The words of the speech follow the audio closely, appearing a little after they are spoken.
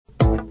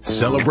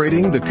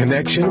Celebrating the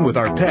connection with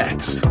our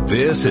pets.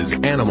 This is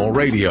Animal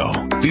Radio,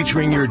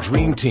 featuring your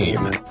dream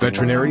team.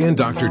 Veterinarian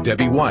Dr.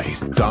 Debbie White,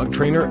 dog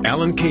trainer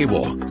Alan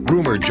Cable,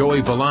 groomer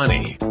Joey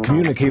Villani,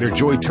 communicator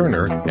Joy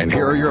Turner, and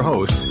here are your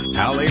hosts,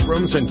 Hal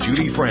Abrams and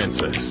Judy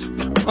Francis.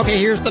 Okay,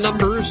 here's the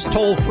numbers.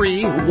 Toll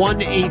free,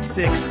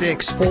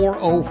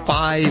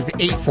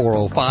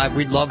 1-866-405-8405.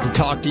 We'd love to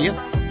talk to you.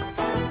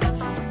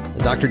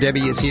 Dr.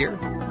 Debbie is here.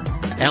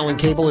 Alan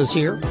Cable is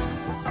here.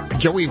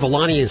 Joey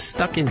Villani is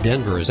stuck in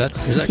Denver. Is that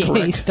correct?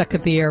 Yeah, he's stuck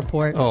at the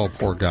airport. Oh,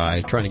 poor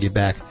guy. Trying to get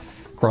back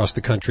across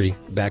the country,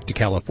 back to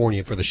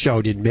California for the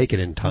show. Didn't make it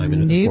in time,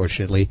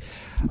 unfortunately.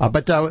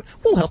 But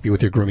we'll help you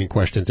with your grooming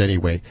questions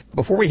anyway.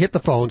 Before we hit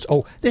the phones,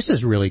 this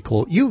is really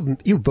cool.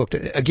 You've booked,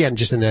 again,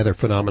 just another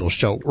phenomenal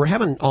show. We're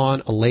having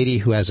on a lady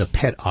who has a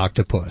pet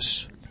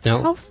octopus.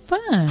 Now, how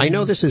fun. I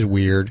know this is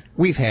weird.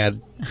 We've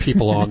had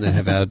people on that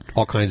have had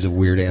all kinds of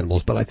weird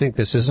animals, but I think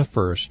this is a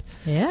first.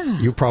 Yeah.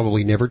 You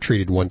probably never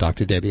treated one,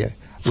 Dr. Debbie.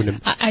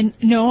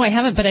 No, I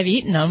haven't, but I've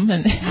eaten them,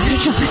 and they're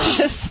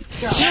delicious.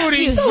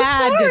 Judy, so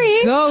had sorry.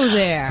 to go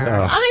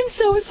there. I'm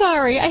so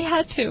sorry. I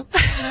had to. You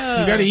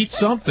got to eat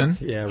something.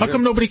 Yeah, how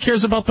come nobody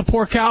cares about the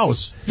poor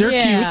cows?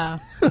 They're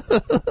cute.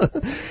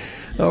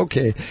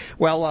 Okay.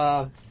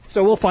 Well,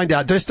 so we'll find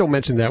out. Just don't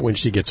mention that when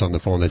she gets on the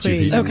phone that you've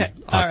eaten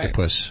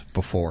octopus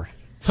before.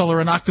 Tell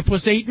her an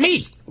octopus ate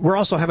me. We're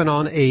also having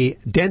on a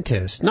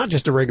dentist, not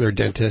just a regular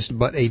dentist,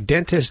 but a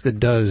dentist that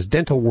does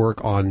dental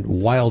work on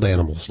wild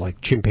animals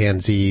like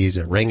chimpanzees,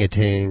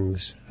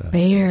 orangutans,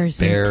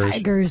 bears, and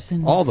tigers,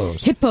 and all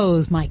those.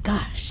 Hippos, my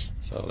gosh.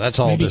 So that's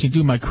all. Maybe you can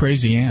do my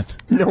crazy aunt.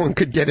 No one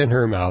could get in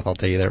her mouth, I'll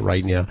tell you that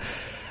right now.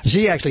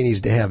 She actually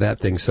needs to have that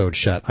thing sewed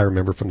shut. I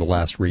remember from the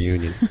last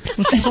reunion.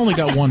 Well, she's only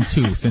got one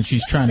tooth, and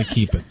she's trying to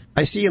keep it.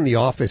 I see in the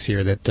office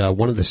here that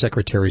one of the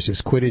secretaries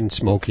has quit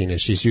smoking, and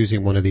she's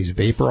using one of these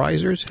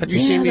vaporizers. Have you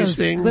seen these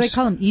things? What do they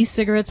call them?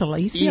 E-cigarettes?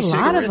 You see a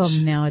lot of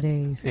them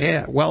nowadays.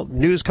 Yeah. Well,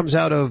 news comes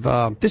out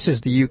of, this is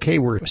the UK,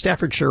 where a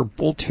Staffordshire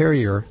Bull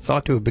Terrier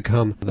thought to have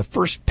become the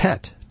first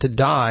pet to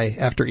die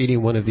after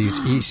eating one of these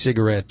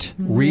e-cigarette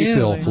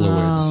refill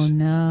fluids. Oh,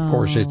 no. Of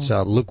course, it's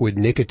liquid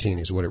nicotine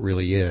is what it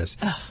really is.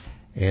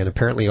 And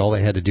apparently all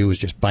they had to do was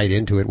just bite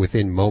into it.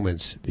 Within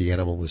moments, the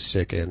animal was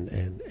sick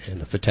and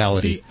a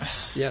fatality. See,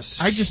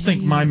 yes. I just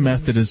think my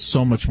method is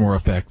so much more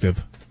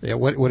effective. Yeah,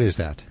 what is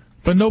that?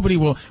 But nobody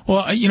will.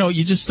 Well,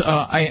 you just,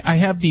 I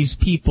have these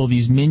people,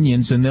 these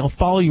minions, and they'll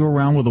follow you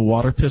around with a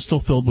water pistol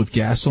filled with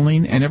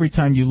gasoline, and every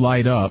time you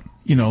light up,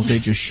 they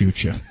just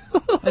shoot you.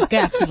 With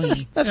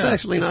gasoline. That's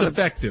actually not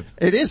effective.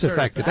 It is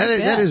effective.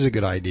 That is a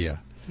good idea.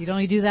 You'd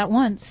only do that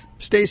once.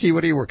 Stacy,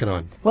 what are you working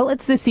on? Well,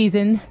 it's the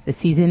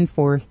season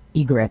for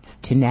egrets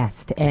to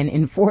nest. And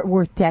in Fort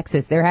Worth,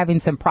 Texas, they're having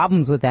some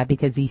problems with that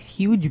because these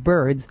huge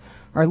birds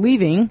are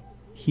leaving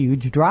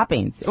huge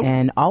droppings. Oh.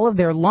 And all of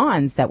their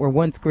lawns that were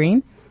once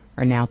green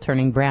are now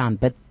turning brown.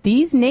 But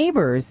these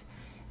neighbors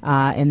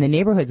in the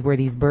neighborhoods where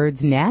these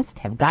birds nest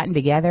have gotten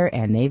together,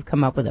 and they've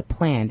come up with a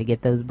plan to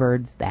get those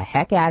birds the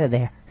heck out of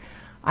there.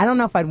 I don't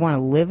know if I'd want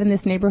to live in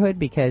this neighborhood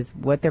because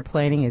what they're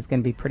planning is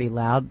going to be pretty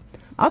loud.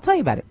 I'll tell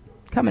you about it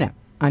coming up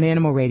on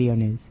Animal Radio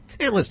News.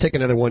 And let's take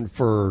another one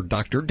for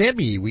Dr.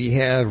 Debbie. We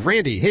have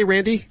Randy. Hey,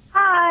 Randy.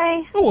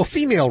 Hi. Oh, a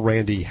female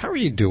Randy. How are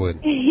you doing?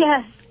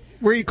 Yes.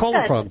 Where are you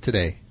calling Good. from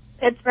today?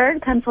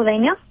 Pittsburgh,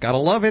 Pennsylvania. Gotta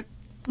love it.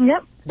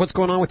 Yep. What's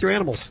going on with your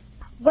animals?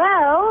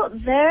 Well,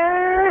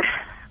 they're,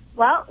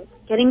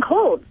 getting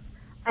cold.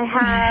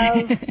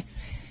 I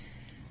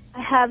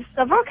have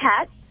several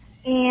cats,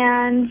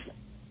 and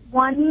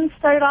one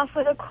started off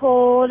with a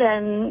cold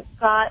and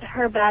got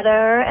her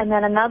better, and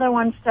then another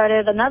one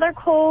started another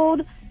cold,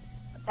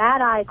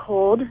 bad eye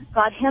cold,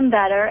 got him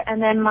better,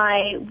 and then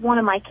one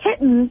of my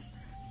kittens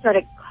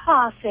started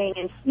coughing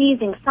and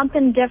sneezing,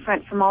 something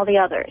different from all the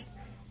others.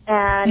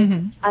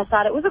 And I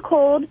thought it was a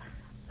cold,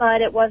 but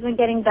it wasn't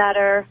getting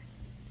better,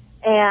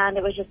 and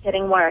it was just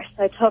getting worse.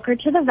 So I took her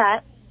to the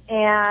vet,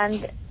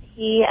 and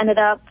he ended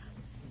up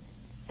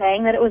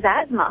saying that it was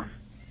asthma.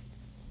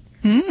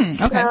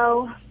 Okay.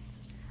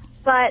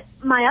 But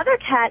my other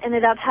cat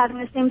ended up having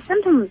the same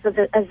symptoms as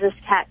this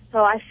cat, so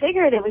I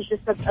figured it was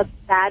just a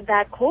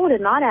bad cold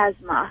and not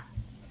asthma.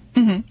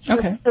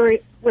 Okay.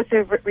 With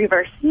the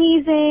reverse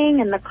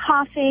sneezing and the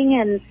coughing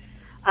and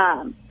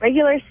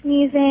regular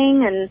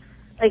sneezing, and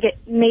it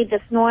made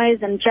this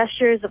noise and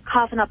gestures of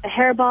coughing up a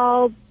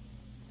hairball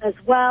as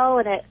well,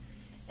 and it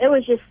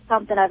was just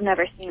something I've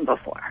never seen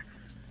before.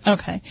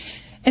 Okay.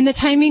 And the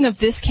timing of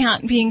this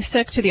cat being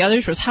sick to the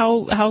others was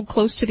how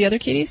close to the other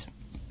kitties?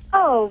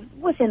 Oh,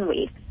 within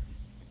weeks.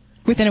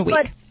 Within a week.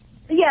 But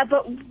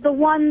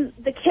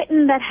the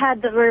kitten that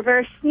had the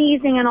reverse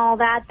sneezing and all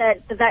that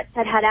the vet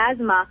said had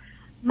asthma,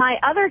 my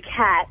other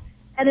cat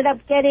ended up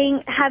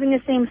having the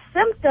same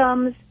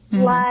symptoms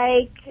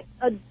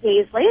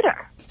days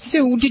later.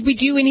 So did we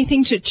do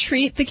anything to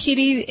treat the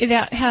kitty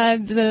that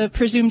had the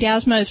presumed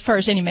asthma as far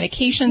as any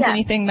medications,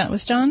 anything that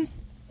was done?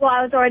 Well,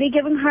 I was already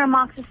giving her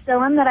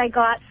amoxicillin that I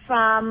got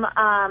from,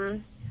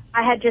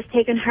 I had just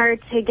taken her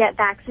to get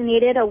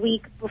vaccinated a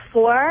week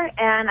before,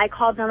 and I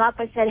called them up.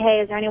 I said,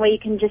 hey, is there any way you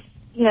can just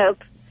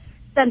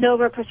send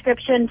over a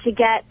prescription to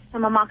get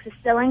some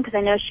amoxicillin because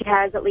I know she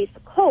has at least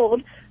a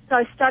cold. So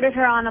I started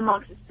her on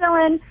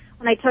amoxicillin.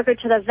 When I took her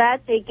to the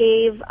vet, they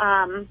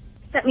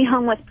sent me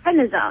home with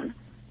prednisone.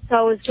 So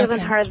I was giving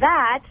her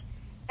that,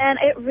 and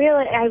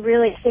I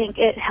really think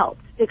it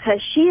helped because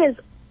she is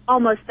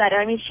almost better.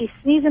 I mean, she's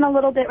sneezing a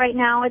little bit right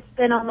now. It's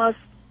been almost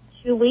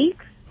 2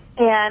 weeks,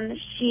 and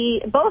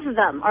both of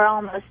them are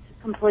almost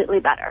completely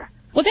better.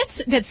 Well,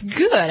 that's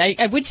good.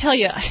 I would tell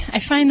you, I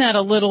find that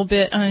a little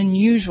bit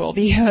unusual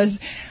because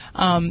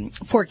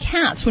for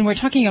cats, when we're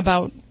talking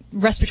about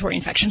respiratory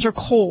infections or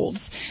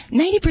colds,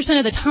 90%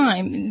 of the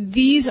time,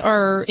 these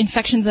are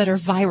infections that are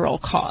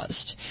viral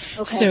caused.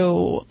 Okay.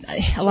 So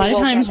a lot of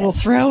times we'll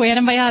throw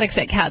antibiotics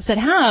at cats that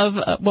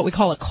have what we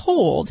call a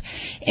cold,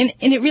 and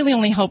it really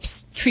only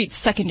helps treat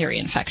secondary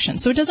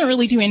infections. So it doesn't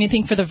really do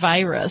anything for the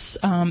virus.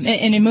 And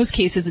in most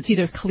cases, it's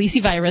either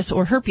calicivirus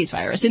or herpes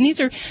virus. And these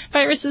are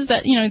viruses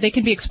that, they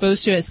can be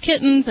exposed to as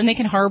kittens and they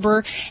can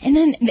harbor, and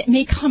then it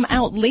may come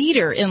out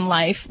later in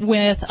life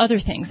with other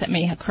things that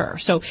may occur.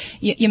 So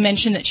you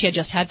mentioned that she had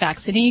just had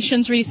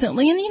vaccinations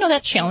recently, and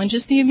that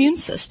challenges the immune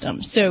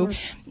system. So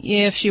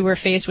if she were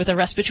faced with a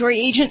respiratory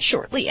agent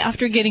shortly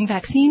after getting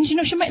vaccines,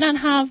 she might not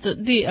have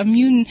the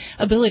immune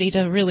ability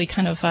to really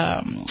kind of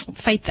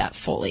fight that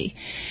fully.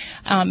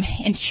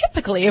 And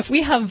typically, if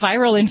we have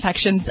viral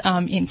infections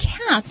in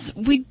cats,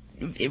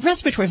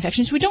 respiratory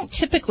infections, we don't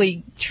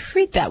typically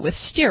treat that with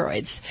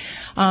steroids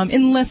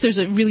unless there's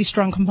a really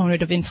strong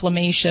component of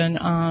inflammation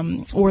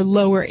or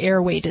lower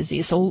airway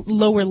disease, so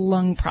lower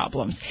lung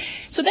problems.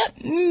 So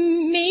that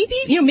maybe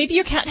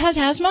your cat has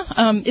asthma.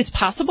 It's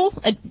possible.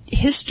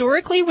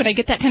 Historically, when I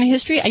get that kind of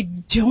history, I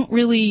don't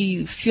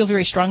really feel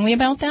very strongly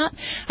about that.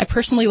 I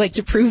personally like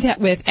to prove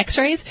that with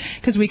x-rays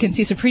because we can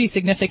see some pretty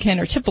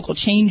significant or typical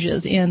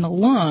changes in the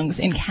lungs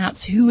in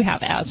cats who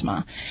have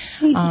asthma.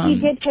 He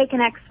did take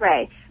an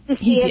x-ray to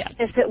see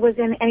if it was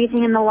in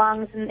anything in the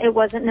lungs, and it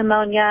wasn't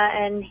pneumonia,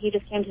 and he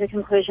just came to the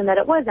conclusion that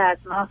it was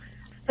asthma.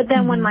 But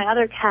then when my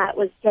other cat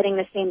was getting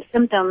the same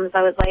symptoms,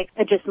 I was like,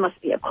 it just must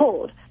be a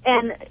cold.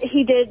 And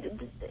he did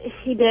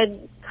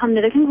come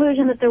to the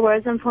conclusion that there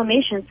was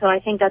inflammation, so I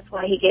think that's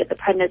why he gave the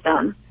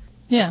prednisone.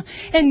 Yeah,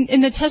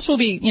 and the test will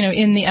be,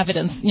 in the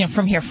evidence,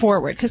 from here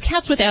forward, because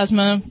cats with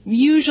asthma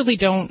usually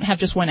don't have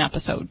just one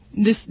episode.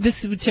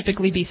 This would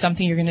typically be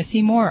something you're going to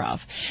see more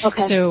of.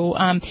 Okay. So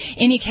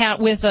any cat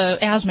with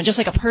asthma, just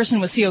like a person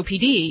with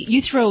COPD,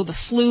 you throw the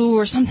flu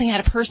or something at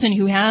a person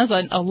who has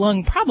a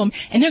lung problem,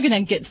 and they're going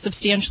to get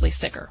substantially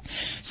sicker.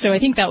 So I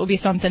think that would be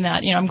something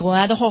that, I'm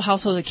glad the whole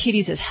household of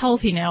kitties is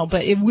healthy now,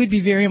 but it would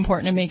be very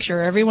important to make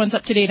sure everyone's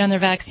up to date on their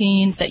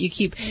vaccines, that you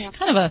keep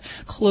kind of a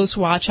close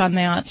watch on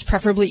that,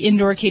 preferably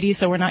indoor kitties,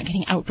 so we're not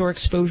getting outdoor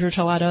exposure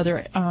to a lot of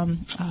other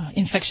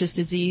infectious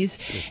disease,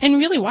 and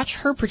really watch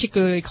her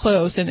particularly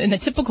close. And the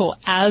typical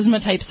asthma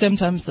type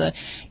symptoms, the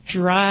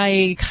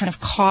dry kind of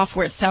cough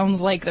where it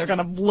sounds like they're going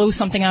to blow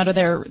something out of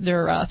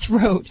their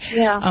throat.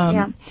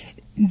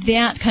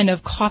 That kind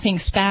of coughing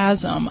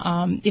spasm,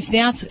 if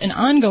that's an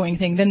ongoing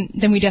thing,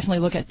 then we definitely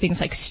look at things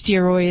like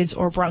steroids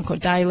or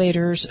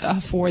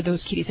bronchodilators for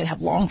those kitties that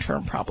have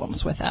long-term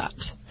problems with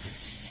that.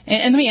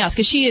 And let me ask,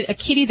 is she a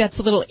kitty that's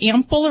a little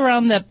ample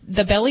around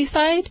the belly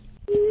side?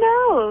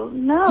 No.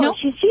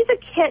 She's a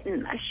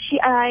kitten.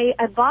 I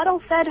bottle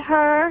fed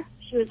her.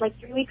 She was like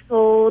 3 weeks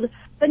old.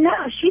 But no,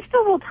 she's still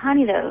a little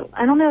tiny though.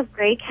 I don't know if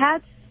gray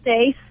cats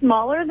stay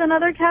smaller than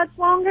other cats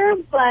longer,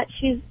 but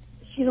she's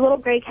a little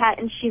gray cat,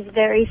 and she's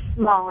very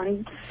small.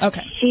 And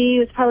she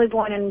was probably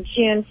born in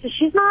June, so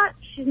she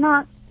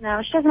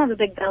doesn't have a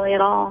big belly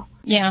at all.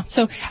 Yeah,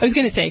 so I was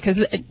going to say,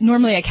 because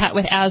normally a cat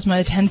with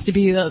asthma tends to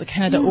be the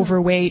kind of the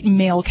overweight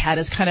male cat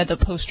is kind of the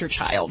poster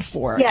child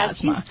for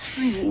asthma.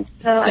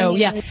 So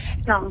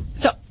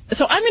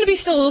I'm going to be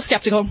still a little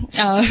skeptical,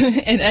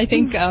 and I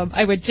think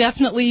I would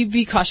definitely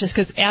be cautious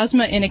because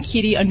asthma in a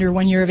kitty under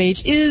 1 year of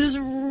age is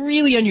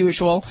really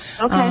unusual.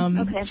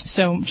 Okay.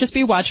 So just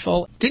be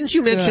watchful. Didn't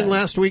you mention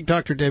last week,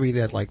 Dr. Debbie,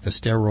 that like the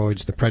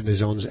steroids, the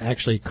prednisones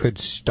actually could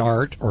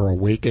start or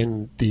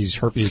awaken these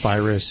herpes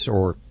virus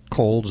or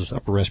colds,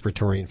 upper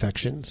respiratory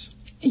infections?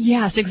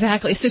 Yes,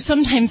 exactly. So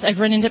sometimes I've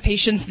run into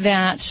patients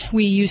that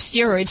we use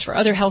steroids for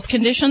other health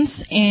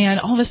conditions, and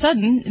all of a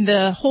sudden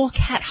the whole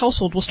cat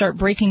household will start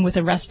breaking with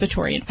a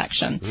respiratory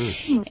infection.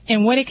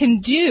 And what it can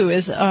do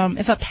is,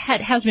 if a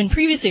pet has been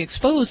previously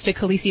exposed to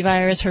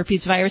calicivirus,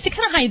 herpes virus, it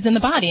kind of hides in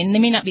the body, and they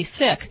may not be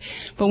sick.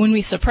 But when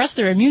we suppress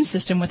their immune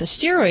system with a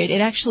steroid,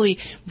 it actually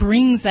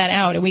brings that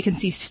out, and we can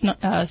see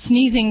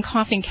sneezing,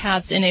 coughing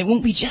cats, and it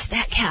won't be just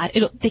that cat.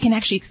 They can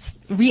actually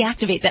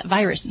reactivate that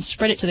virus and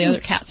spread it to the other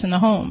cats in the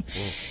home.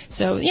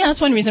 So, that's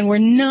one reason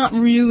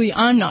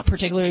I'm not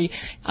particularly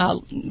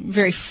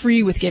very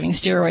free with giving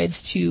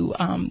steroids to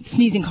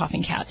sneezing,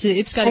 coughing cats.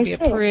 It's got to be a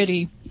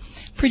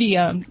pretty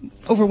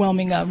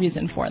overwhelming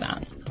reason for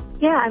that.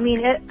 Yeah, I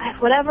mean,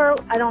 whatever,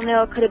 I don't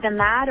know, it could have been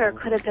that, or it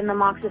could have been the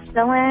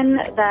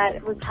amoxicillin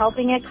that was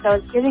helping it, because I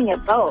was giving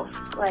it both,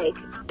 like,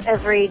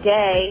 every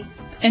day.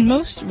 And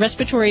most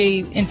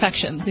respiratory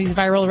infections, these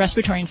viral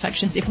respiratory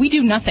infections, if we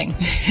do nothing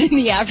in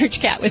the average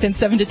cat within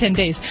 7 to 10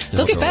 days,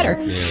 they'll get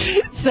better.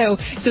 Yeah. So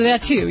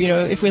that too,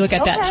 if we look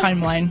at that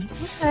timeline.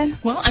 Okay.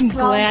 Well, I'm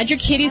glad your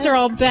kitties are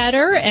all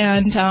better,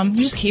 and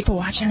just keep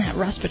watching that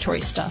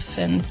respiratory stuff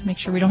and make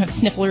sure we don't have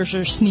snifflers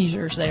or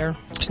sneezers there.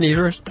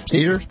 Sneezers?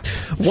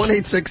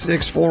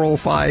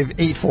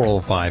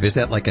 1-866-405-8405. Is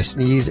that like a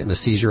sneeze and a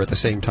seizure at the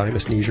same time, a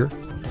sneezer?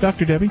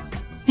 Dr. Debbie?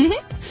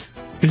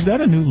 Mm-hmm. Is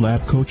that a new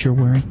lab coat you're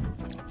wearing?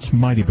 It's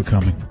mighty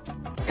becoming.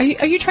 Are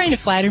you trying to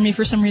flatter me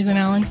for some reason,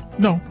 Alan?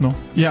 No.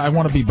 Yeah, I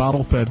want to be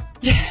bottle fed.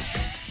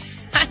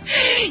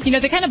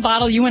 The kind of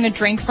bottle you want to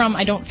drink from,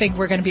 I don't think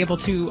we're going to be able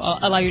to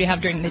allow you to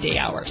have during the day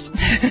hours.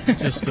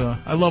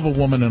 I love a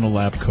woman in a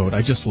lab coat.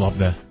 I just love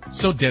that.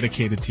 So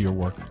dedicated to your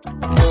work.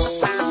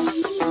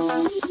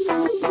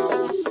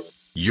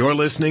 You're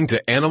listening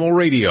to Animal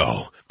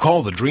Radio.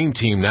 Call the Dream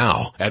Team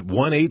now at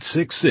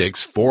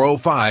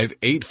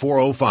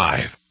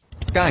 1-866-405-8405.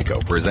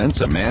 Geico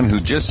presents a man who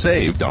just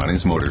saved on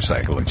his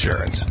motorcycle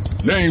insurance.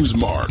 Name's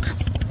Mark,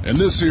 and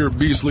this here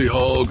beastly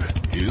hog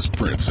is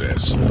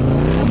Princess.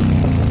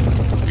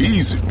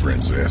 Easy,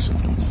 Princess.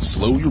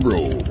 Slow your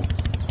roll.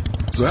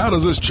 So how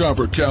does this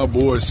chopper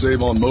cowboy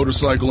save on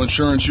motorcycle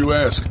insurance, you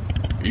ask?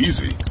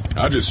 Easy.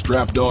 I just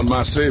strapped on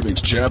my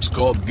savings chaps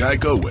called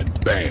Geico and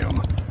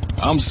bam.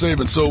 I'm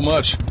saving so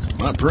much,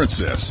 my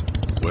Princess,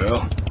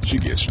 well, she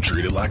gets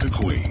treated like a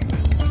queen.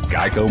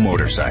 Geico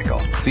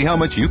Motorcycle. See how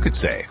much you could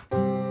save.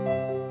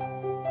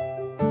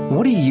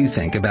 What do you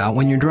think about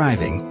when you're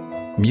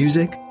driving?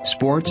 Music?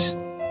 Sports?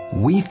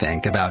 We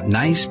think about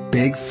nice,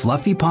 big,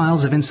 fluffy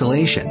piles of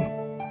insulation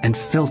and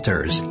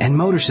filters and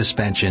motor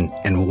suspension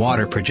and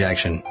water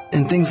projection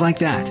and things like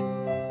that.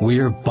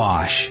 We're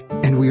Bosch,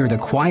 and we are the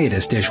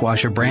quietest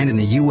dishwasher brand in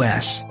the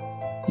U.S.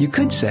 You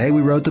could say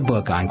we wrote the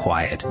book on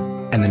quiet,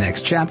 and the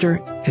next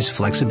chapter is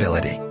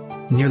flexibility.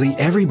 Nearly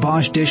every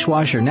Bosch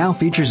dishwasher now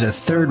features a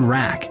third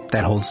rack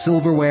that holds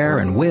silverware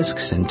and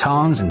whisks and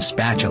tongs and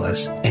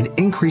spatulas and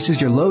increases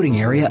your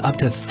loading area up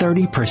to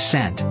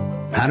 30%.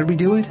 How did we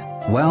do it?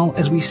 Well,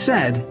 as we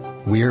said,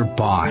 we're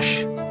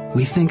Bosch.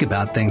 We think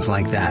about things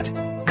like that.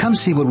 Come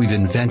see what we've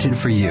invented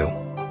for you.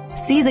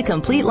 See the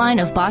complete line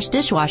of Bosch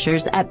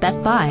dishwashers at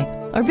Best Buy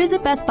or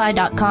visit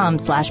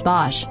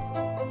bestbuy.com/Bosch.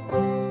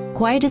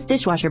 Quietest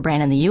dishwasher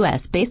brand in the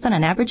U.S. based on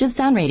an average of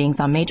sound ratings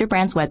on major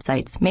brands'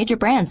 websites. Major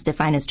brands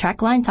defined as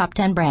TrackLine Top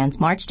 10 Brands,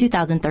 March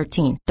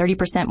 2013.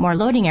 30% more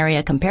loading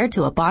area compared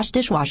to a Bosch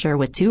dishwasher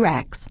with 2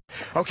 racks.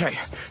 Okay,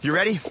 you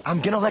ready? I'm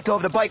gonna let go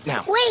of the bike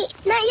now. Wait,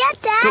 not yet,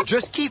 Dad. No,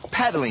 just keep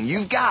pedaling.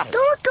 You've got it.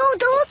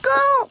 Don't let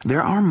go.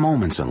 There are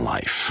moments in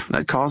life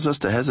that cause us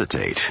to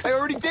hesitate. I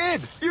already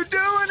did. You're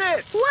doing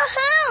it.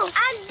 Woohoo!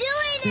 I'm doing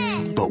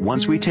it. But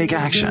once we take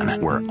action,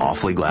 we're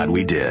awfully glad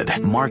we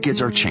did.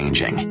 Markets are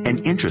changing,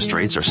 and interest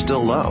rates are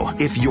still low.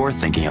 If you're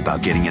thinking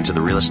about getting into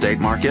the real estate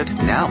market,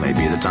 now may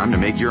be the time to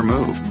make your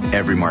move.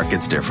 Every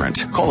market's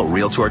different. Call a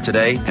Realtor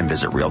today and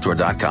visit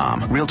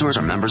Realtor.com. Realtors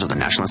are members of the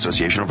National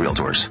Association of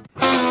Realtors.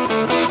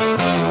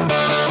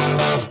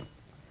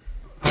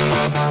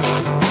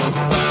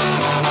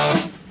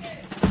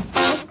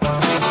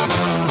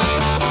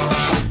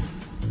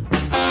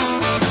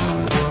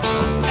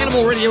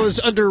 Animal Radio is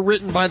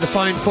underwritten by the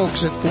fine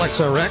folks at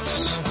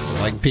FlexRx.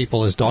 Like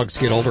people, as dogs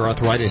get older,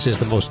 arthritis is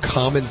the most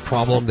common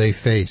problem they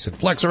face. And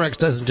FlexRx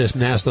doesn't just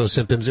mask those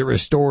symptoms, it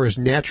restores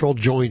natural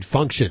joint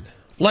function.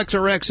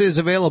 FlexRx is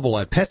available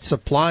at Pet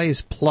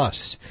Supplies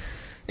Plus.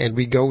 And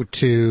we go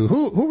to,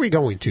 who are we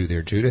going to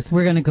there, Judith?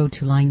 We're going to go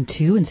to line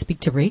 2 and speak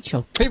to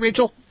Rachel. Hey,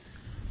 Rachel.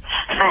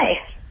 Hi.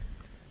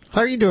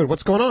 How are you doing?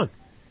 What's going on?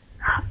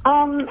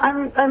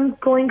 I'm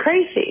going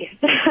crazy.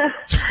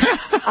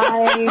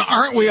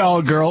 Aren't we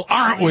all, girl?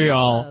 Aren't we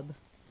all?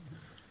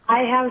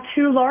 I have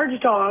 2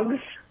 large dogs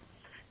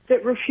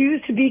that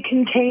refuse to be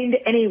contained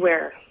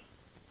anywhere.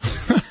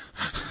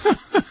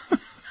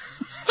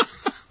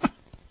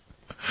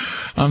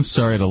 I'm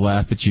sorry to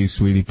laugh at you,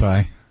 sweetie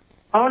pie.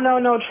 Oh,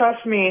 no,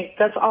 trust me.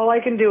 That's all I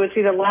can do. It's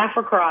either laugh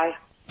or cry.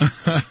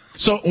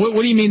 So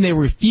what do you mean they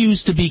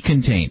refuse to be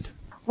contained?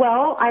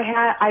 Well,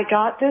 I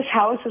got this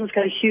house, and it's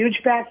got a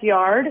huge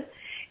backyard,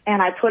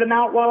 and I put them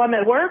out while I'm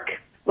at work.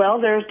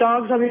 Well, there's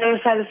dogs on the other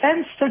side of the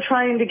fence. They're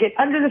trying to get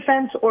under the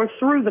fence or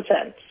through the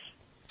fence.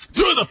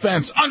 Through the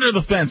fence, under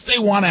the fence. They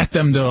want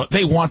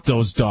they want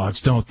those dogs,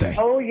 don't they?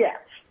 Oh, yes.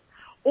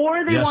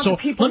 Or they want the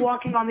people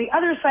walking on the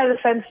other side of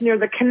the fence near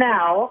the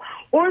canal,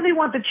 or they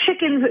want the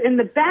chickens in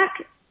the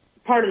back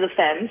part of the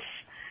fence.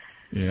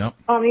 Yeah.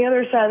 On the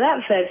other side of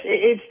that fence.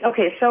 It's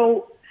okay,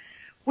 so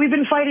we've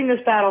been fighting this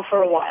battle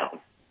for a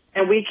while.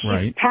 And we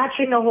keep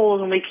patching the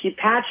holes, and we keep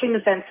patching the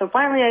fence. So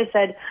finally I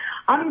said,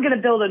 I'm going to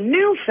build a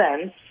new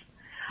fence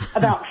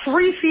about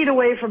 3 feet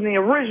away from the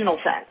original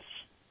fence.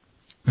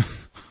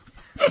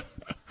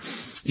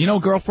 You know,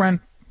 girlfriend,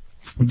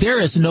 there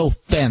is no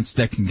fence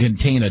that can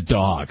contain a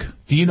dog.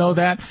 Do you know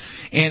that?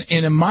 And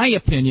in my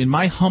opinion,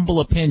 my humble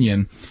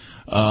opinion,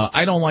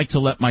 I don't like to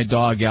let my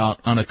dog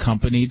out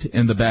unaccompanied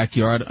in the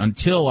backyard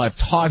until I've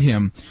taught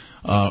him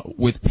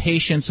with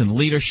patience and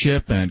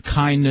leadership and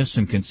kindness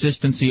and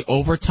consistency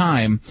over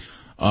time,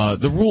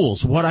 the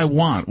rules, what I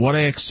want, what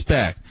I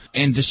expect,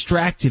 and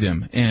distracted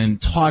him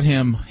and taught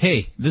him,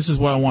 hey, this is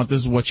what I want,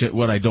 this is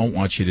what I don't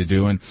want you to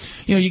do. And,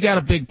 you got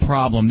a big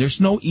problem.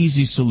 There's no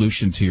easy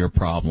solution to your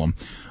problem.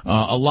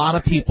 A lot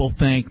of people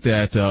think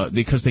that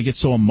because they get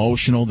so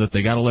emotional that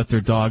they got to let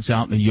their dogs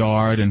out in the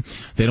yard and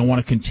they don't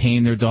want to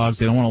contain their dogs,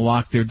 they don't want to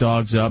lock their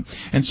dogs up,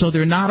 and so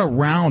they're not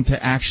around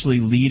to actually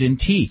lead and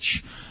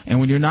teach. And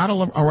when you're not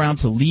around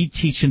to lead,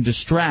 teach, and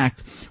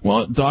distract,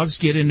 well, dogs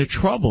get into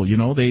trouble. They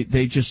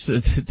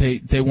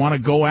want to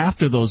go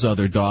after those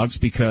other dogs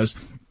because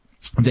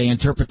they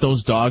interpret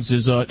those dogs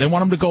as they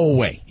want them to go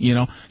away.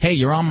 Hey,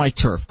 you're on my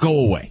turf, go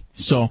away.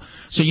 So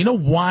you know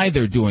why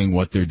they're doing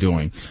what they're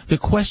doing. The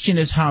question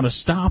is how to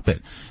stop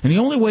it. And the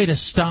only way to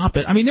stop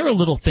it, there are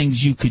little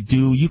things you could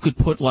do. You could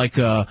put like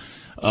a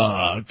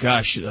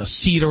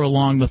cedar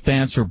along the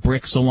fence or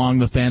bricks along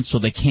the fence so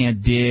they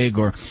can't dig.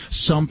 Or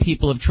some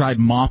people have tried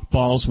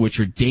mothballs, which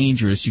are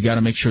dangerous. You got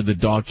to make sure the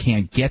dog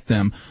can't get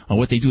them.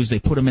 What they do is they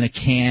put them in a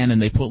can and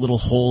they put little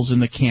holes in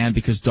the can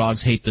because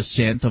dogs hate the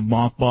scent of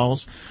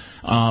mothballs.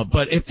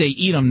 But if they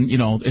eat them,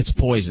 it's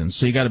poison.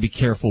 So you got to be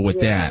careful with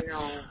that.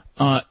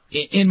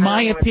 In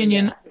my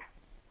opinion,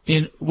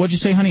 what'd you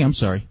say, honey? I'm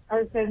sorry.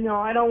 I said, no,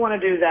 I don't want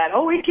to do that.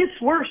 Oh, it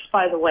gets worse,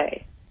 by the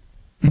way.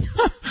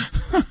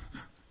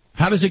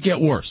 How does it get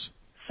worse?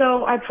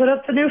 So I put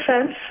up the new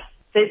fence.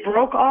 They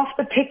broke off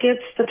the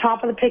pickets, the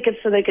top of the pickets,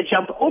 so they could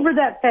jump over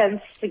that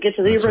fence to get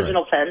to the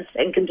original fence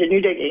and continue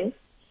digging.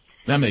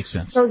 That makes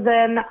sense. So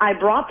then I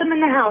brought them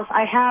in the house.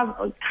 I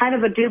have kind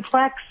of a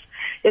duplex.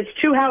 It's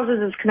two houses.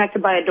 It's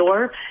connected by a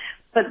door.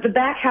 But the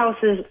back house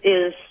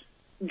is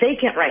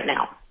vacant right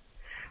now.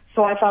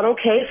 So I thought,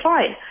 okay,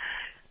 fine.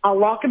 I'll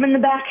lock them in the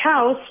back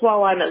house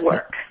while I'm at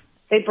work.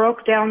 They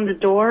broke down the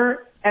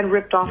door and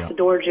ripped off the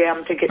door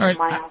jamb to get to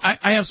my house.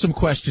 I have some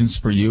questions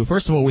for you.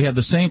 First of all, we had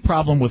the same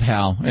problem with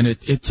Hal, and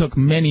it took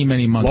many,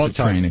 many months of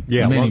training.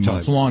 Yeah, many long time.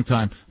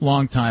 months,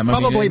 long time.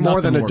 Probably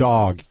more than a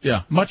dog.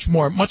 Yeah, much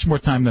more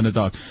time than a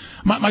dog.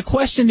 My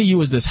question to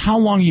you is this: how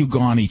long are you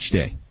gone each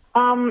day?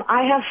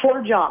 I have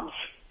 4 jobs.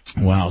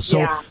 Wow.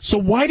 So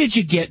why did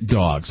you get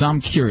dogs?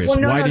 I'm curious.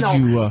 Well, why did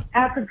you?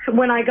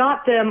 When I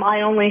got them,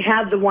 I only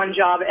had the one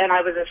job, and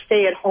I was a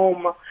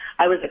stay-at-home.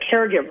 I was a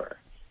caregiver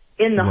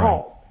in the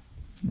home.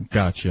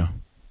 Gotcha.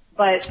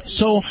 But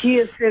he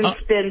has since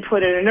been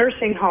put in a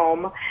nursing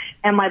home,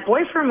 and my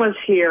boyfriend was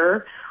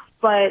here,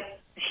 but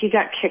he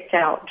got kicked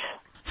out.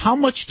 How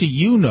much do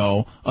you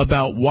know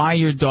about why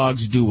your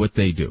dogs do what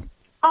they do?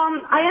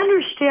 I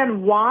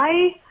understand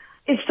why.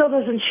 It still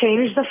doesn't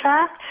change the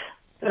fact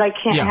that I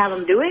can't have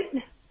them do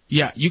it.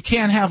 Yeah, you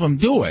can't have them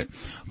do it,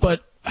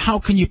 but how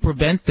can you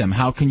prevent them?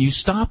 How can you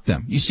stop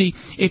them? You see,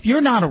 if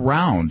you're not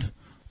around,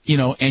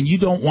 and you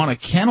don't want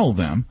to kennel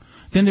them,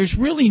 then there's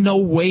really no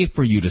way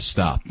for you to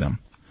stop them.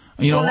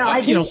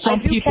 I do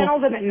kennel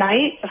them at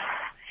night,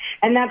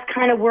 and that's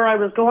kind of where I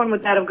was going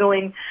with that, of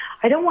going,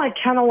 I don't want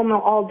to kennel them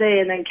all day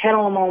and then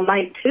kennel them all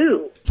night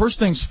too. First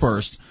things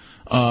first,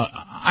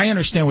 I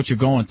understand what you're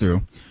going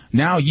through.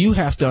 Now you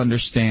have to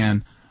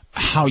understand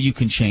how you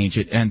can change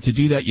it, and to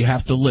do that you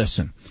have to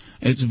listen.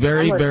 It's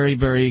very, very,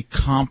 very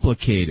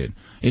complicated.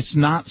 It's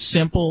not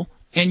simple,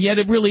 and yet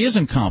it really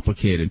isn't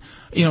complicated.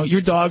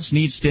 Your dogs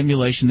need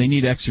stimulation, they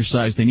need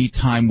exercise, they need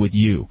time with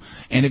you.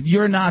 And if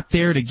you're not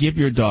there to give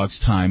your dogs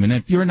time, and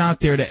if you're not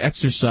there to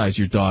exercise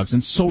your dogs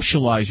and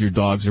socialize your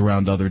dogs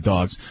around other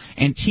dogs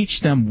and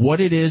teach them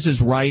what it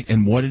is right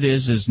and what it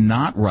is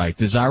not right,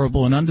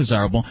 desirable and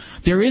undesirable,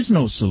 there is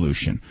no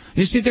solution.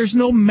 You see, there's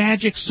no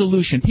magic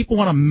solution. People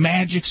want a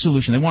magic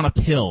solution. They want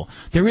a pill.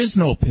 There is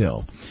no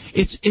pill.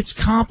 It's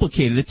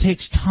complicated. It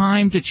takes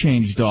time to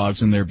change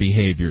dogs and their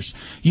behaviors.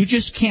 You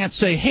just can't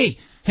say, hey,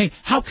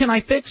 how can I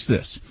fix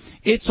this?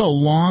 It's a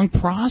long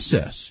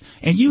process,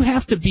 and you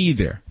have to be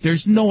there.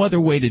 There's no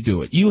other way to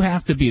do it. You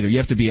have to be there. You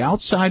have to be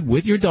outside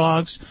with your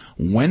dogs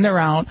when they're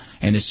out,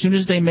 and as soon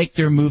as they make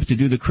their move to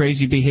do the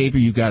crazy behavior,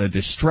 you got to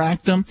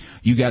distract them.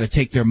 You got to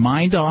take their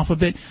mind off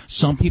of it.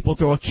 Some people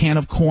throw a can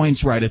of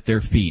coins right at their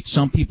feet.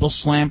 Some people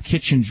slam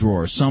kitchen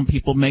drawers. Some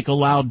people make a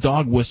loud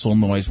dog whistle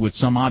noise with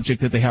some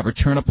object that they have, or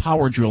turn a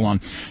power drill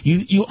on.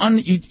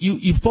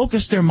 You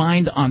focus their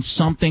mind on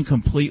something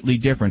completely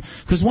different,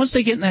 because once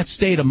they get in that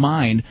state of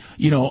mind,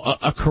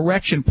 a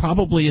correction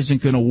probably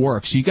isn't going to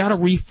work. So you got to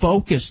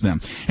refocus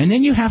them. And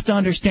then you have to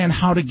understand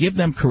how to give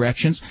them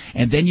corrections.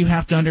 And then you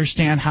have to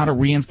understand how to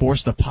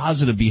reinforce the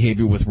positive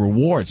behavior with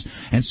rewards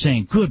and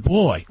saying, good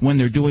boy, when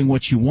they're doing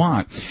what you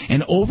want.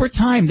 And over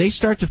time, they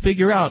start to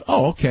figure out,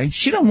 oh, okay,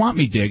 she doesn't want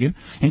me digging,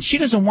 and she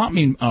doesn't want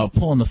me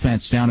pulling the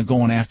fence down and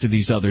going after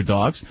these other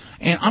dogs.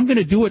 And I'm going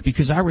to do it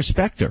because I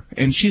respect her.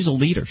 And she's a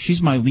leader.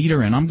 She's my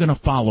leader, and I'm going to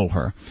follow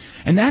her.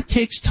 And that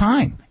takes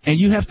time. And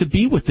you have to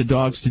be with the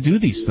dogs to do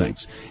these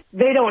things.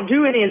 They don't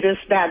do any of this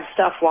bad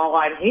stuff while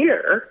I'm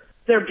here.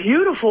 They're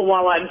beautiful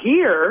while I'm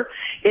here.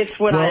 It's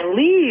when I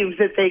leave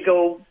that they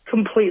go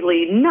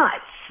completely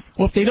nuts.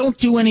 Well, if they don't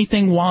do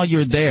anything while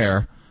you're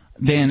there,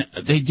 then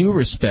they do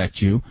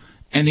respect you.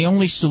 And the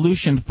only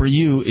solution for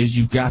you is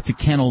you've got to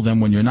kennel them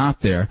when you're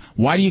not there.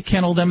 Why do you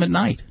kennel them at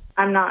night?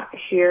 I'm not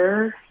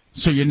here.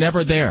 So you're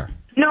never there?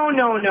 No.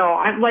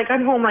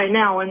 I'm home right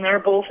now, and they're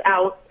both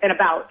out and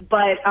about.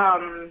 But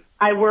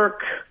I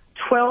work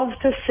 12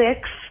 to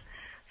 6,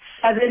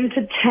 7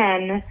 to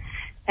 10,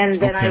 and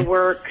then I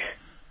work...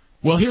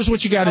 Well, here's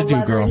what you got to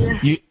do, girl.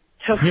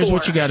 Here's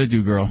what you got to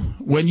do, girl.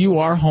 When you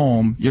are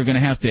home, you're going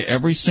to have to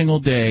every single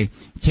day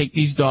take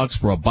these dogs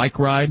for a bike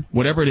ride,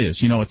 whatever it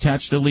is.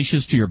 Attach the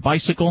leashes to your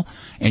bicycle,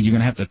 and you're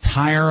going to have to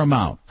tire them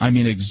out. I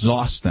mean,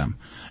 exhaust them.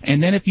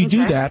 And then if you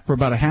do that for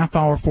about a half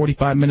hour,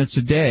 45 minutes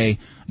a day,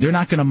 they're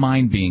not going to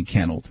mind being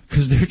kenneled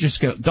because they're just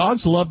going to...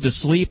 Dogs love to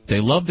sleep. They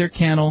love their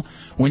kennel.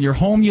 When you're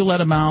home, you let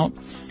them out.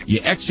 You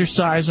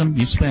exercise them.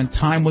 You spend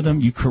time with them.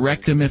 You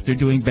correct them if they're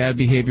doing bad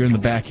behavior in the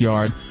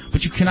backyard.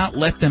 But you cannot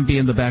let them be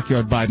in the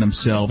backyard by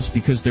themselves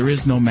because there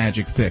is no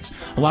magic fix.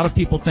 A lot of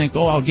people think,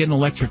 I'll get an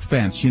electric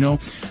fence.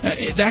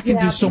 That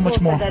can do so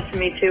much more. Said that to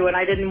me, too, and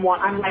I didn't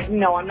want... I'm like,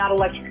 no, I'm not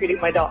electrocuting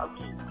my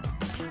dogs.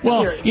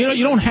 Well,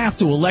 you don't have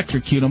to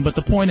electrocute them, but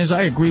the point is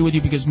I agree with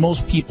you because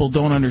most people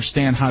don't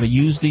understand how to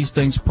use these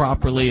things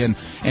properly, and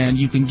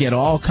you can get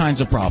all kinds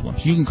of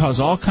problems. You can cause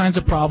all kinds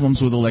of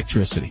problems with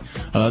electricity.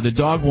 The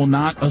dog will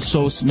not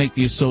make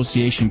the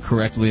association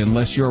correctly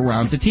unless you're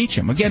around to teach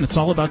him. Again, it's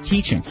all about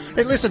teaching.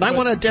 Hey, listen, I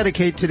want to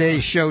dedicate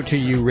today's show to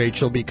you,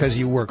 Rachel, because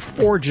you work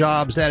 4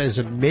 jobs. That is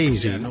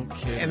amazing. Yeah, no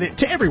kidding. And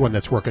to everyone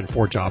that's working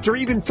 4 jobs or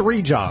even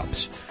 3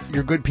 jobs,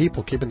 you're good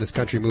people keeping this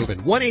country moving.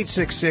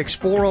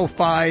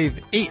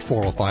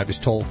 1-866-405-8405 is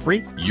toll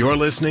free. You're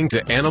listening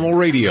to Animal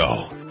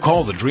Radio.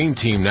 Call the Dream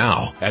Team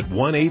now at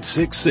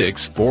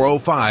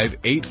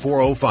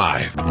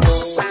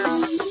 1-866-405-8405.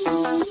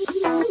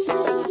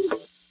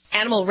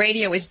 Animal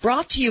Radio is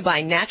brought to you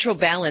by Natural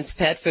Balance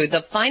Pet Food,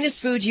 the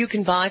finest food you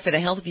can buy for the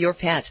health of your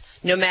pet.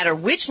 No matter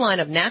which line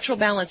of Natural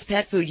Balance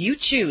Pet Food you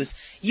choose,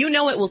 you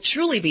know it will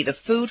truly be the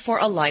food for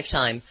a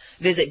lifetime.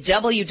 Visit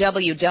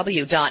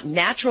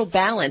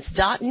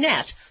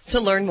www.naturalbalance.net to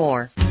learn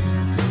more.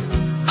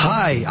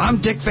 Hi, I'm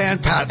Dick Van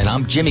Patten. And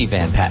I'm Jimmy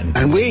Van Patten.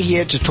 And we're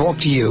here to talk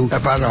to you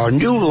about our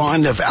new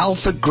line of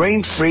Alpha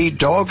grain-free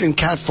dog and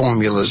cat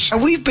formulas.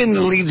 And we've been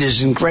the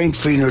leaders in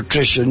grain-free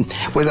nutrition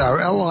with our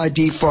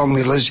LID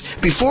formulas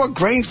before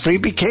grain-free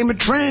became a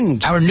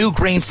trend. Our new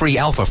grain-free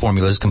Alpha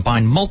formulas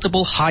combine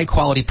multiple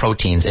high-quality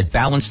proteins at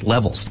balanced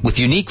levels with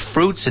unique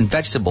fruits and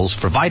vegetables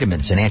for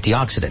vitamins and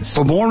antioxidants.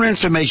 For more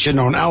information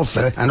on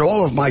Alpha and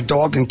all of my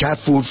dog and cat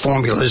food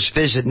formulas,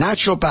 visit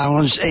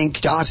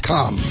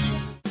naturalbalanceinc.com.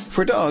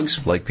 For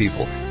dogs, like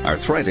people,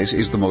 arthritis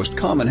is the most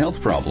common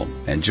health problem,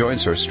 and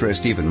joints are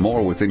stressed even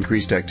more with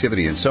increased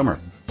activity in summer.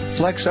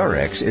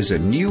 FlexRx is a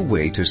new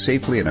way to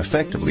safely and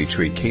effectively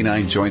treat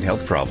canine joint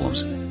health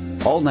problems.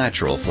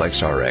 All-natural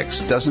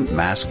FlexRx doesn't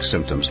mask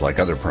symptoms like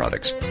other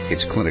products.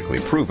 It's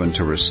clinically proven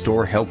to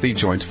restore healthy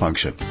joint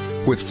function.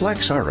 With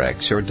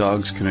FlexRx, your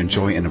dogs can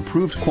enjoy an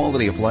improved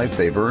quality of life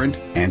they've earned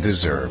and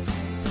deserve.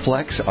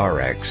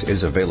 FlexRx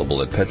is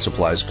available at Pet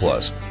Supplies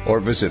Plus or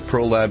visit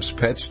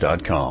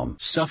ProlabsPets.com.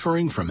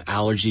 Suffering from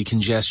allergy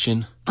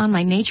congestion? On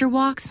my nature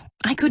walks,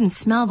 I couldn't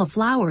smell the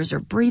flowers or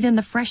breathe in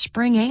the fresh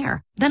spring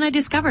air. Then I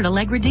discovered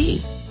Allegra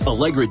D.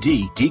 Allegra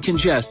D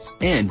decongests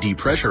and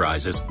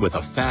depressurizes with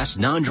a fast,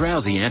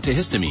 non-drowsy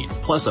antihistamine,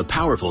 plus a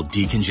powerful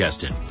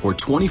decongestant for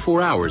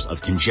 24 hours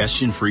of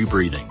congestion-free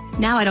breathing.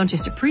 Now I don't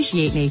just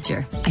appreciate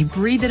nature, I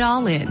breathe it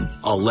all in.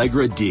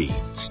 Allegra D.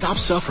 Stop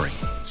suffering.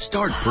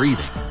 Start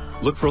breathing.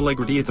 Look for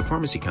Allegra D at the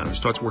pharmacy counter.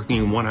 Starts working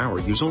in 1 hour.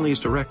 Use only as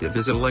directed.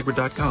 Visit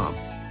Allegra.com.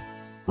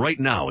 Right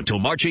now, until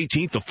March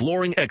 18th, the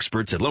flooring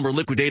experts at Lumber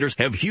Liquidators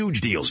have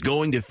huge deals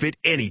going to fit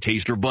any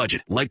taste or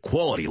budget, like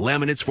quality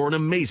laminates for an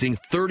amazing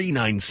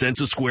 39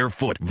 cents a square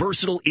foot,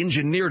 versatile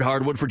engineered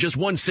hardwood for just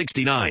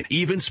 $169,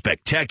 even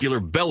spectacular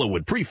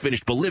Bellawood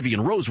pre-finished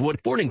Bolivian rosewood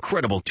for an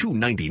incredible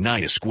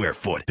 $299 a square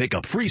foot. Pick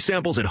up free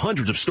samples at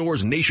hundreds of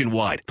stores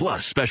nationwide,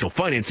 plus special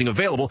financing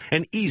available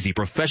and easy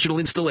professional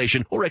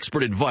installation or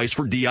expert advice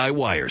for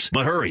DIYers.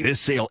 But hurry, this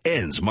sale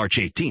ends March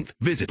 18th.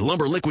 Visit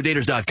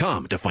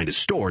LumberLiquidators.com to find a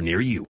store near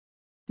you.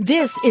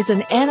 This is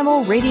an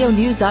Animal Radio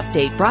News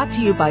Update brought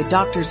to you by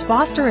Doctors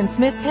Foster and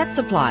Smith Pet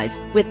Supplies,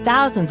 with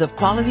thousands of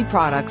quality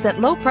products at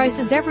low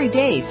prices every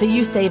day so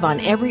you save on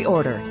every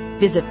order.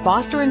 Visit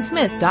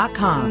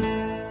fosterandsmith.com.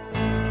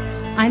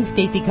 I'm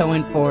Stacy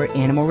Cohen for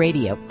Animal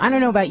Radio. I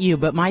don't know about you,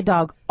 but my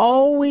dog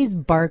always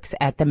barks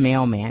at the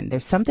mailman.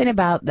 There's something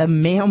about the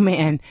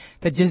mailman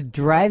that just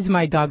drives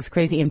my dogs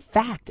crazy. In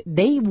fact,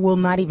 they will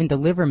not even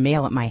deliver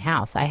mail at my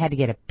house. I had to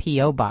get a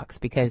P.O. box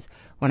because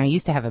when I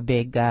used to have a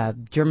big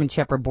German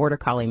Shepherd Border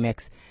Collie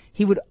mix,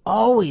 he would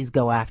always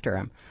go after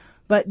him.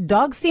 But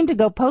dogs seem to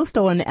go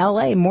postal in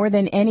L.A. more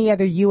than any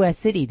other U.S.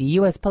 city. The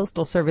U.S.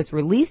 Postal Service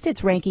released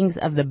its rankings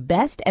of the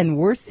best and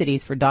worst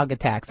cities for dog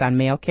attacks on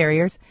mail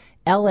carriers.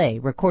 L.A.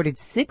 recorded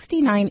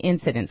 69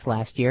 incidents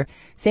last year.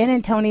 San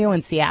Antonio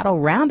and Seattle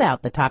round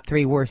out the top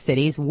 3 worst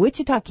cities.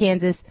 Wichita,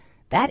 Kansas,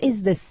 that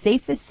is the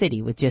safest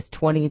city with just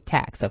 20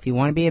 attacks. So if you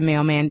want to be a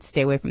mailman,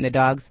 stay away from the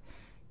dogs.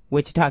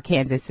 Wichita,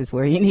 Kansas is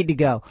where you need to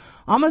go.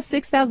 Almost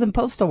 6,000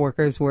 postal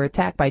workers were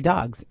attacked by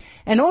dogs.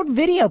 An old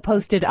video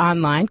posted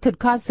online could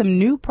cause some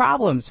new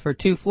problems for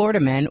 2 Florida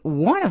men,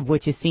 one of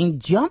which is seen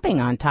jumping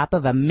on top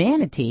of a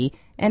manatee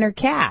and her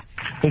calf.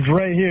 It's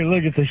right here.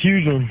 Look, it's a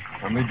huge one.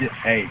 Let me get,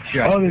 hey,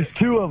 should Oh, there's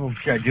 2 of them.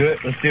 Should I do it?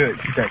 Let's do it.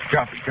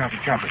 Drop it. Drop it.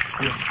 Drop it.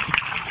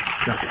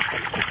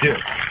 Let's do it.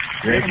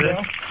 You ready for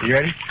this? You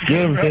ready?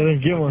 Get him, Taylor.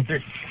 Get one.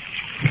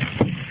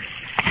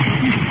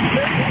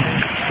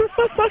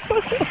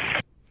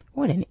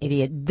 What an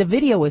idiot. The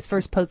video was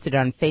first posted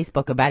on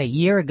Facebook about a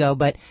year ago,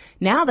 but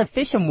now the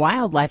Fish and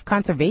Wildlife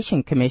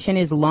Conservation Commission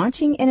is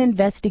launching an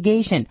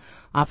investigation.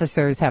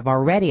 Officers have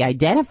already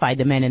identified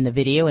the men in the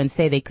video and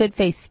say they could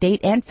face state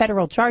and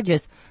federal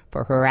charges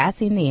for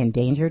harassing the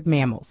endangered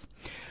mammals.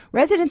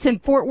 Residents in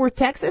Fort Worth,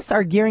 Texas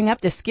are gearing up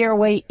to scare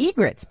away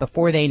egrets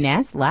before they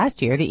nest.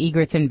 Last year, the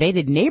egrets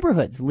invaded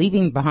neighborhoods,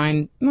 leaving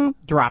behind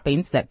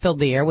droppings that filled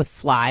the air with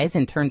flies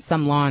and turned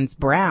some lawns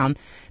brown.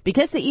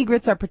 Because the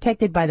egrets are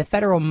protected by the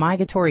Federal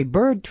Migratory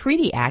Bird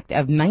Treaty Act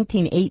of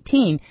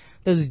 1918,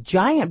 those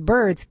giant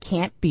birds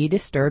can't be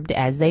disturbed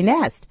as they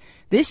nest.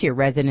 This year,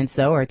 residents,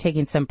 though, are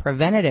taking some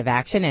preventative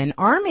action and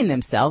arming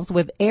themselves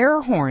with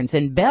air horns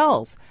and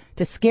bells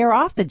to scare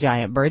off the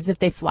giant birds if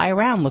they fly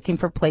around looking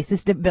for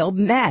places to build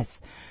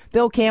nests.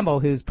 Bill Campbell,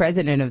 who's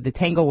president of the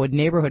Tanglewood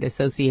Neighborhood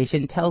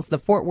Association, tells the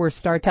Fort Worth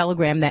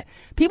Star-Telegram that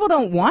people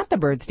don't want the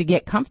birds to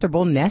get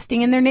comfortable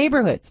nesting in their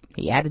neighborhoods.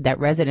 He added that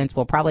residents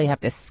will probably have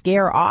to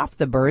scare off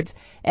the birds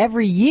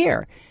every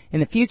year. In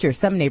the future,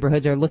 some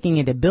neighborhoods are looking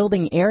into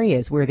building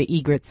areas where the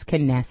egrets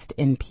can nest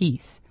in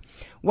peace.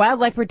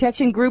 Wildlife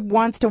Protection Group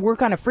wants to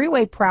work on a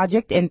freeway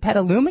project in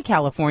Petaluma,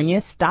 California,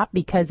 stopped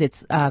because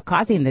it's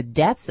causing the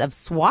deaths of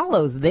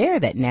swallows there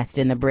that nest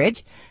in the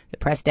bridge. The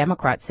Press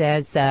Democrat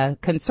says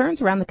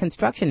concerns around the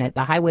construction at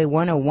the Highway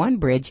 101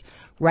 bridge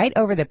right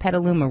over the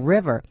Petaluma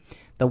River.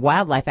 The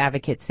wildlife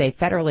advocates say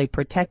federally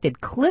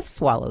protected cliff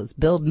swallows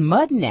build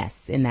mud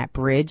nests in that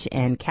bridge,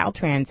 and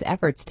Caltrans'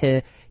 efforts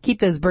to keep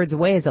those birds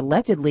away is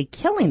allegedly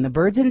killing the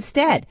birds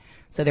instead.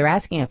 So they're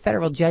asking a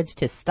federal judge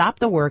to stop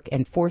the work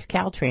and force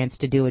Caltrans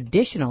to do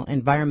additional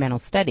environmental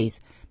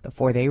studies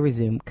before they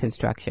resume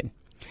construction.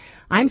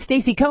 I'm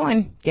Stacey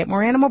Cohen. Get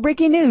more animal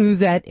breaking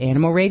news at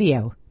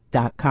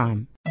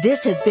animalradio.com.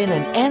 This has been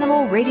an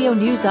Animal Radio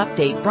News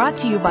Update brought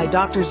to you by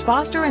Doctors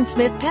Foster and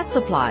Smith Pet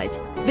Supplies.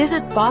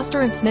 Visit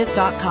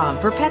fosterandsmith.com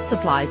for pet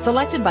supplies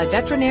selected by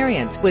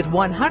veterinarians with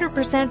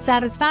 100%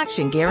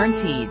 satisfaction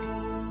guaranteed.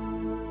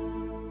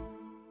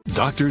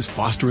 Doctors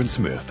Foster and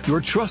Smith,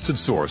 your trusted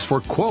source for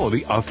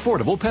quality,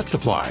 affordable pet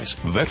supplies.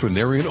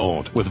 Veterinarian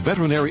owned with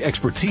veterinary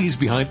expertise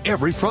behind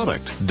every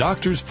product.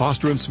 Doctors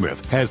Foster and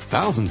Smith has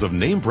thousands of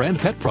name brand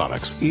pet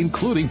products,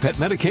 including pet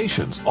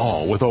medications,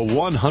 all with a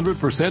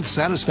 100%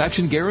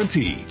 satisfaction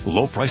guarantee.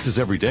 Low prices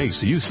every day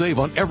so you save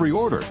on every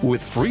order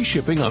with free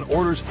shipping on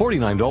orders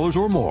 $49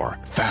 or more.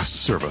 Fast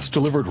service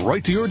delivered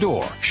right to your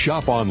door.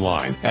 Shop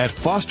online at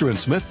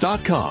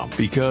fosterandsmith.com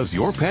because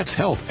your pet's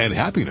health and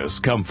happiness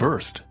come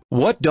first.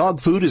 What dog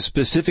food is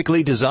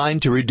specifically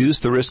designed to reduce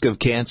the risk of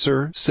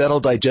cancer, settle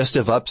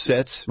digestive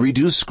upsets,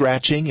 reduce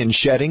scratching and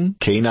shedding?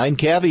 Canine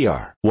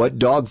Caviar. What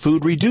dog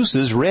food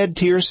reduces red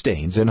tear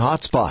stains and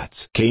hot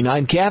spots?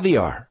 Canine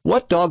Caviar.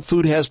 What dog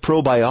food has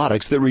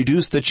probiotics that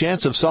reduce the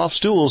chance of soft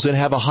stools and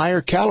have a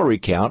higher calorie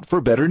count for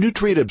better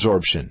nutrient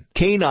absorption?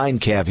 Canine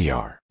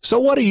Caviar. So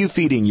what are you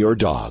feeding your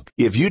dog?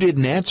 If you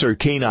didn't answer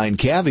Canine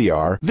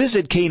Caviar,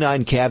 visit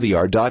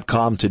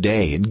caninecaviar.com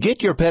today and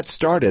get your pet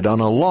started on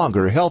a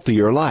longer,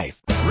 healthier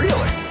life.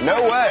 Really?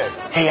 No way.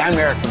 Hey, I'm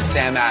Eric from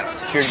Sam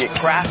Adams, here to get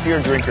craft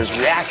beer drinkers'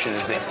 reaction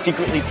as they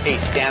secretly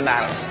taste Sam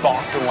Adams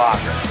Boston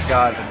Lager. It's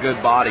got a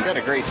good body. It's got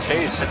a great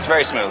taste. It's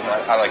very smooth.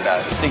 I like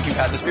that. Think you've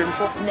had this beer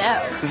before? No.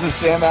 This is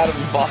Sam Adams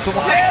Boston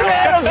Lager. Sam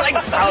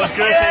Adams! I was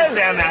going to say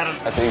Sam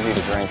Adams. That's easy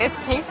to drink.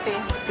 It's tasty.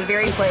 It's a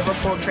very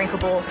flavorful,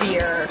 drinkable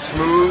beer.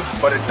 Smooth,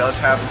 but it does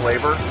have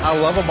flavor. I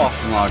love a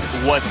Boston Lager.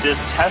 What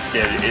this test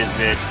did is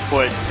it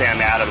put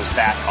Sam Adams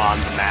back on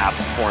the map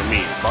for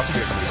me. Boston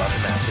Beer Company,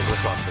 Boston, Mass. St.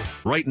 Louis, Boston.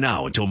 Right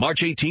now, until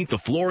March 18th,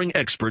 the flooring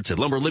experts at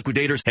Lumber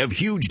Liquidators have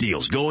huge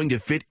deals going to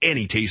fit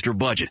any taste or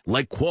budget,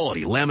 like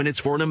quality laminates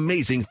for an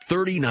amazing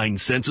 39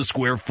 cents a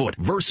square foot,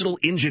 versatile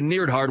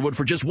engineered hardwood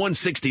for just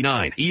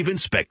 $169, even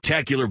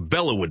spectacular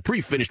Bellawood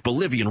pre-finished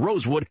Bolivian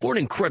rosewood for an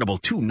incredible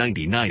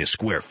 $299 a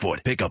square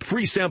foot. Pick up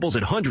free samples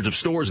at hundreds of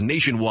stores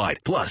nationwide,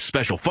 plus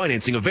special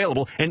financing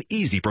available and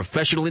easy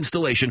professional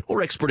installation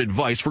or expert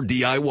advice for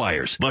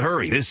DIYers. But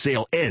hurry, this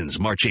sale ends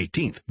March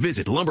 18th.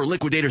 Visit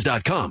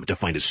lumberliquidators.com to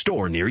find a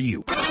store near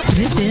you.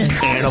 This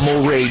is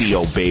Animal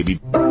Radio, baby.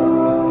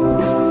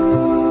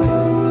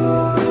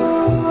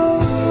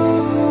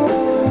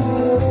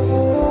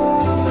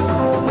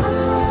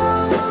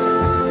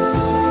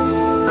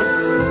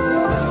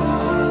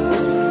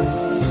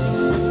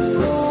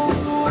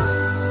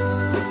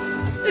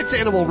 It's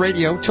Animal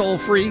Radio, toll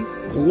free,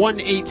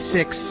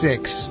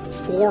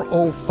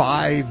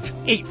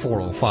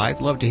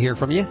 1-866-405-8405. Love to hear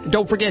from you.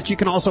 Don't forget, you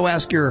can also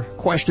ask your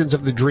questions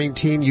of the Dream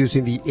Team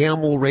using the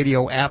Animal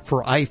Radio app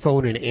for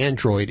iPhone and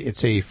Android.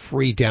 It's a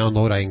free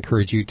download. I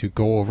encourage you to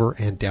go over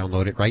and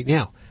download it right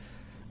now.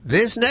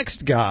 This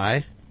next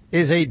guy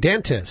is a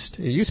dentist.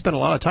 You spent a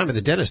lot of time at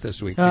the dentist this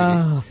week, Judy.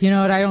 Oh, you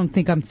know what? I don't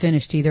think I'm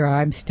finished either.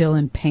 I'm still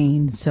in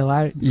pain,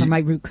 for my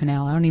root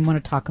canal. I don't even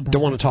want to talk about it.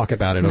 Don't want to talk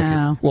about it, okay.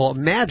 No. Well,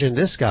 imagine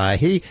this guy.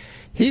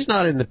 He's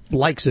not in the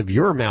likes of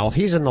your mouth.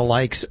 He's in the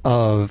likes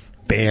of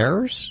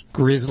bears,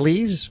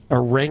 grizzlies,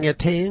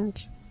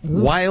 orangutans,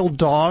 wild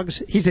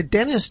dogs. He's a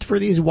dentist for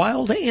these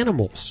wild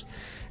animals.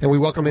 And we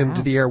welcome him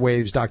to the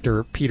airwaves,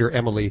 Dr. Peter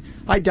Emily.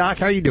 Hi, Doc.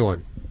 How are you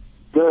doing?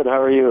 Good.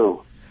 How are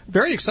you?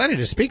 Very excited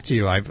to speak to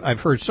you.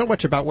 I've heard so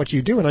much about what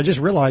you do, and I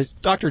just realized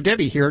Dr.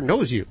 Debbie here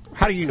knows you.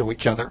 How do you know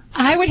each other?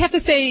 I would have to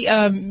say,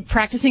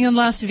 practicing in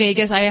Las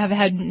Vegas, I have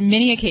had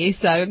many a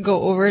case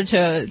go over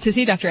to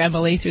see Dr.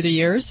 Emily through the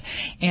years,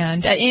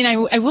 and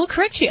I will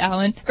correct you,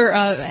 Alan or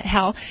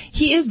Hal.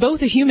 He is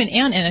both a human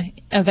and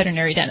a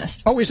veterinary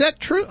dentist. Oh, is that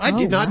true? I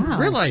did not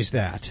realize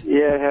that.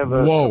 Yeah, I have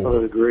a couple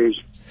of degrees.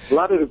 A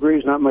lot of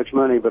degrees, not much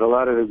money, but a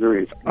lot of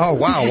degrees. Oh,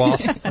 wow. Well,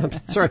 I'm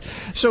sorry.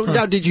 So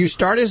now, did you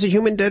start as a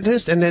human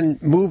dentist and then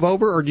move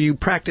over, or do you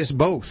practice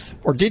both?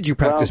 Or did you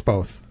practice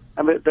both?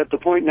 I'm at the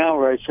point now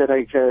where I said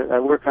I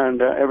work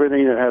on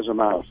everything that has a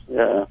mouth,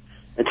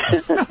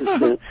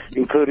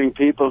 including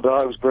people,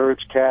 dogs,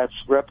 birds,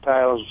 cats,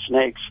 reptiles,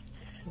 snakes,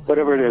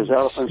 whatever it is,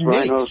 elephants,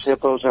 rhinos,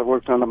 hippos. I've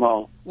worked on them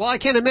all. Well, I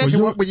can't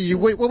imagine what would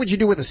you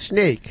do with a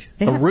snake?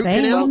 A root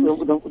canal?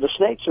 The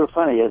snakes are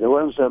funny. The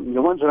ones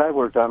that I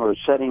worked on were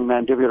setting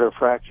mandibular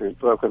fractures,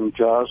 broken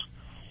jaws,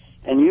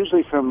 and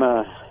usually from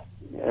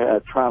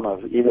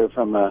trauma, either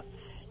from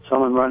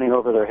someone running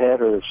over their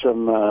head or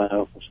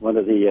one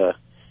of the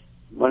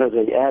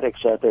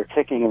addicts out there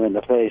kicking them in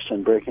the face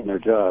and breaking their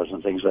jaws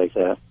and things like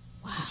that.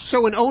 Wow.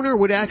 So an owner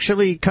would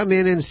actually come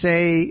in and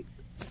say,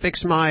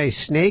 "Fix my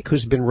snake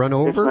who's been run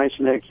over"? Fix my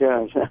snake,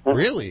 yeah.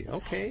 Really?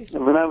 Okay.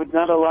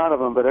 Not a lot of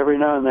them, but every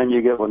now and then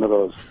you get one of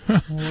those.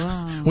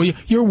 Wow. Well,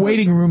 your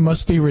waiting room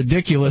must be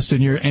ridiculous,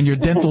 and your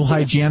dental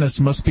hygienist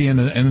must be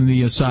in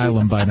the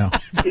asylum by now.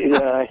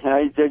 Yeah,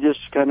 I just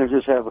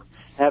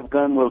have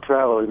gun will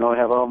travel. You know, I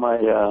have all of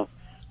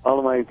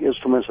my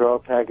instruments are all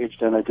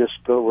packaged, and I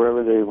just go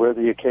where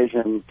the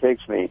occasion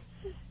takes me.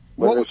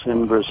 Whether it's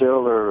in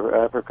Brazil or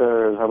Africa,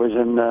 or I was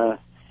in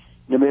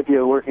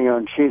Namibia working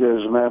on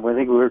cheetahs. Man, I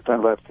think we worked on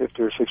about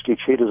 50 or 60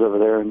 cheetahs over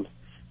there, and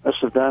must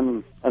have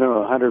done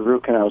 100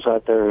 root canals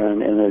out there in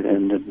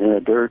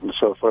the dirt and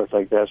so forth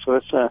like that. So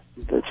it's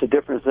a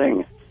different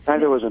thing. I think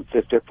there wasn't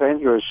 50. I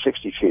think there was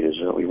 60 cheetahs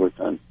that we worked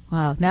on.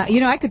 Wow. Now,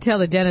 I could tell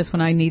the dentist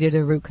when I needed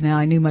a root canal.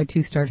 I knew my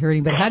tooth started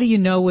hurting. But how do you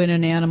know when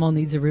an animal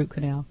needs a root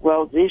canal?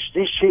 Well, these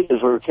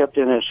cheetahs were kept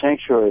in a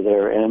sanctuary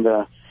there, and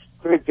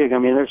very big. I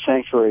mean, their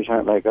sanctuaries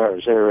aren't like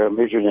ours. They're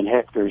measured in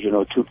hectares,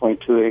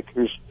 2.2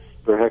 acres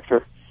per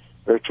hectare,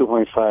 or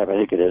 2.5, I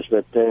think it is.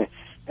 But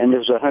and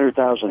there's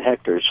 100,000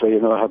 hectares, so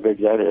you know how big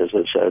that is.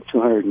 It's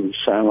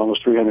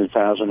almost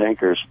 300,000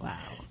 acres. Wow.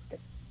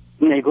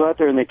 And they go out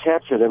there and they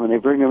capture them and they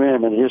bring them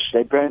in, and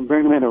they bring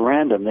them in at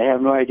random. They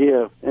have no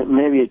idea,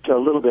 maybe a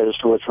little bit as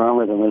to what's wrong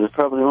with them. And there's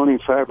probably only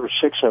 5 or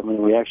 6 of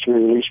them we actually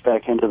released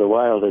back into the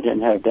wild that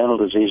didn't have dental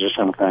disease of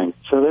some kind.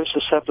 So they're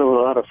susceptible to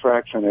a lot of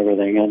fracture and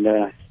everything. And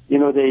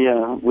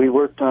we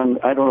worked on.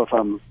 I don't know if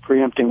I'm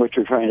preempting what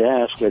you're trying to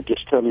ask, but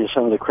just tell me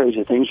some of the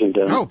crazy things we've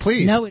done. Oh,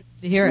 please. No,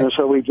 hear it.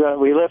 So we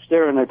left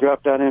there and I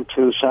dropped down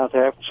into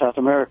South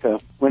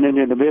America, went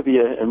into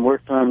Namibia and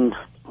worked on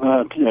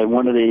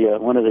one of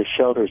the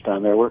shelters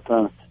down there. Worked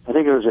on, I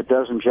think there was a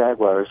dozen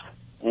jaguars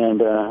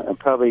and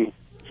probably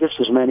just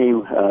as many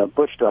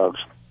bush dogs.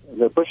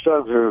 The bush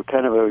dogs are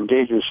kind of an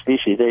endangered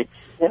species. They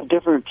have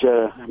different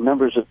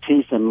numbers of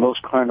teeth than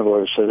most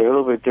carnivores, so they're a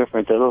little bit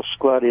different. They're a little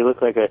squatty,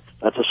 look like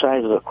about the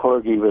size of a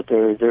corgi, but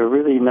they're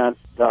really not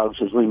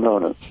dogs as we know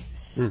them.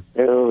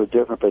 They're a little bit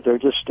different, but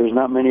there's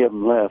not many of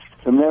them left.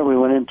 From there, we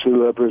went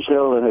into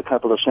Brazil and a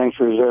couple of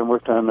sanctuaries there and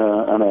worked on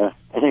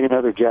I think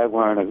another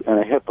jaguar and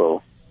a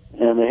hippo.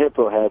 And the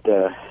hippo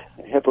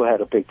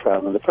had a big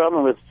problem. The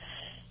problem with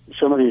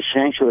some of these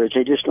sanctuaries,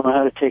 they just don't know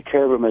how to take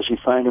care of them as you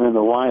find them in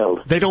the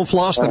wild. They don't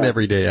floss them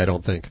every day, I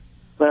don't think.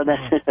 Well,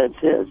 that's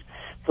it.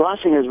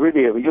 Flossing is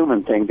really a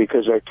human thing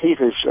because our teeth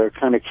are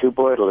kind of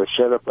cuboidal. They're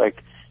set up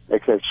like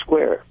a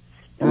square.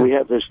 And we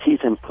have those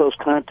teeth in close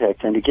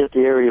contact, and to get the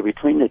area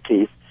between the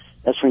teeth,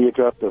 that's when you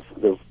drop the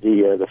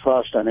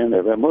floss down in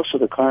there. But most of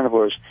the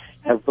carnivores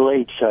have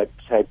blade-type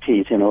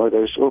teeth,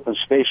 there's open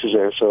spaces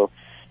there, so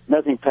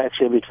nothing packs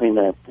in between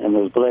that and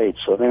those blades,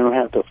 so they don't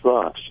have to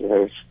floss.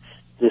 It's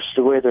just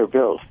the way they're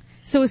built.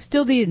 So is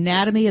still the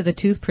anatomy of the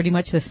tooth pretty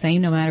much the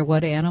same no matter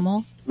what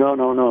animal?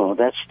 No.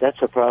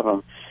 That's a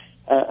problem.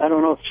 I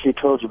don't know if she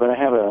told you, but I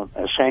have a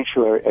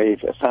sanctuary,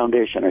 a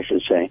foundation, I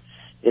should say.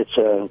 It's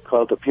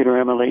called the Peter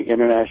Emily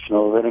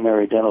International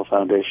Veterinary Dental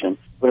Foundation.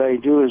 What I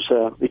do is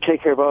we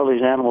take care of all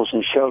these animals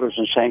in shelters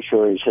and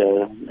sanctuaries.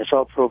 It's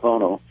all pro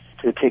bono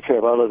to take care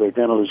of all of their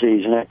dental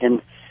disease.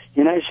 And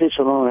the United States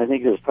alone, I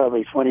think there's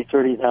probably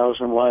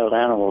 30,000 wild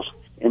animals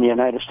in the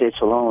United States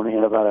alone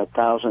in about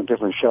 1,000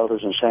 different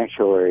shelters and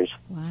sanctuaries.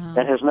 Wow.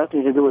 That has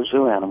nothing to do with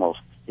zoo animals.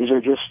 These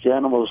are just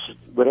animals,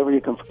 whatever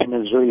you can find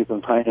in a zoo, you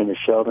can find in a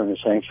shelter and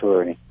a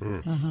sanctuary.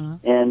 Uh-huh.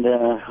 And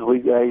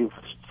I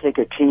take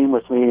a team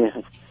with me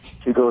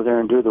to go there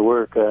and do the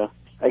work.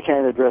 I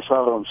can't address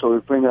all of them, so we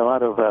bring a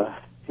lot of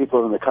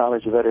people in the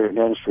College of Veterinary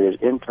Dentistry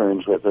as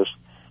interns with us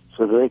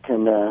so that they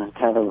can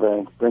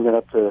bring it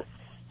up to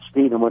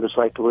speed on what it's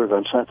like to work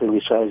on something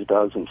besides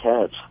dogs and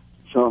cats,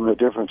 show them the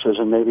differences,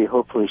 and maybe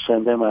hopefully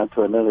send them out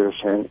to another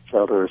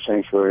shelter or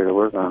sanctuary to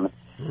work on it.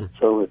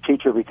 So a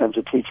teacher becomes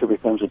a teacher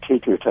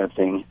type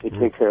thing to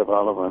take care of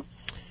all of them.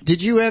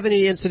 Did you have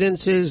any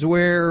incidences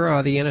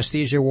where the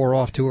anesthesia wore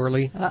off too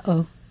early?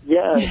 Uh-oh.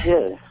 Yeah, I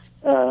did.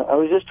 I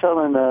was just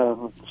telling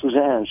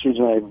Suzanne, she's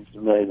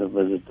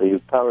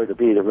the power to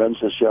be that runs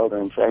the shelter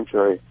and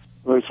sanctuary.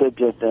 We said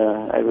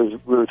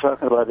that we were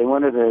talking about they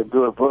wanted to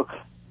do a book.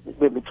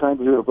 They've been trying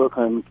to do a book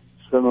on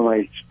some of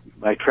my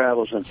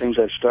travels and things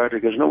I've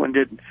started because no one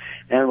did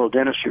animal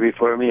dentistry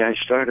before me. I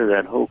started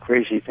that whole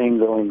crazy thing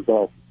going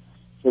back.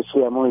 Let's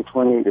see, I'm only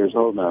 28 years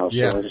old now. So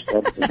yeah. I just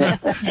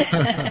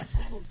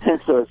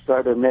so it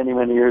started many,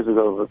 many years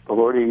ago,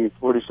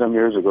 40-some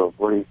years ago,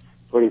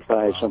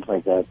 45, something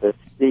like that. But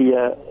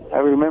I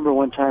remember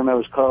one time I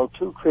was called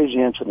two crazy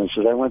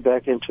incidences. I went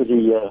back into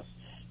the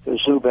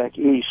zoo back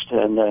east,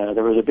 and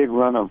there was a big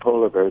run on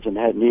polar bears and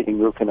had needing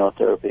root canal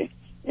therapy.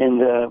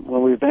 And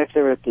when we were back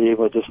there at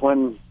this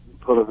one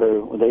polar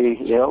bear,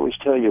 they always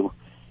tell you,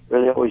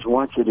 or they always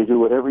want you to do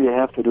whatever you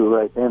have to do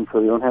right then so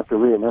you don't have to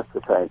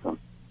re-anesthetize them.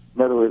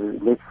 In other words,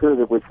 make sure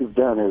that what you've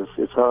done is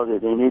all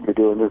that they need to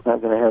do, and there's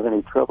not going to have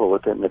any trouble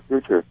with it in the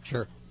future.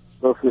 Sure.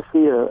 So if you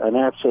see an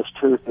abscess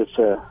tooth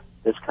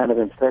that's kind of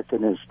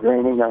infected and is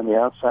draining on the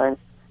outside,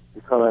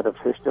 we call that a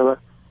fistula.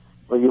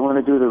 Well, you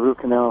want to do the root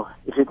canal.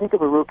 If you think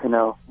of a root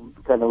canal,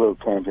 kind of a little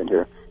tangent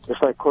here,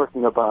 it's like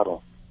corking a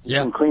bottle. Yeah.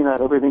 You can clean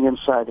out everything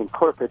inside and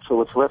cork it so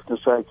what's left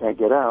inside can't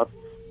get out,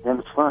 and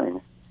it's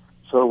fine.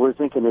 So we're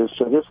thinking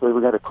so this way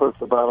we got to cork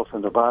the bottle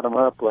from the bottom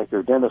up like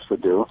your dentist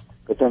would do,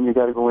 but then you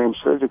got to go in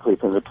surgically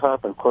from the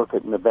top and cork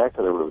it in the back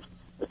of the root,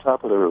 the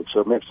top of the root, so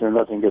it makes sure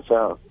nothing gets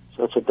out.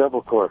 So it's a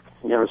double cork.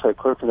 It's like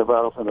corking the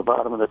bottle from the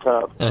bottom and the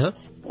top. Uh-huh.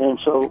 And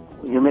so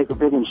you make a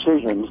big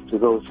incision to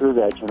go through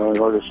that, in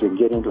order so you can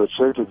get into it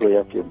surgically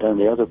after you've done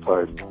the other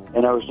part.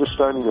 And I was just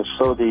starting to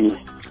sew up the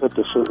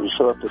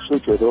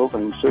suture, the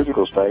opening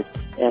surgical site,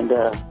 and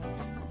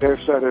Bear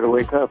started to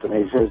wake up, and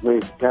he says, we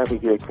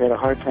had a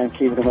hard time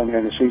keeping him under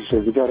anesthesia. He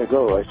said, you got to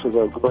go. I said,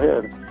 well, go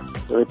ahead.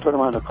 So they put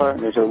him on the cart,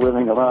 and as they're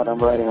wheeling him out, I'm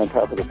riding on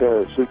top of the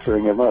bear,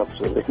 suturing him up,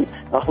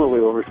 all the way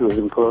over to his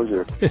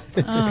enclosure.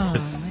 Oh,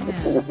 man.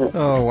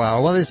 Oh,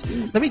 wow. Well,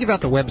 let me give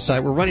out the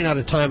website. We're running out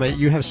of time.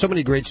 You have so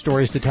many great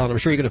stories to tell, and I'm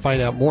sure you're going to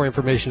find out more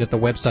information at the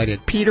website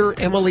at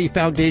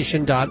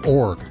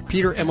peteremilyfoundation.org.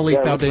 Peter Emily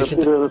Foundation.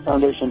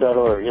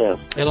 peteremilyfoundation.org, yes.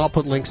 And I'll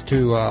put links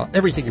to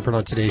everything you've heard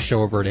on today's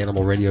show over at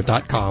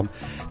animalradio.com.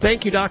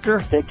 Thank you,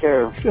 Doctor. Take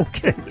care.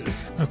 Okay.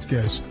 That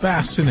guy's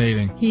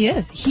fascinating. He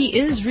is. He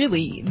is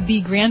really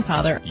the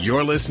grandfather.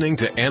 You're listening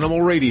to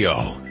Animal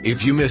Radio.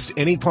 If you missed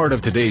any part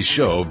of today's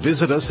show,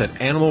 visit us at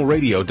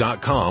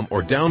animalradio.com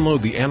or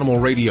download the Animal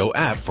Radio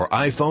app for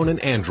iPhone and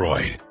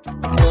Android.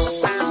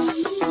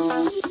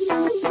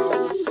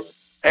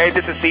 Hey,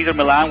 this is Cesar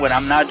Milan. When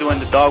I'm not doing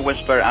the dog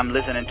whisper, I'm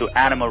listening to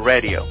Animal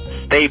Radio.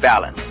 Stay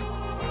balanced.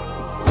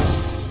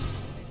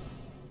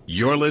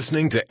 You're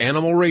listening to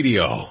Animal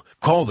Radio.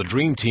 Call the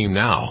Dream Team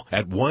now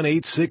at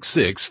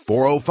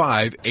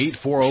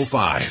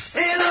 1-866-405-8405.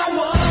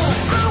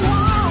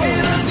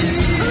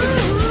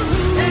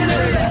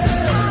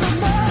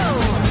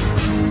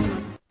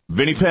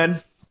 Vinnie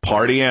Penn,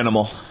 party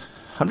animal.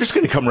 I'm just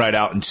going to come right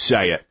out and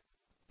say it.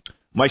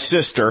 My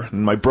sister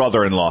and my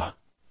brother-in-law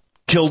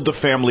killed the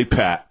family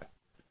pet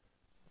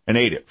and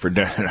ate it for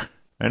dinner.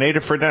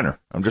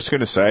 I'm just going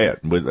to say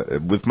it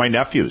with my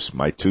nephews,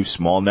 my two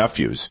small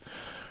nephews.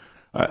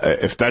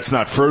 If that's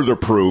not further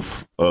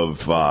proof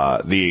of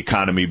the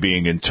economy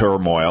being in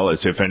turmoil,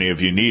 as if any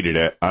of you needed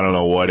it, I don't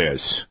know what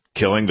is.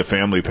 Killing the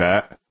family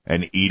pet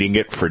and eating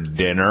it for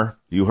dinner?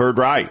 You heard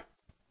right.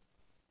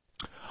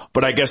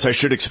 But I guess I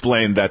should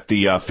explain that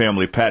the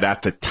family pet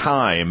at the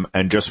time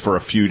and just for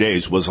a few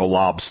days was a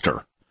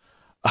lobster.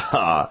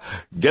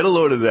 Get a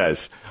load of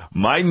this.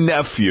 My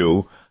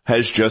nephew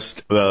has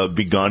just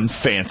begun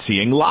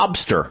fancying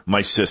lobster.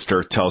 My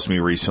sister tells me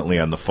recently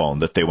on the phone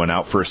that they went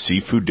out for a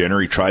seafood dinner.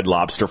 He tried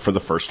lobster for the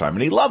first time,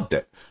 and he loved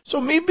it.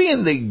 So me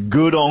being the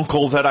good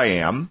uncle that I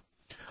am,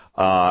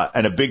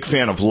 and a big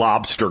fan of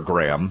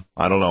Lobstergram.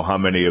 I don't know how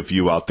many of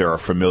you out there are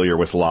familiar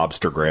with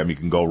Lobstergram. You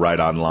can go right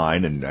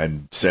online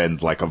and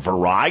send like a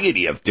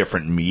variety of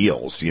different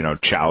meals,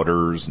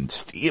 chowders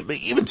and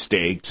even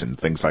steaks and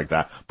things like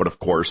that. But of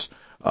course,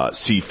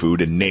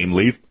 seafood, and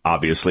namely,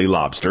 obviously,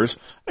 lobsters.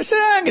 I said,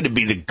 I'm going to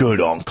be the good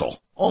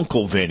uncle,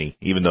 Uncle Vinny,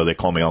 even though they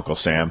call me Uncle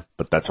Sam,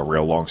 but that's a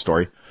real long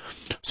story.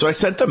 So I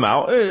sent them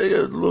out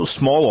a little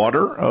small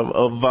order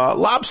of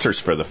lobsters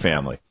for the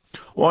family.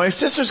 Well, my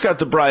sister's got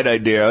the bright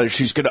idea.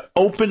 She's going to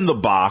open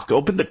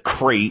the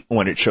crate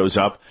when it shows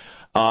up,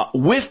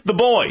 with the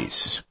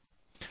boys.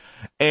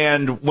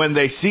 And when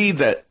they see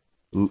that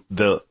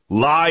the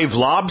live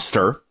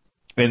lobster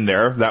in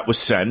there that was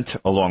sent,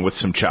 along with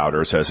some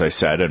chowders, as I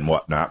said, and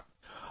whatnot,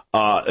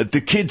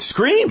 the kids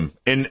scream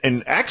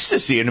in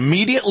ecstasy and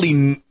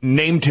immediately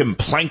named him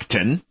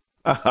Plankton.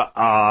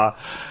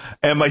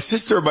 And my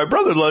sister and my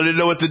brother-in-law didn't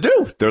know what to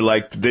do. They're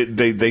like,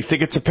 they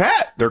think it's a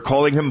pet. They're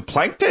calling him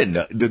Plankton.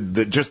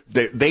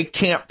 They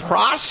can't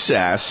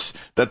process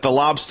that the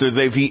lobster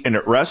they've eaten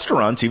at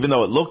restaurants, even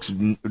though it looks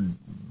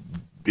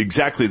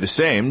exactly the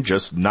same,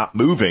 just not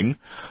moving,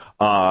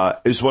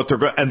 is what they're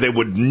going, and they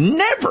would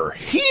never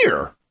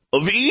hear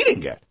of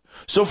eating it.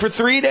 So for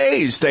 3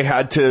 days, they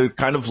had to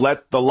kind of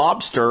let the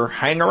lobster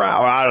hang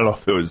around. I don't know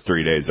if it was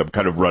 3 days. I'm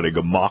kind of running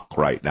amok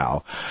right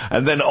now.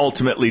 And then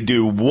ultimately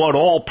do what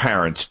all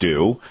parents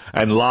do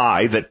and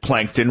lie that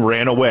Plankton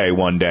ran away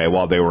one day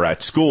while they were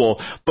at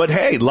school. But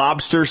hey,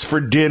 lobsters for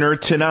dinner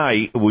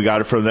tonight. We got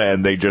it from there,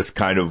 and they just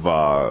kind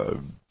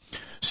of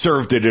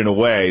served it in a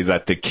way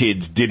that the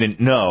kids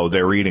didn't know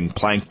they were eating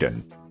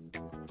plankton.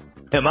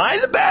 Am I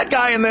the bad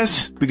guy in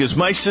this? Because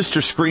my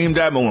sister screamed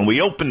at me when we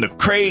opened the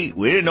crate.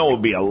 We didn't know it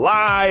would be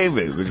alive.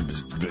 It was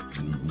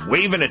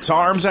waving its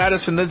arms at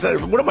us. And this,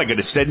 what am I going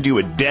to send you,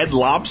 a dead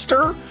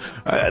lobster?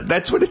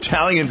 That's what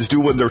Italians do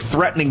when they're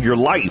threatening your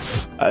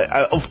life.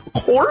 Of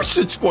course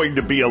it's going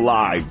to be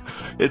alive.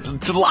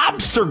 It's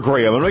lobster,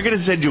 Graham. I'm not going to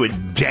send you a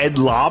dead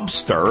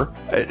lobster.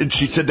 And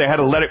she said they had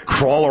to let it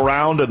crawl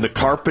around on the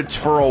carpets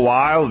for a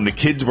while. And the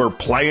kids were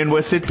playing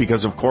with it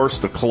because, of course,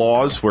 the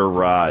claws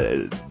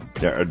were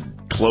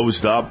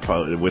closed up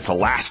with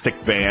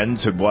elastic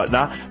bands and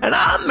whatnot, and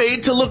I'm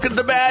made to look at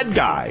the bad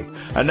guy.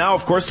 And now,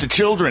 of course, the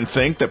children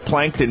think that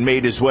Plankton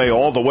made his way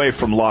all the way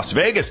from Las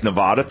Vegas,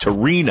 Nevada to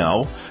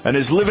Reno and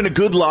is living a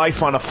good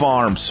life on a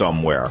farm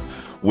somewhere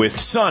with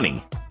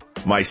Sonny,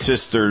 my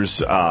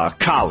sister's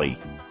collie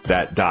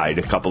that died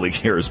a couple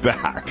of years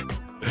back.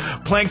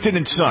 Plankton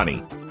and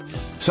Sonny.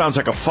 Sounds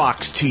like a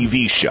Fox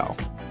TV show.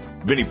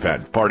 Vinny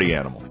Penn, Party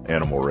Animal,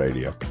 Animal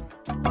Radio.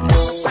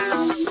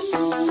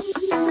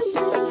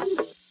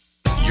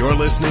 You're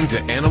listening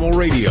to Animal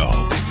Radio.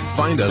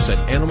 Find us at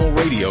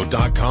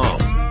animalradio.com.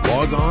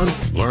 Log on,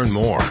 learn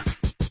more.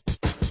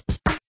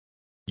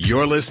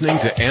 You're listening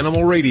to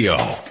Animal Radio.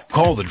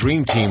 Call the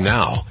Dream Team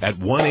now at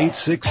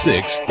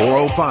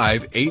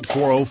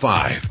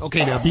 1-866-405-8405.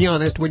 Okay, now be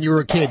honest. When you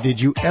were a kid,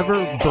 did you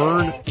ever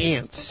burn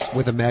ants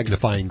with a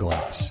magnifying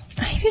glass?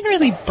 I didn't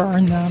really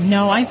burn them.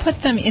 No, I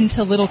put them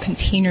into little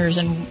containers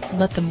and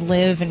let them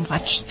live and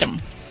watch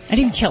them. I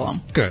didn't kill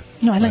them. Good.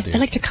 No, I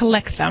like to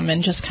collect them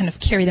and just kind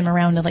of carry them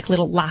around in like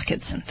little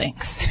lockets and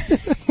things.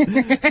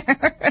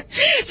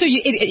 So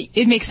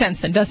it makes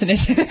sense then, doesn't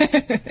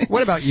it?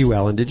 What about you,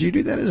 Ellen? Did you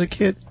do that as a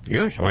kid?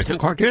 Yes, I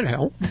think I did,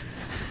 Hal.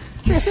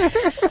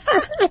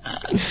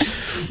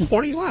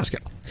 What do you ask?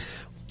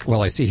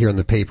 Well, I see here in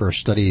the paper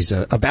studies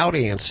about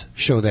ants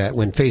show that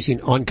when facing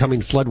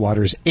oncoming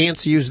floodwaters,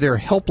 ants use their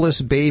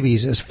helpless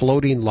babies as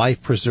floating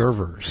life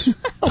preservers.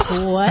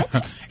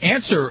 What?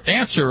 Ants are,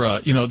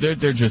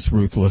 they're just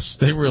ruthless.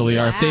 They really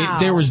are. Wow. If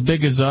they were as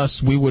big as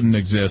us, we wouldn't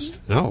exist.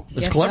 No,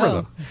 it's clever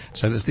though.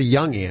 So it's the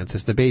young ants,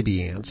 it's the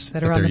baby ants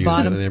that are on the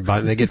bottom.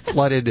 And they get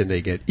flooded and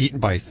they get eaten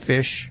by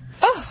fish.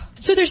 Oh,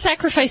 so they're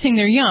sacrificing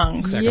their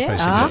young. Sacrificing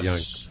their young.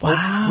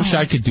 Wow. Wish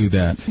I could do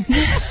that.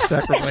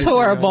 That's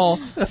horrible.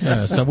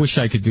 Yes, I wish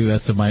I could do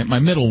that to my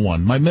middle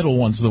one. My middle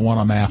one's the one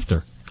I'm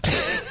after.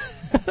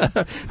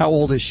 How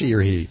old is she or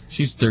he?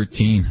 She's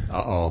 13.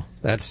 Uh-oh.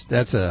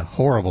 That's a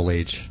horrible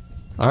age.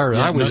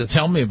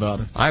 Tell me about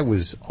it. I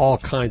was all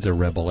kinds of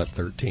rebel at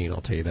 13, I'll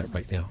tell you that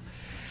right now.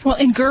 Well,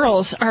 and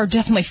girls are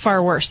definitely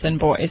far worse than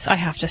boys, I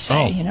have to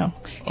say,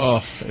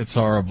 Oh, it's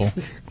horrible.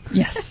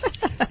 Yes.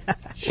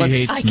 She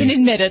hates me. I can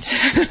admit it.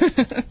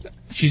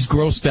 She's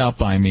grossed out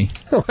by me.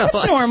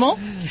 That's normal.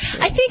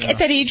 I think at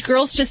that age,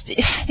 girls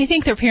they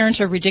think their parents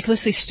are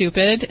ridiculously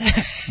stupid.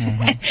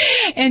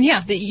 Mm-hmm. And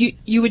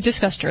you would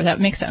disgust her.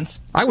 That makes sense.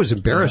 I was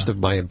embarrassed of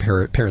my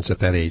parents at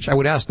that age. I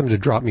would ask them to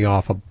drop me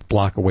off a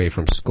block away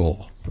from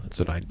school. That's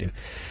what I'd do.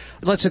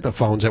 Let's hit the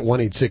phones at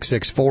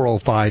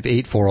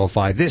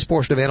 1-866-405-8405. This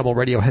portion of Animal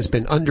Radio has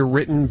been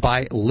underwritten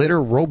by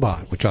Litter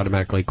Robot, which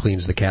automatically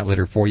cleans the cat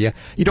litter for you.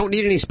 You don't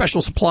need any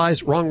special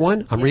supplies. Wrong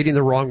one? I'm reading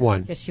the wrong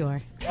one. Yes, you are.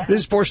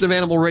 This portion of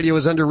Animal Radio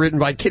is underwritten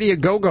by Kitty A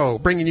Go-Go,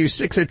 bringing you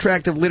 6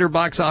 attractive litter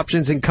box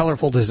options in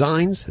colorful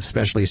designs,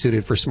 especially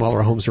suited for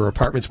smaller homes or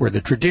apartments where the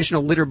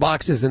traditional litter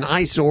box is an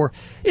eyesore.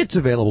 It's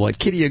available at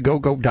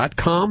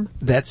kittyagogo.com.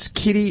 That's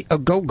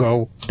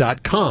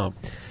kittyagogo.com.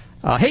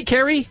 Hey,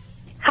 Carrie.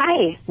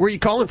 Hi. Where are you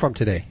calling from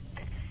today?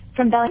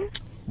 From Bellevue.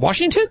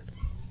 Washington?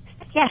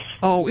 Yes.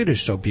 Oh, it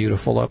is so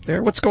beautiful up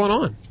there. What's going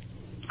on?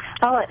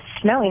 Oh, it's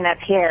snowing up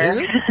here. Is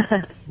it?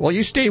 Well,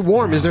 you stay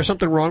warm. Is there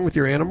something wrong with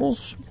your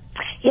animals?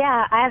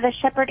 Yeah, I have a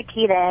Shepherd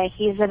Akita.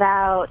 He's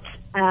about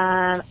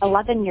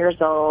 11 years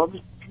old.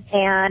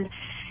 And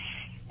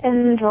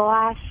in the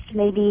last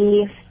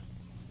maybe,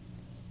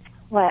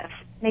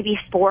 maybe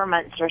 4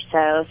 months or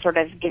so, sort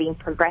of getting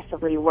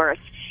progressively worse,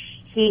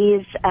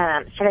 he's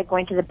started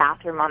going to the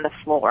bathroom on the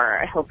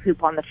floor. He'll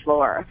poop on the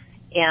floor.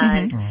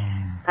 And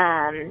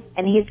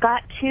and he's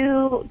got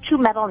two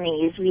metal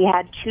knees. We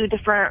had 2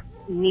 different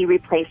knee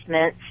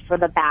replacements for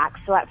the back.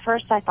 So at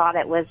first I thought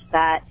it was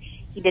that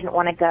he didn't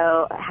want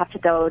to have to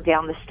go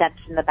down the steps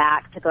in the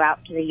back to go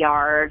out to the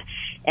yard.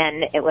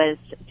 And it was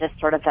just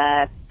sort of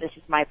this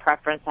is my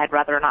preference. I'd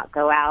rather not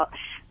go out.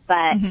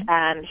 But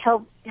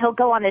he'll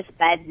go on his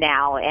bed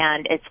now,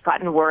 and it's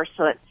gotten worse.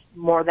 So it's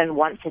more than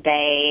once a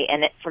day,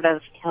 and it sort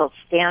of, he'll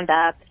stand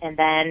up and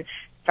then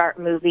start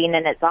moving,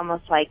 and it's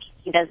almost like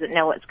he doesn't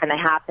know what's going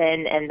to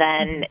happen, and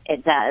then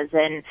it does.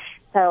 And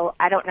so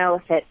I don't know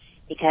if it's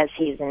because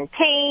he's in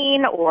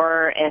pain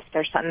or if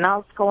there's something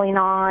else going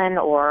on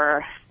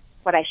or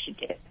what I should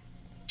do.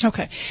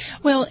 Okay.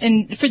 Well,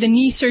 and for the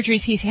knee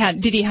surgeries he's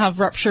had, did he have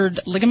ruptured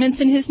ligaments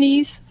in his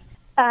knees?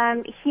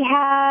 He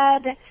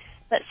had,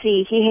 let's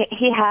see,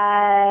 he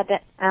had,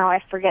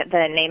 I forget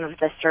the name of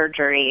the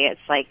surgery.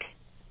 It's like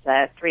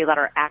the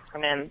 3-letter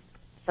acronym,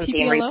 something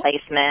TPLO?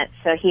 Replacement.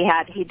 So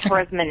he tore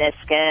his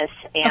meniscus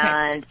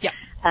and,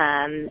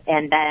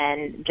 and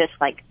then just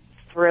like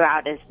threw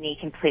out his knee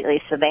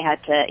completely. So they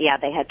had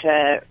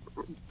to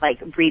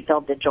like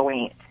rebuild the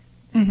joint.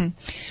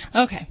 Mm-hmm.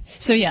 Okay.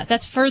 So yeah,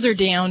 that's further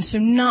down, so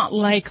not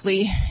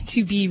likely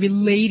to be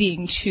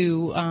relating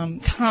to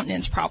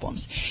continence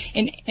problems.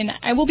 And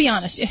I will be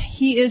honest,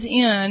 he is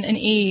in an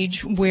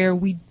age where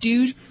we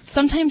do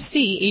sometimes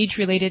see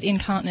age-related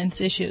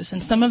incontinence issues,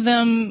 and some of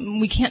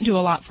them we can't do a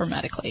lot for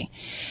medically.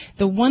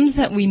 The ones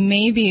that we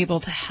may be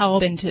able to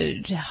help and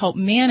to help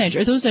manage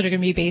are those that are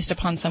going to be based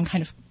upon some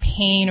kind of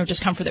pain or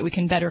discomfort that we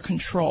can better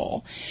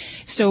control.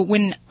 So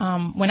when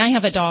I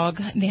have a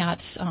dog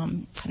that's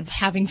kind of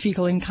having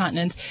fecal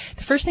incontinence,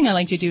 the first thing I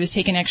like to do is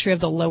take an x-ray of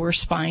the lower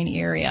spine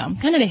area,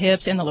 kind of the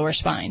hips and the lower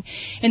spine.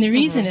 And the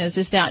reason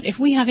is that if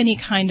we have any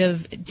kind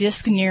of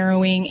disc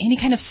narrowing, any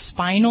kind of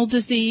spinal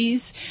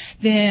disease,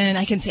 then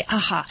I can say,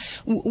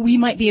 we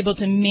might be able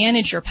to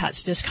manage your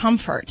pet's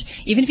discomfort,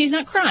 even if he's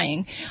not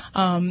crying,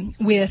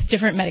 with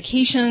different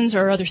medications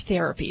or other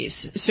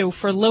therapies. So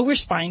for lower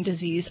spine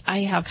disease,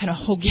 I have kind of a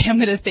whole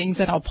gamut of things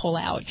that I'll pull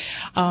out.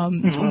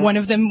 One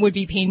of them would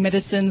be pain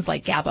medicines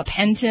like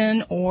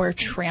gabapentin or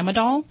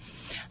tramadol.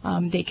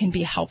 They can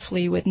be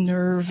helpful with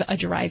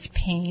nerve-derived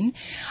pain.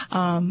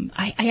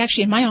 I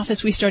actually, in my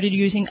office, we started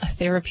using a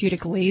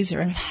therapeutic laser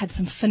and had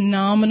some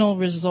phenomenal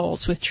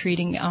results with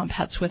treating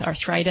pets with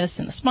arthritis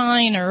in the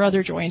spine or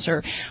other joints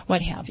or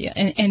what have you.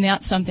 And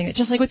that's something that,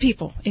 just like with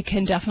people, it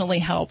can definitely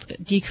help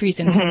decrease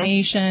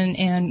inflammation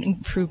and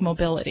improve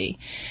mobility.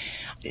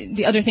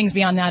 The other things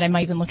beyond that, I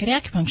might even look at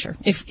acupuncture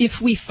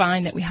if we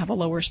find that we have a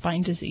lower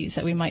spine disease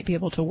that we might be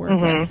able to work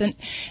with. And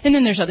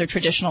then there's other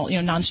traditional,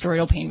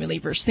 non-steroidal pain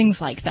relievers, things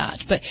like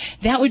that. But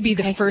that would be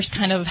the first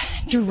kind of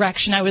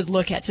direction I would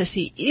look at to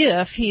see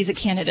if he's a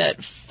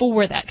candidate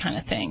for that kind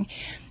of thing.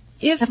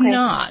 If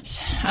not,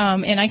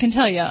 and I can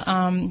tell you,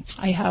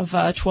 I have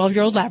a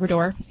 12-year-old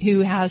Labrador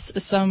who has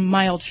some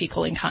mild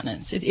fecal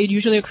incontinence. It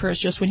usually occurs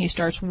just when he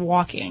starts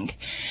walking.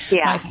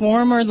 Yeah. My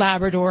former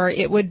Labrador,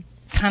 it would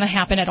kind of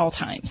happen at all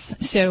times.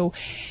 So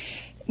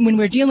when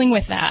we're dealing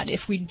with that,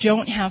 if we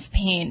don't have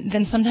pain,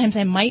 then sometimes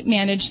I might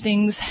manage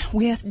things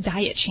with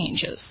diet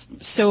changes.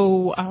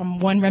 So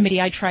one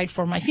remedy I tried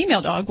for my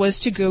female dog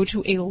was to go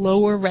to a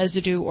lower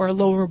residue or a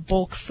lower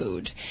bulk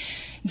food.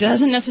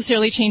 Doesn't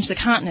necessarily change the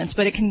continence,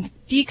 but it can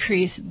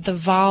decrease the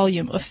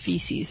volume of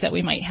feces that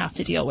we might have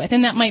to deal with,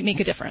 and that might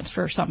make a difference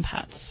for some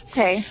pets.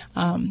 Okay.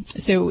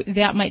 So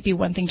that might be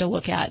one thing to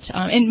look at.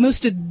 And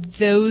most of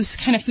those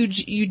kind of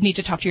foods, you'd need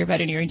to talk to your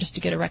veterinarian just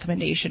to get a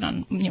recommendation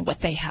on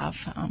what they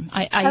have.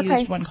 I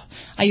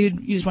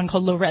used one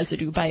called Low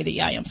Residue by the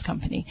IAMS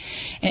company,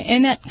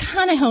 and that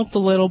kind of helped a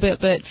little bit.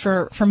 But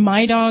for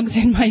my dogs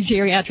and my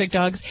geriatric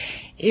dogs,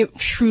 it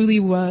truly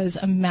was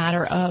a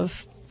matter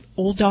of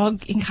old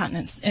dog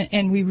incontinence,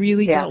 and we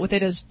really dealt with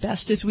it as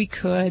best as we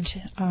could.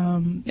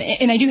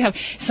 And I do have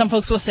some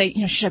folks will say,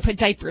 should I put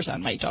diapers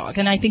on my dog?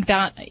 And I think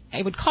that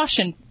I would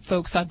caution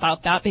folks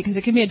about that because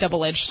it can be a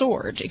double-edged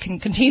sword. It can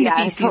contain the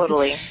feces.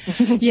 Totally.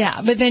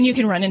 Yeah, but then you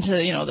can run into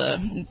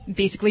the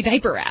basically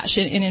diaper rash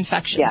and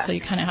infection. Yeah. So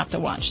you kind of have to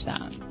watch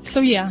that. So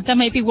yeah, that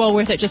might be well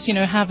worth it. Just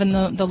having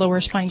the lower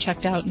spine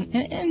checked out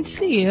and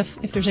see if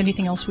there's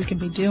anything else we can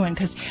be doing.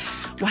 Because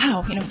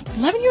wow,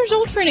 11 years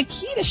old for an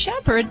Akita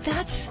Shepherd,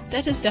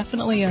 that is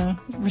definitely a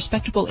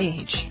respectable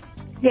age.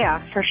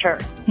 Yeah, for sure.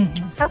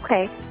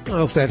 Okay.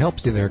 Well, if that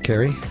helps you there,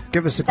 Carrie,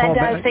 give us a call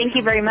That does. back. Thank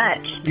you very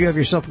much. You have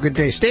yourself a good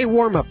day. Stay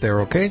warm up there,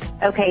 okay?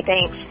 Okay,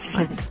 thanks.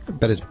 I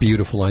bet it's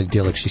beautiful,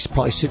 idyllic. She's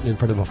probably sitting in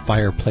front of a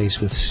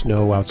fireplace with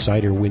snow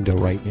outside her window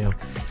right now.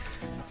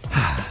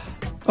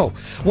 So,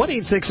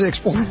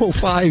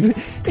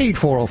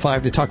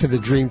 1-866-405-8405 to talk to the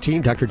Dream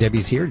Team. Dr.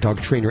 Debbie's here.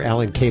 Dog trainer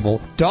Alan Cable.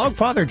 Dog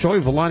father Joy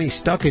Villani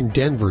stuck in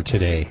Denver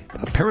today.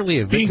 Apparently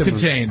a victim.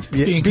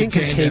 Being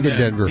contained in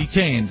Denver.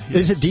 Detained.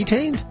 Is it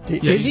detained?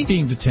 Yeah, Is he?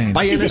 Being detained.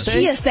 By Is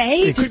NSA? it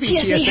TSA? Does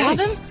TSA have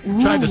him?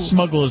 Tried to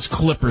smuggle his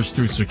clippers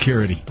through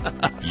security.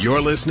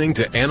 You're listening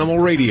to Animal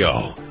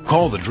Radio.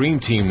 Call the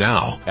Dream Team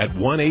now at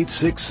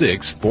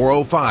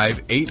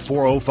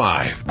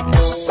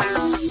 1-866-405-8405.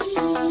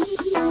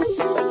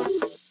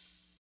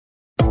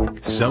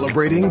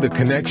 Celebrating the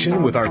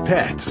connection with our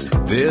pets.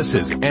 This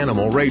is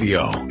Animal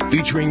Radio,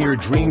 featuring your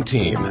Dream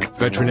Team.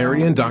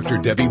 Veterinarian Dr.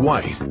 Debbie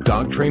White,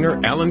 dog trainer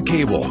Alan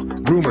Cable,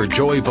 groomer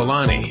Joy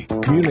Villani,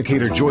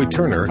 communicator Joy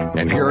Turner,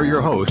 and here are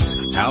your hosts,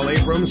 Hal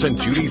Abrams and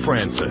Judy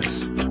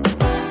Francis.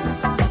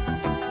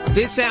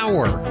 This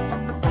hour,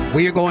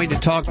 we are going to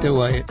talk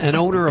to an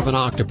owner of an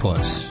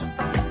octopus.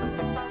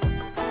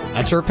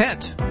 That's her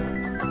pet.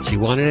 She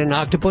wanted an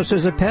octopus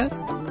as a pet.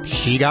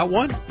 She got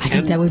one. I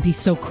think that would be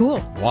so cool.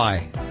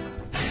 Why?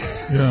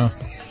 Yeah.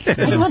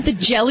 I want the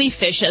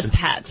jellyfish as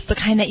pets. The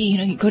kind that,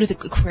 you go to the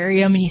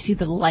aquarium and you see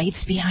the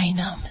lights behind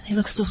them. They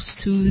look so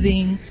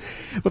soothing.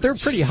 But they're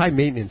pretty high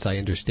maintenance, I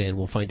understand.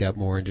 We'll find out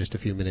more in just a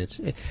few minutes.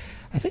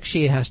 I think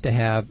she has to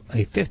have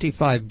a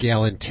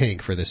 55-gallon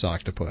tank for this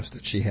octopus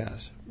that she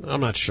has. I'm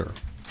not sure.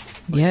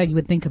 Yeah, you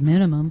would think a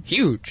minimum.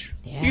 Huge.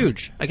 Yeah.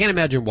 Huge. I can't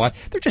imagine why.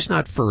 They're just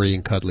not furry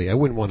and cuddly. I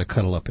wouldn't want to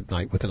cuddle up at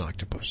night with an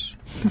octopus.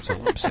 That's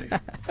all I'm saying.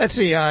 Let's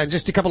see. In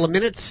just a couple of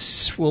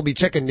minutes, we'll be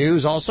checking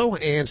news also.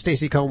 And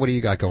Stacey Cohn, what do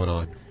you got going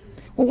on?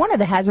 Well, one of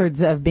the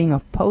hazards of being a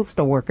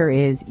postal worker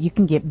is you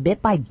can get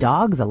bit by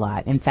dogs a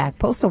lot. In fact,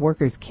 postal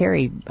workers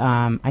carry,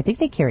 I think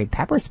they carry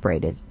pepper spray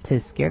to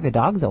scare the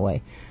dogs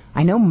away.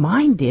 I know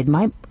mine did.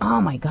 Oh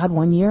my God,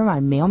 one year my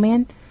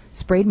mailman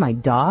sprayed my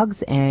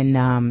dogs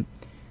and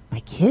my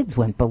kids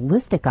went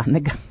ballistic on the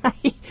guy.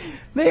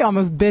 They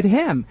almost bit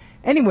him.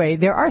 Anyway,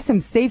 there are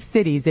some safe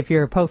cities if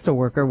you're a postal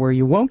worker where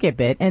you won't get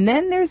bit, and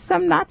then there's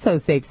some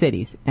not-so-safe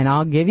cities. And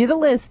I'll give you the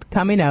list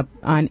coming up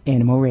on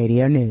Animal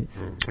Radio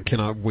News. I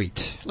cannot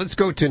wait. Let's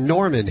go to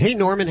Norman. Hey,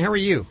 Norman, how are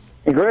you?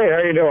 Great. How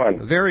are you doing?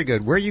 Very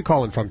good. Where are you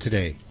calling from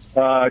today?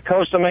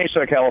 Costa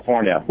Mesa,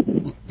 California.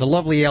 The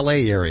lovely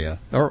L.A. area.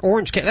 Or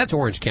Orange County. That's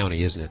Orange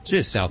County, isn't it?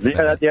 Just south of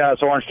that. Yeah,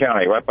 it's Orange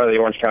County, right by the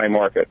Orange County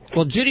Market.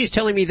 Well, Judy's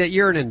telling me that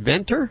you're an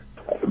inventor?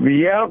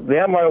 Yeah,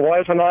 my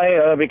wife and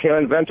I became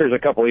inventors a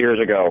couple of years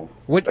ago.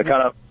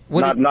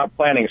 Not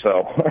planning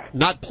so.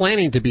 Not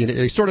planning to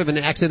be sort of an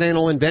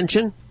accidental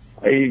invention?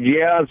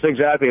 Yeah, that's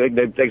exactly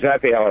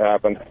how it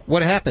happened.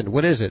 What happened?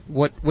 What is it?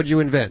 What did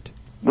you invent?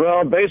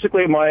 Well,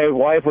 basically, my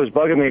wife was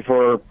bugging me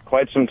for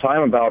quite some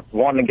time about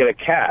wanting to get a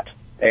cat.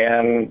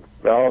 And,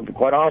 well,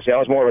 quite honestly, I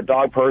was more of a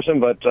dog person,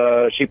 but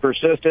she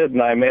persisted,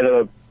 and I made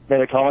a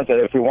comment that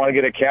if we want to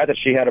get a cat, that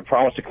she had to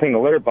promise to clean the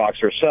litter box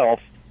herself,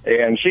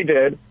 and she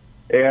did.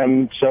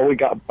 And so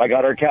I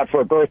got her cat for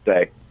her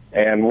birthday.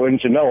 And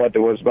wouldn't you know it, it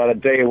was about a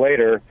day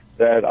later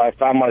that I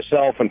found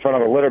myself in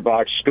front of a litter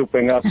box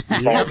scooping up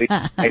all these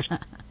nice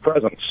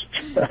presents.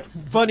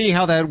 Funny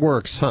how that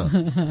works, huh?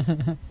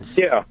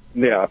 Yeah,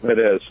 it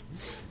is.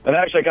 And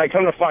actually, I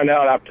come to find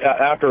out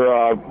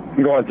after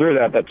going through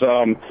that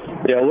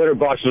litter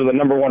boxes are the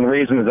number one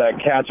reason that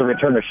cats are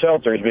returned to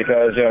shelters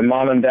because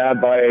mom and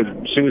dad buy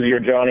Susie or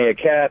Johnny a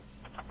cat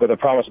with a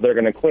promise that they're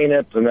going to clean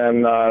it, and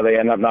then they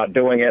end up not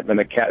doing it, and then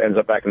the cat ends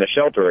up back in the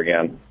shelter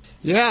again.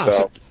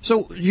 Yeah.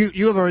 So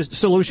you have a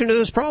solution to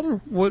this problem?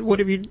 What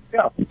have you?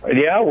 Yeah.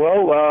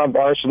 Well,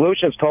 our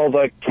solution is called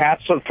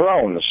Cats of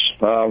Thrones.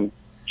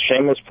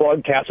 Shameless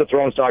plug,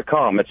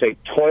 catsofthrones.com. It's a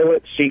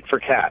toilet seat for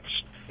cats.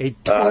 A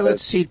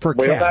toilet seat for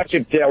cats.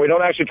 We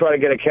don't actually try to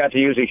get a cat to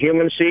use a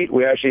human seat.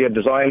 We actually have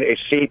designed a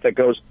seat that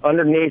goes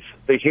underneath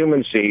the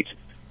human seat,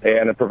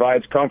 and it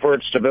provides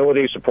comfort,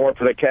 stability, support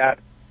for the cat.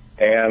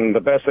 And the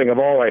best thing of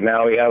all right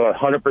now, we have a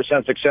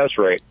 100% success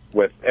rate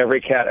with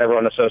every cat ever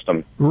on the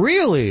system.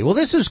 Really? Well,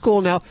 this is cool.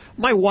 Now,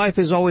 my wife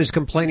is always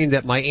complaining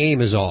that my aim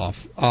is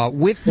off.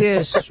 With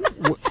this,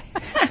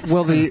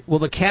 will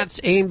the cat's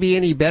aim be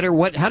any better?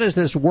 How does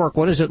this work?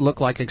 What does it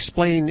look like?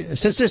 Explain.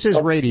 Since this is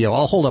radio,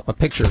 I'll hold up a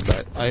picture,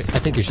 but I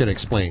think you should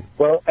explain.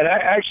 Well, and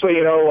actually,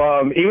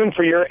 even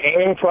for your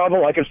aiming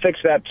problem, I can fix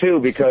that too,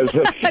 because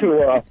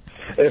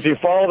if you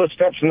follow the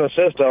steps in the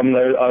system,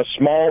 there's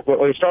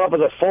we start off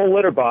with a full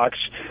litter box.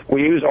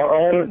 We use our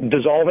own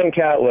dissolving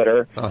cat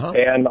litter,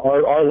 and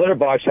our litter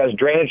box has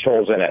drainage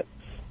holes in it.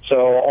 So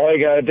all you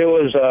got to do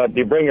is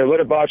you bring your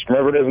litter box from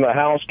wherever it is in the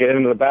house, get it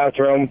into the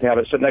bathroom, have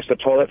it sit next to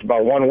the toilet for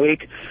about 1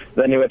 week.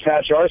 Then you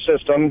attach our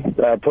system,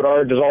 put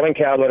our dissolving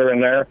cat litter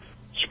in there,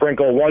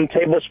 sprinkle 1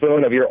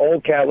 tablespoon of your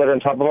old cat litter on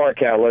top of our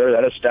cat litter.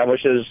 That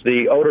establishes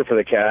the odor for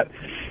the cat.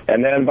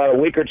 And then about a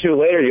week or two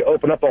later, you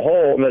open up a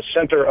hole in the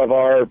center of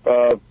our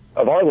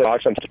litter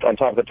box on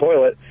top of the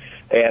toilet.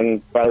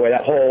 And by the way,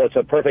 that hole, it's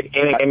a perfect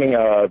aiming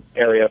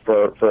area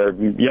for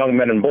young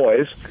men and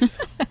boys.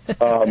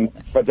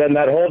 But then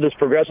that hole just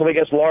progressively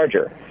gets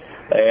larger.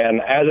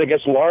 And as it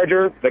gets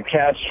larger, the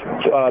cats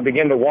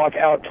begin to walk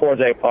out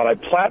towards on a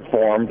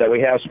platform that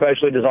we have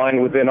specially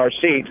designed within our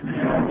seat.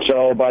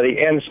 So by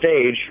the end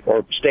stage,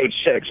 or stage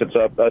 6, it's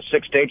a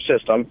 6-stage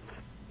system.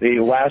 The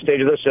last stage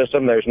of the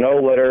system, there's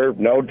no litter,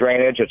 no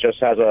drainage. It just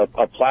has a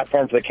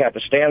platform for the cat to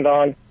stand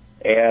on,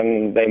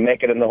 and they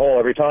make it in the hole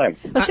every time.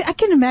 Well, see, I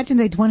can imagine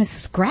they'd want to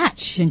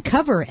scratch and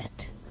cover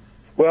it.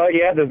 Well,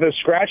 yeah, the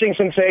scratching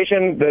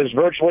sensation is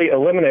virtually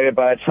eliminated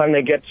by the time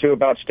they get to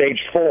about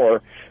stage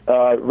 4.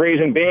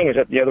 Reason being is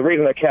that the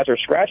reason that cats are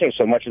scratching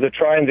so much is they're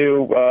trying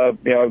to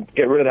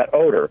get rid of that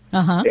odor.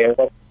 Uh-huh. And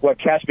what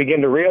cats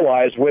begin to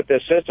realize with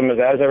this system is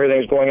as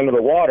everything's going into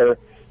the water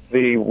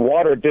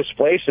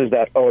displaces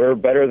that odor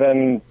better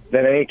than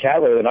any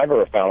cat litter that I've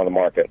ever found on the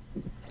market.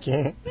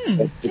 The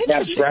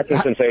cat scratching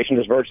sensation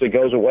just virtually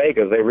goes away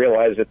because they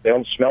realize that they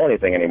don't smell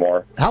anything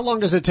anymore. How long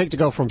does it take to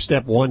go from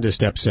step 1 to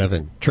step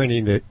 7,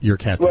 training your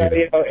cat to do that?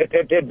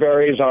 It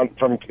varies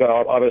from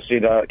obviously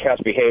the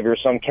cat's behavior.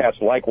 Some cats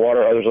like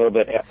water, others a little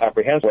bit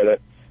apprehensive with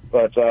it.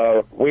 But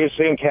we've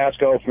seen cats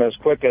go from as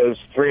quick as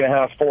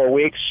 3.5, 4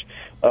 weeks.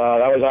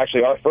 That was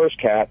actually our first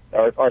cat.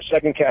 Our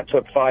second cat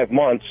took 5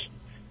 months.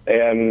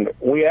 And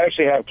we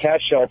actually have cat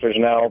shelters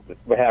now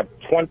that have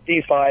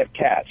 25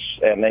 cats,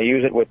 and they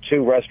use it with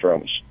 2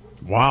 restrooms.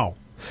 Wow.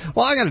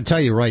 Well, I got to tell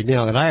you right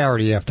now that I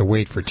already have to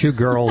wait for 2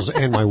 girls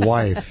and my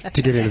wife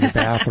to get into the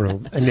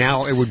bathroom. And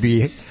now it would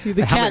be,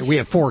 we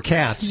have 4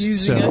 cats.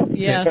 So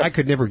I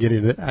could never get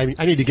in it.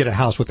 I need to get a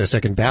house with a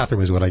second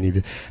bathroom is what I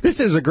need. This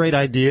is a great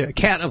idea.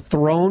 Cat of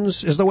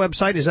Thrones is the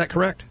website. Is that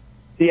correct?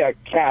 Yeah,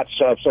 cats,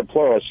 so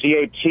plural,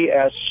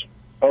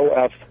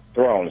 CATSOF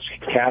Thrones,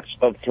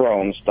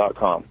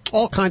 catsofthrones.com.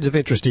 All kinds of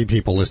interesting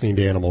people listening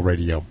to Animal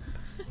Radio.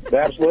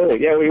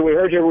 Absolutely, yeah. We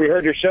heard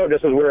your show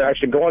just as we were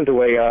actually going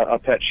to a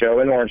pet show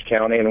in Orange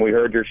County, and we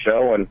heard your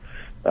show, and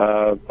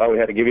we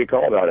had to give you a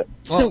call about it.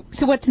 So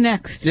what's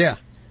next? Yeah.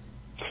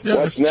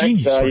 What's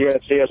next? You're going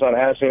to see us on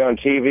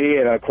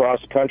TV and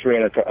across the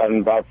country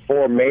and about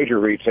 4 major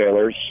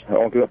retailers. I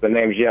won't give up the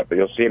names yet, but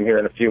you'll see them here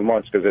in a few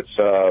months because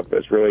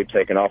it's really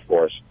taken off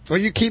for us. Well,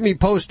 you keep me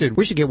posted.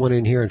 We should get one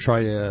in here and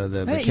try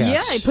the cats.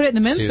 Yeah, I put it in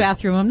the men's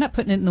bathroom. I'm not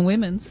putting it in the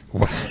women's.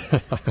 Well,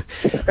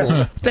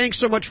 thanks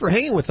so much for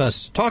hanging with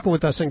us, talking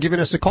with us, and giving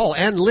us a call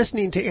and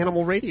listening to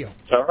Animal Radio.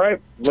 All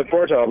right. Look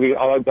forward to it.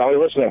 I'll be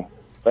listening.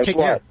 Thanks Take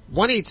care.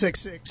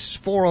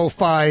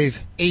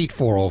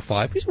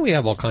 1-866-405-8405. We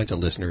have all kinds of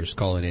listeners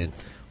calling in.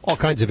 All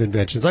kinds of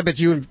inventions. I bet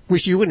you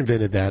wish you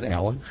invented that,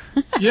 Alan.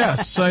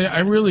 Yes, I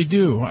really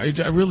do. I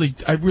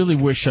really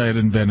wish I had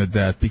invented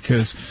that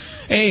because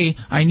A,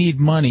 I need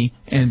money,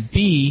 and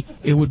B,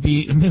 it would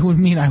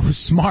mean I was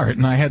smart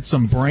and I had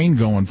some brain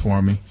going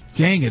for me.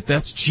 Dang it,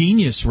 that's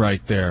genius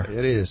right there.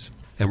 It is.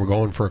 And we're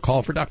going for a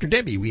call for Dr.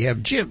 Debbie. We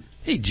have Jim.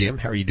 Hey, Jim,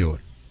 how are you doing?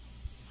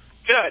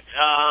 Good.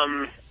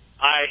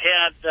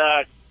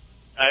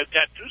 I've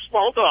got 2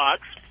 small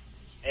dogs,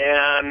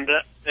 and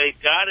they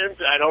got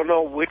into, I don't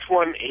know which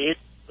one ate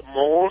the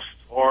most,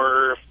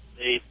 or if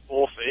they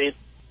both ate,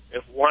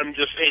 if one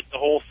just ate the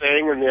whole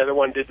thing and the other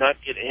one did not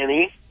get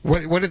any.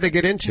 What did they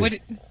get into?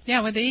 What'd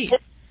they eat?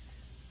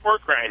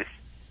 Pork rinds.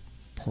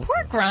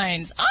 Pork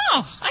rinds.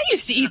 Oh, I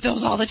used to eat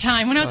those all the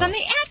time when I was on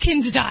the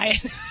Atkins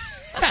diet.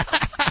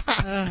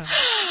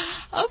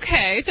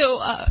 Okay, so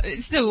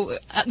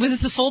was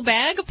this a full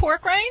bag of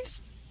pork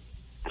rinds?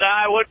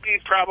 It would be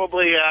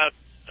probably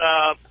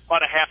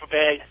about a half a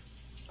bag.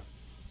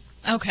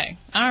 Okay,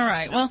 all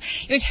right. Well,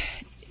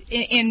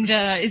 and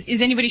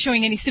is anybody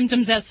showing any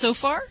symptoms as so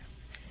far?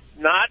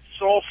 Not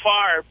so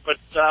far, but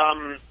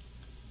I'm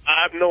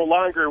no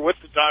longer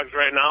with the dogs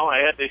right now.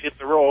 I had to hit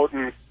the road,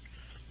 and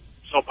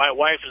so my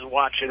wife is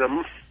watching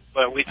them.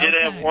 But we did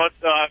have one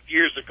dog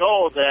years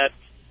ago that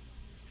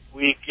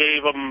we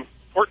gave him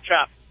pork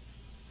chop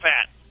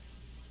fat,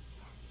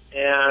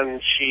 and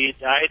she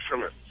died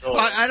from it. So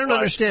I don't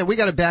understand. We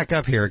got to back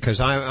up here because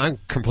I'm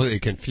completely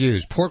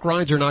confused. Pork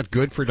rinds are not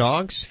good for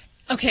dogs?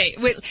 Okay,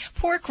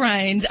 pork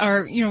rinds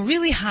are,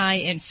 really high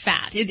in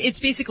fat. It's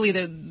basically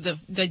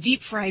the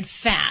deep fried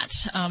fat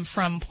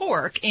from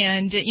pork,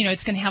 and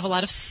it's going to have a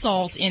lot of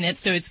salt in it,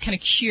 so it's kind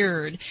of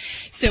cured.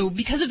 So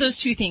because of those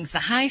 2 things, the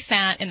high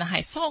fat and the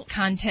high salt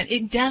content,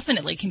 it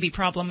definitely can be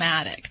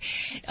problematic.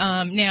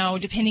 Now,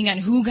 depending on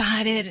who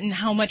got it and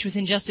how much was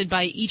ingested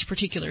by each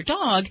particular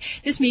dog,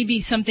 this may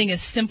be something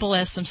as simple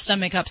as some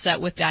stomach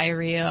upset with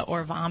diarrhea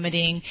or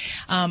vomiting.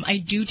 I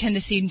do tend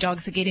to see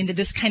dogs that get into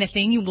this kind of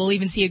thing. You will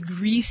even see a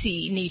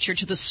greasy nature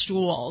to the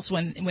stools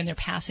when they're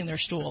passing their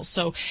stools.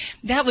 So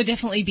that would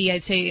definitely be,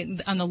 I'd say,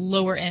 on the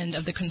lower end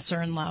of the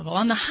concern level.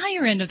 On the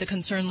higher end of the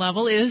concern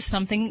level is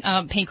something,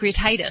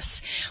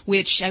 pancreatitis,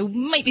 which I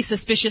might be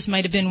suspicious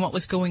might have been what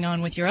was going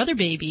on with your other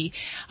baby,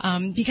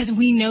 because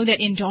we know that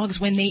in dogs,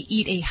 when they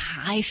eat a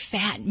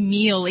high-fat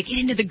meal, they get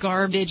into the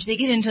garbage, they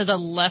get into the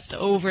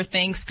leftover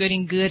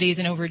Thanksgiving goodies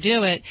and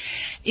overdo it,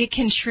 it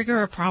can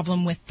trigger a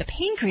problem with the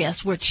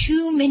pancreas where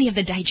too many of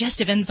the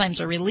digestive enzymes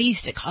are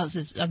released. It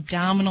causes a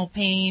abdominal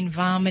pain,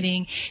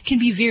 vomiting, can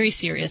be very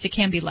serious. It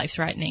can be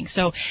life-threatening.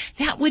 So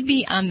that would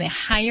be on the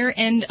higher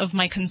end of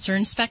my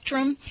concern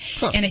spectrum.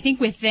 And I think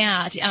with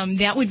that,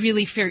 that would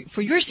really,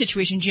 for your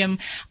situation, Jim,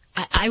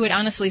 I would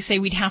honestly say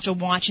we'd have to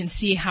watch and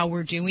see how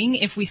we're doing.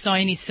 If we saw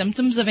any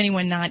symptoms of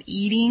anyone not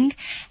eating,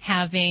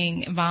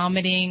 having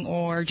vomiting,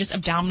 or just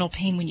abdominal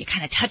pain when you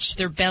kind of touch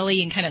their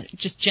belly and kind of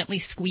just gently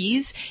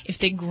squeeze, if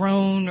they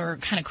groan or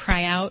kind of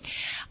cry out,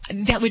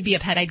 that would be a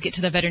pet I'd get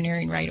to the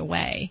veterinarian right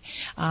away.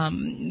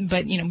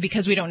 But,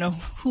 because we don't know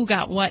who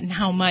got what and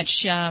how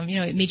much,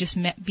 it may just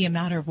be a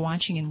matter of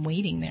watching and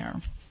waiting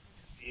there.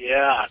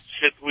 Yeah.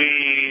 Should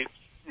we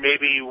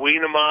maybe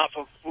wean them off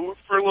of food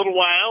for a little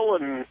while?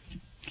 And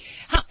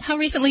How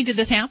recently did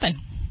this happen?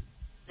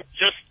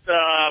 Just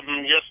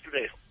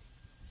yesterday.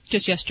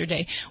 Just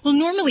yesterday. Well,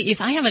 normally,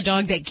 if I have a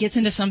dog that gets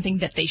into something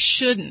that they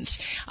shouldn't,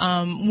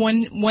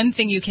 one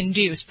thing you can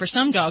do is, for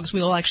some dogs,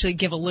 we'll actually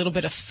give a little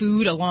bit of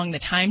food along the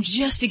time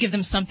just to give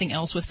them something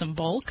else with some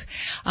bulk.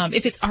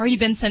 If it's already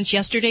been since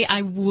yesterday,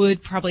 I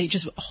would probably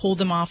just hold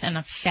them off on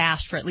a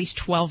fast for at least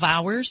 12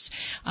 hours,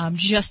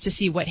 just to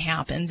see what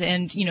happens.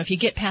 And, if you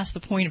get past the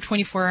point of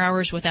 24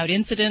 hours without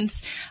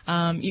incidents,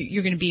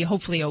 you're going to be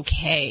hopefully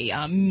okay.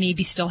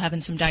 Maybe still having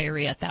some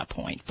diarrhea at that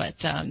point, but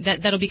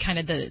that'll be kind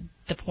of the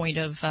point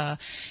of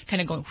kind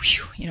of going,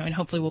 whew, and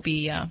hopefully we'll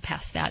be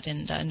past that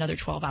in another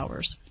 12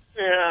 hours.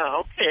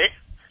 Yeah, okay.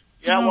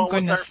 Yeah,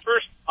 with our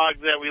first dog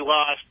that we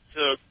lost,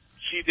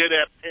 she did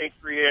have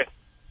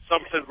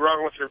something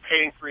wrong with her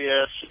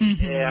pancreas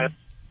and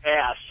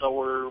passed, so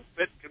we're a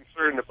bit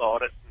concerned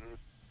about it.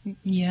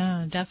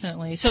 Yeah,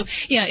 definitely. So,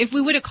 yeah, if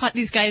we would have caught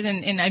these guys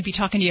and I'd be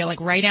talking to you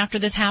like right after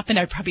this happened,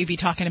 I'd probably be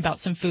talking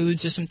about some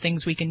foods or some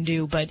things we can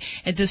do. But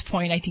at this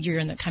point, I think you're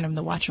in the kind of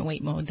the watch and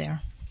wait mode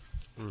there.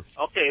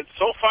 Okay,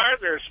 so far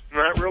there's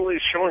not really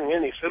showing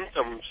any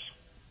symptoms.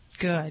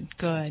 Good.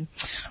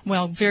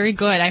 Well, very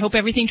good. I hope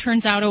everything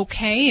turns out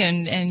okay,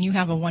 and you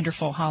have a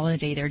wonderful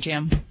holiday there,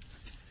 Jim.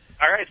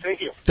 All right,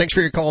 thank you. Thanks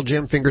for your call,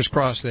 Jim. Fingers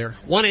crossed there.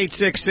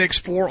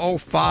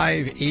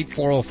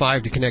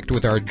 1-866-405-8405 to connect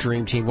with our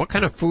dream team. What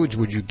kind of foods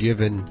would you give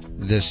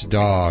this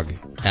dog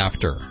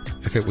after,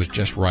 if it was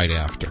just right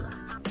after?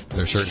 Are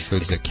there certain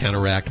foods that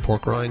counteract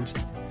pork rinds?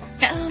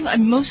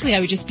 Mostly I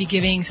would just be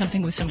giving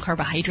something with some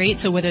carbohydrate,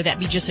 so whether that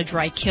be just a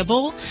dry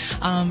kibble.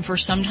 For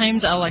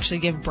sometimes I'll actually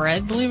give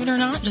bread, believe it or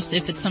not, just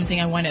if it's something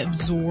I want to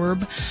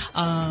absorb,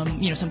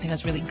 something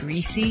that's really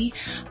greasy.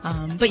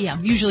 But yeah,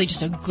 usually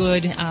just a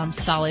good,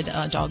 solid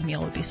dog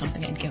meal would be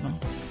something I'd give them.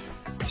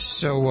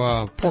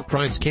 So pork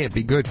rinds can't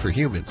be good for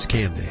humans,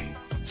 can they?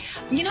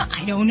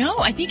 I don't know.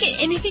 I think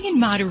anything in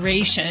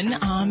moderation.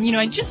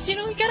 I just, you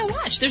gotta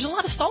watch. There's a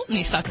lot of salt in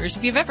these suckers.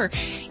 If you've ever,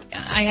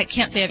 I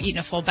can't say I've eaten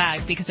a full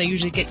bag because I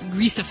usually get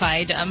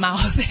greasified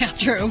mouth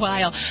after a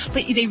while,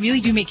 but they really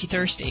do make you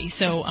thirsty.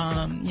 So,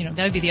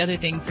 that would be the other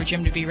thing for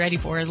Jim to be ready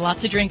for.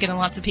 Lots of drinking and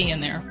lots of pee in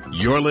there.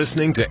 You're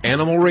listening to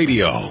Animal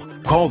Radio.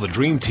 Call the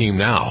Dream Team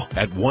now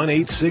at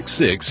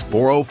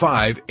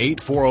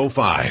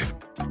 1-866-405-8405.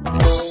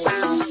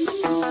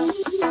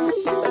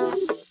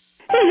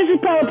 This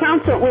is Paula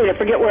Poundstone. Wait, I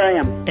forget where I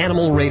am.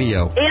 Animal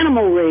Radio.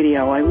 Animal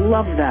Radio. I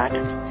love that.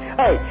 All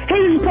right.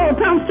 Hey, this is Paula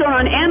Poundstone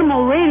on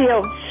Animal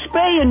Radio.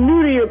 Spay and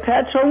neuter your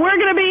pets or we're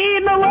going to be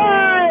eaten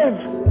alive!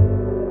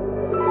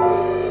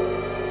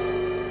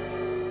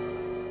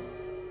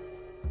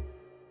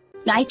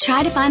 I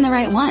try to find the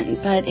right one,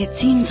 but it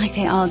seems like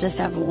they all just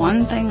have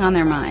one thing on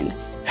their mind.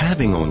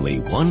 Having only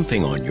one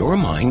thing on your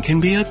mind can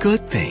be a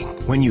good thing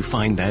when you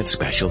find that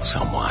special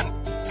someone.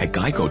 At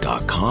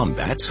Geico.com,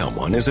 that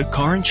someone is a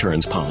car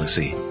insurance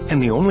policy,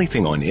 and the only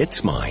thing on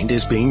its mind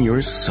is being your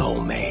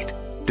soulmate.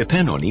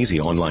 Depend on easy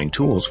online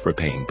tools for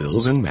paying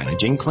bills and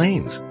managing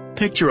claims.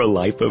 Picture a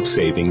life of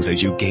savings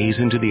as you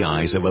gaze into the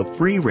eyes of a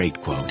free rate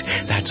quote.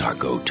 That's our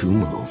go-to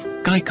move.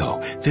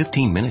 Geico.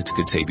 15 minutes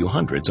could save you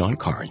hundreds on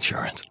car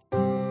insurance.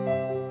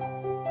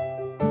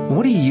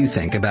 What do you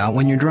think about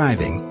when you're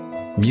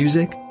driving?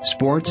 Music?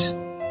 Sports?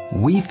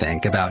 We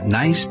think about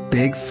nice,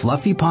 big,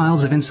 fluffy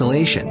piles of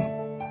insulation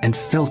and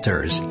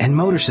filters and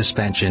motor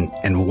suspension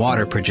and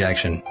water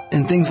projection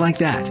and things like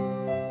that.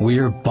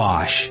 We're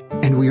Bosch,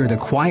 and we are the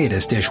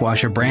quietest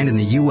dishwasher brand in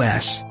the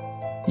U.S.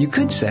 You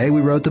could say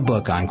we wrote the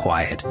book on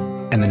quiet,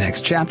 and the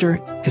next chapter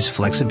is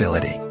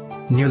flexibility.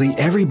 Nearly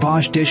every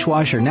Bosch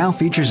dishwasher now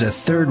features a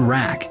third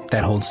rack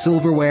that holds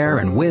silverware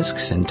and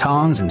whisks and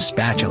tongs and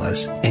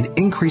spatulas and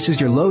increases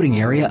your loading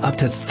area up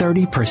to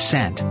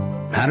 30%.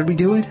 How did we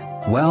do it?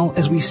 Well,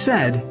 as we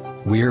said,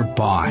 we're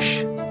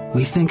Bosch.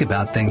 We think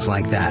about things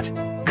like that.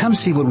 Come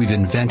see what we've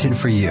invented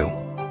for you.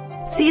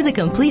 See the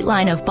complete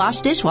line of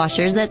Bosch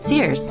dishwashers at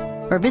Sears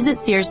or visit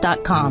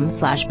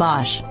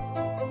Sears.com/Bosch.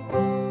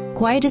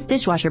 quietest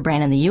dishwasher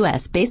brand in the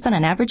U.S. based on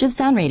an average of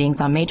sound ratings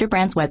on Major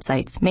Brands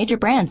websites. Major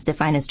Brands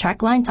defined as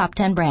TrackLine Top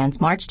 10 Brands,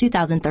 March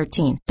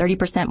 2013.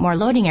 30% more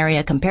loading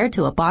area compared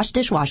to a Bosch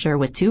dishwasher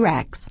with 2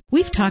 racks.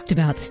 We've talked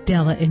about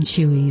Stella and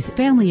Chewy's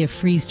family of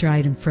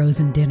freeze-dried and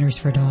frozen dinners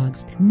for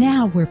dogs.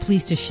 Now we're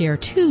pleased to share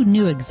 2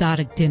 new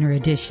exotic dinner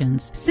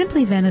additions,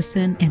 Simply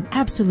Venison and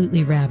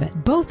Absolutely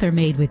Rabbit. Both are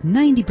made with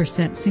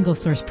 90%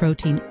 single-source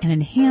protein and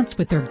enhanced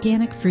with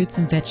organic fruits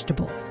and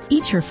vegetables.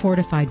 Each are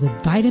fortified with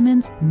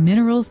vitamins,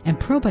 minerals, and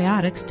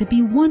probiotics to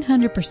be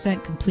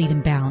 100% complete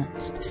and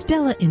balanced.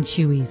 Stella and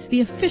Chewy's,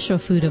 the official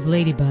food of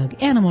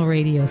Ladybug, Animal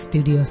Radio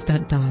Studio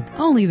Stunt Dog.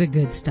 Only the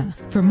good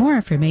stuff. For more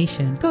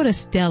information, go to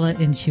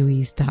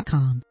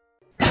StellaandChewy's.com.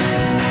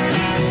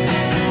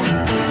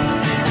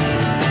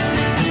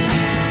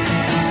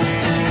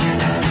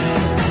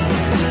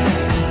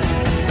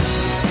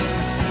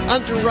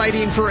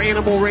 Underwriting for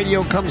Animal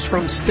Radio comes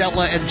from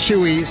Stella and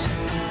Chewy's.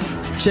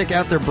 Check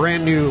out their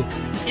brand new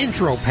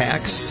intro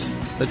packs.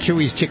 The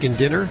Chewy's Chicken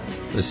Dinner,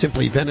 the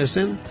Simply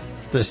Venison,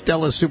 the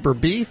Stella Super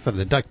Beef, and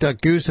the Duck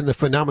Duck Goose, and the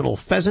Phenomenal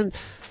Pheasant.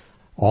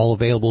 All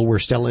available where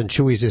Stella and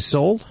Chewy's is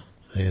sold.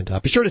 And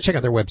be sure to check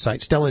out their website,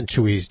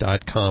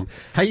 StellaandChewy's.com.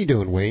 How you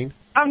doing, Wayne?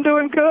 I'm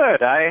doing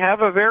good. I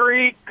have a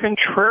very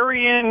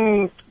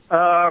contrarian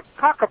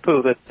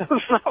cockapoo that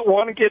does not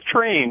want to get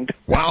trained.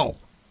 Wow.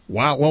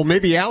 Well,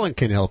 maybe Alan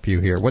can help you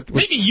here.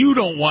 Maybe you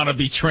don't want to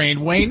be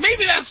trained, Wayne.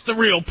 Maybe that's the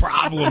real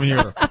problem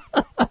here.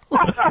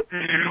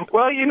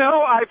 Well,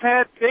 I've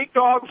had big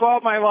dogs all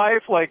my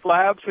life, like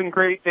Labs and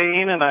Great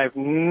Dane, and I've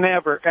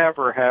never,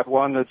 ever had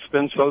one that's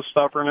been so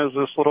stubborn as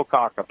this little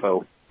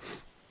cockapoo.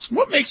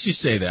 What makes you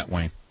say that,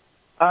 Wayne?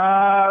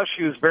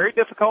 She was very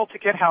difficult to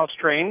get house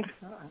trained,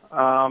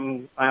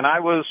 and I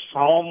was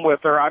home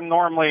with her. I'm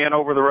normally an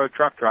over-the-road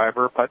truck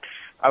driver, but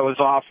I was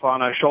off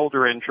on a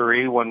shoulder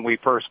injury when we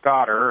first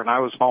got her, and I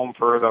was home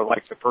for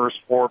the first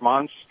 4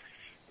 months,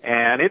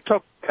 and it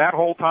took that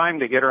whole time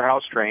to get her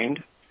house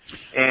trained.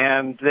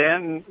 And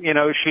then,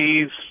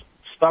 she's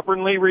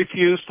stubbornly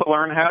refused to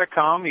learn how to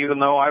come, even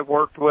though I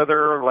worked with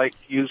her,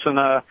 using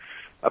a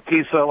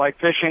piece of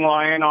fishing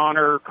line on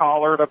her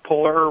collar to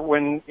pull her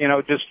when,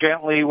 just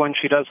gently when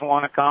she doesn't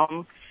want to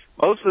come.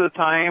 Most of the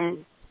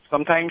time,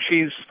 sometimes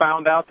she's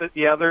found out that,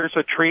 there's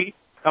a treat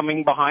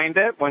coming behind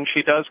it when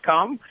she does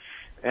come.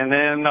 And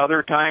then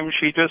other times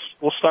she just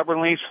will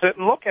stubbornly sit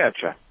and look at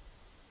you.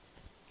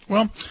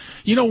 Well,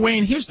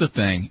 Wayne, here's the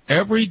thing.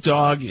 Every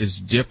dog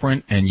is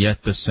different and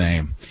yet the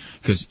same.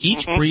 Because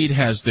each breed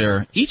has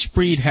their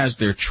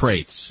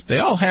traits. They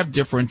all have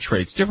different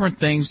traits, different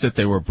things that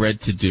they were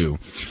bred to do.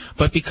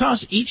 But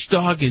because each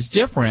dog is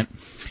different,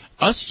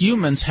 us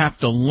humans have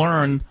to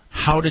learn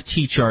how to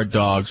teach our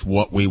dogs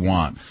what we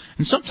want.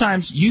 And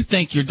sometimes you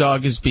think your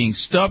dog is being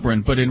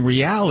stubborn, but in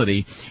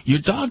reality, your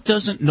dog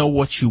doesn't know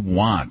what you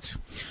want.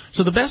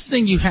 So the first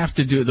thing you have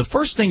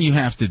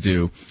to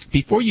do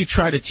before you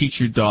try to teach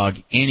your dog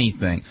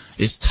anything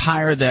is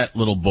tire that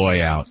little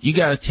boy out. You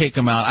got to take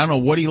him out. I don't know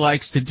what he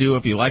likes to do,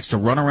 if he likes to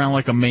run around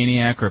like a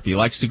maniac or if he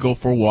likes to go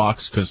for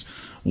walks, because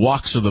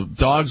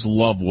dogs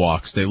love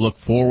walks. They look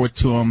forward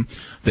to them.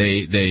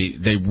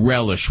 They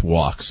relish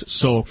walks.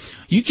 So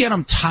you get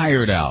him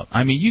tired out.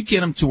 I mean, you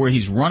get him to where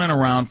he's running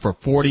around for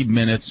 40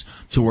 minutes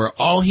to where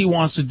all he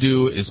wants to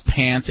do is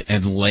pant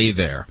and lay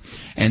there.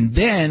 And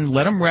then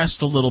let him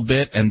rest a little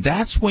bit, and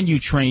that's when you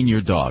train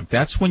your dog.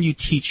 That's when you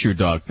teach your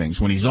dog things,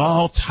 when he's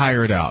all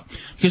tired out,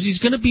 because he's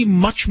going to be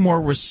much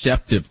more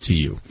receptive to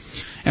you.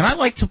 And I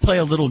like to play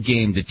a little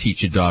game to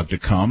teach a dog to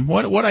come.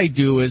 What I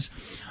do is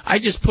I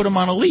just put him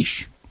on a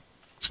leash,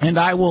 and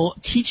I will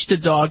teach the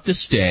dog to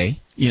stay,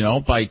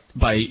 by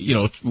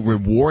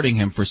rewarding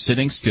him for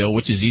sitting still,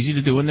 which is easy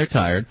to do when they're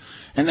tired.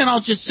 And then I'll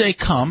just say,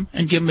 come,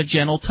 and give him a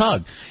gentle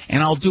tug.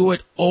 And I'll do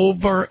it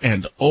over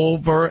and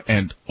over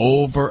and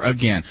over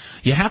again.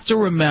 You have to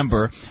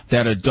remember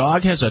that a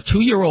dog has a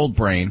 2-year-old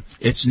brain.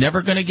 It's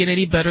never going to get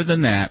any better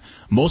than that.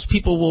 Most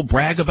people will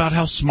brag about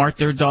how smart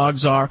their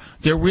dogs are.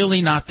 They're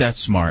really not that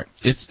smart.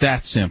 It's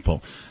that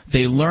simple.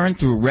 They learn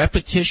through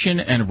repetition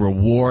and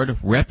reward,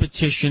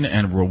 repetition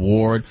and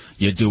reward.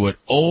 You do it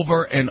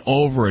over and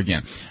over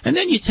again. And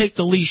then you take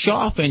the leash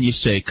off and you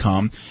say,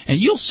 come, and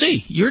you'll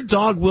see your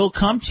dog will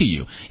come to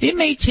you. It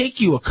may take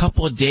you a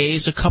couple of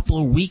days, a couple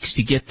of weeks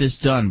to get this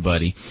done,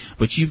 buddy,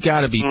 but you've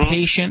got to be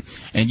patient,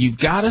 and you've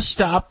got to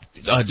stop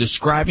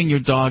describing your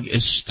dog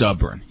as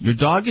stubborn. Your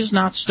dog is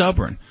not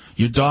stubborn.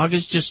 Your dog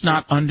is just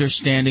not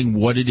understanding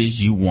what it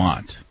is you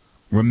want.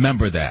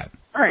 Remember that.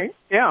 All right.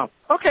 Yeah.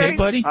 Okay,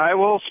 buddy. I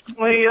will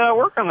certainly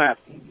work on that.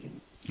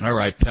 All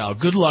right, pal.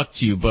 Good luck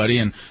to you, buddy,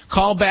 and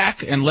call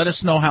back and let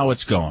us know how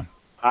it's going.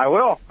 I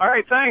will. All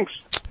right, thanks.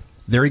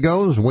 There he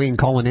goes, Wayne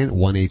calling in,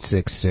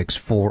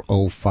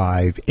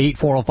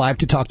 1-866-405-8405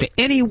 to talk to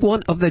any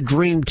one of the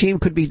Dream Team.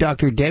 Could be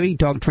Dr. Debbie,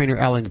 dog trainer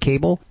Alan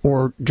Cable,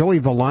 or Joey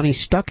Villani,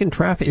 stuck in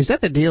traffic. Is that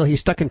the deal? He's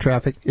stuck in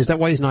traffic. Is that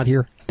why he's not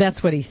here?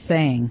 That's what he's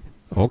saying.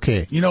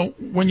 Okay. You know,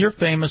 when you're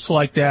famous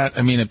like that,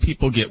 I mean, if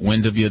people get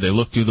wind of you, they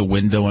look through the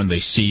window and they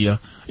see you,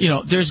 you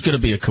know, there's going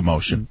to be a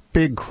commotion.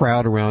 Big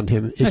crowd around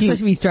him. Especially if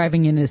he's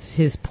driving in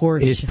his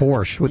Porsche. His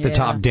Porsche with the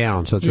top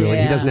down, so it's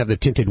really, he doesn't have the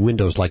tinted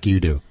windows like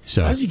you do.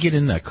 So how does he get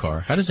in that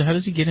car? How does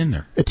he get in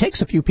there? It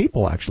takes a few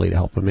people, actually, to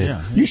help him in.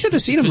 Yeah. You should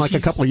have seen him like a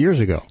couple of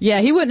years ago.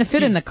 Yeah, he wouldn't have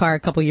fit in the car a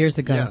couple years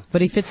ago,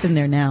 but he fits in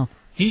there now.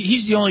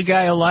 He's the only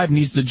guy alive who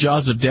needs the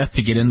jaws of death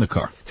to get in the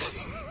car.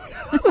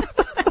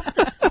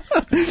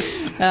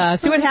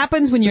 See what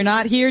happens when you're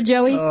not here,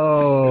 Joey?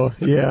 Oh,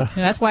 yeah.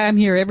 That's why I'm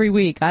here every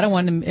week. I don't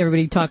want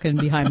everybody talking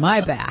behind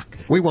my back.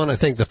 We want to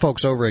thank the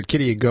folks over at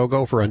Kitty A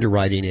Go-Go for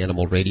underwriting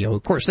Animal Radio.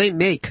 Of course, they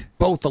make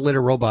both the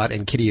Litter Robot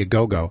and Kitty A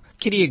Go-Go.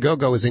 Kitty A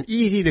Go-Go is an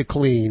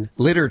easy-to-clean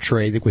litter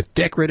tray with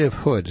decorative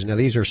hoods. Now,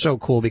 these are so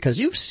cool because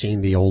you've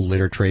seen the old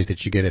litter trays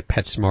that you get at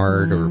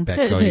PetSmart or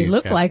Petco. They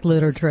look like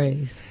litter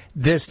trays.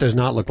 This does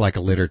not look like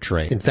a litter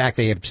tray. In fact,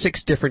 they have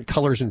 6 different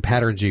colors and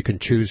patterns you can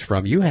choose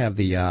from. You have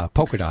the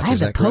polka dots, I have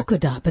the polka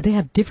dot, but they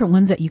have different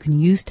ones that you can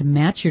use to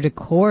match your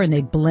decor, and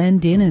they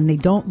blend in, and they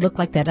don't look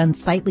like that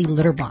unsightly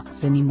litter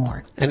box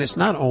anymore. And it's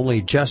not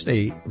only just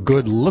a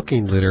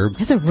good-looking litter. It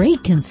has a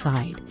rake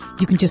inside.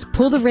 You can just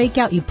pull the rake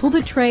out. You pull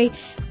the tray,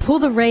 pull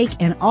the rake,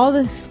 and all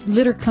the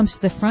litter comes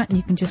to the front, and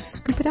you can just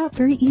scoop it out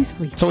very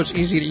easily. So it's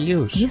easy to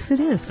use. Yes, it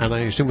is. And I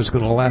assume it's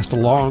going to last a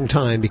long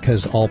time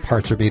because all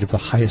parts are made of the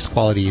highest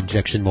quality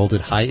injection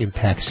molded, high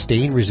impact,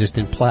 stain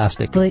resistant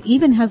plastic. Well, it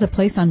even has a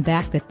place on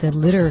back that the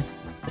litter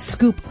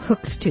scoop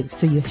hooks to,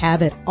 so you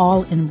have it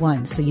all in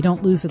one. So you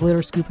don't lose the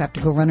litter scoop, have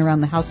to go run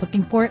around the house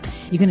looking for it.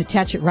 You can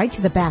attach it right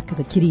to the back of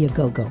the Kitty A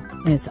Go-Go,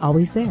 and it's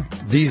always there.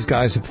 These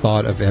guys have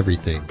thought of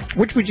everything.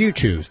 Which would you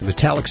choose?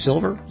 Metallic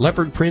silver,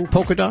 leopard print,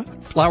 polka dot,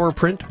 flower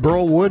print,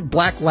 burl wood,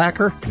 black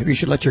lacquer? Maybe you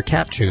should let your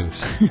cat choose.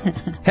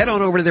 Head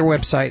on over to their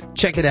website.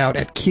 Check it out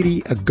at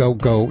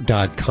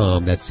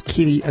kittyagogo.com. That's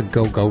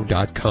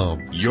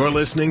kittyagogo.com. You're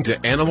listening to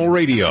Animal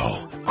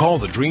Radio. Call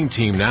the Dream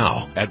Team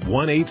now at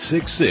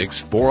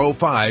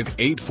 1-866-405-8405.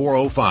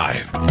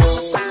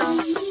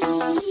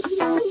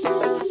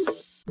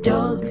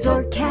 Dogs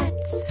or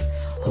cats,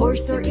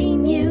 horse or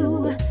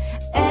emu,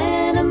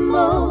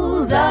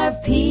 animals are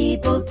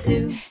people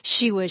too.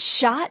 She was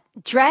shot,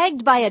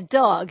 dragged by a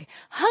dog,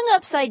 hung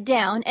upside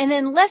down, and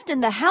then left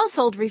in the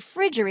household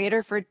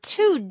refrigerator for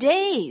 2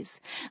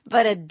 days.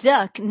 But a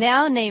duck,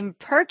 now named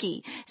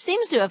Perky,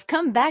 seems to have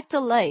come back to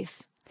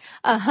life.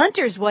 A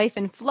hunter's wife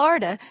in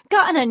Florida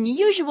got an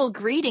unusual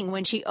greeting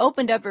when she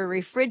opened up her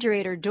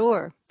refrigerator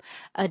door.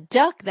 A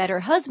duck that her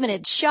husband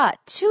had shot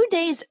 2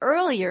 days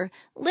earlier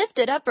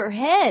lifted up her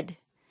head.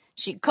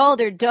 She called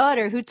her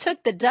daughter, who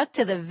took the duck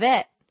to the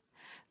vet.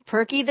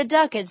 Perky the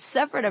duck had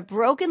suffered a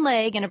broken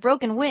leg and a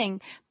broken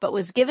wing, but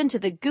was given to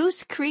the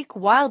Goose Creek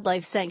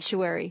Wildlife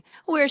Sanctuary,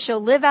 where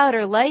she'll live out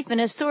her life in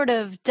a sort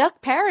of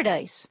duck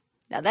paradise.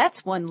 Now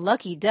that's one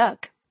lucky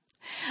duck.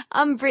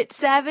 I'm Britt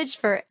Savage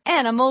for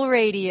Animal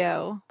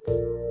Radio.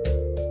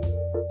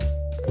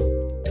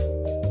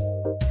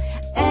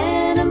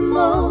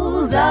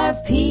 Animals are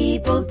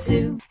people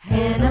too.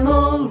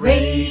 Animal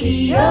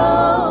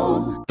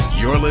Radio.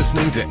 You're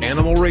listening to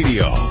Animal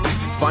Radio.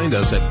 Find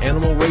us at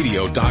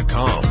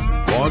animalradio.com.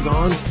 Log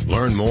on,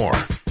 learn more.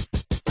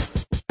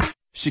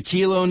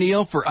 Shaquille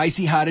O'Neal for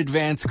Icy Hot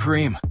Advanced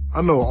Cream.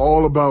 I know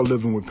all about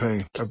living with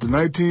pain. After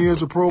 19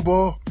 years of pro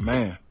ball,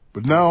 man.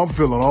 But now I'm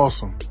feeling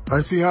awesome.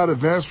 Icy Hot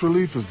Advanced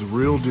Relief is the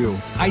real deal.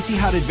 Icy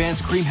Hot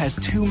Advanced Cream has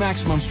 2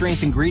 maximum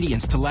strength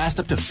ingredients to last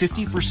up to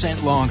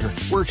 50% longer.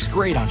 Works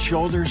great on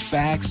shoulders,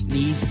 backs,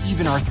 knees,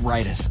 even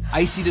arthritis.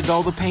 Icy to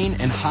dull the pain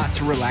and hot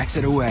to relax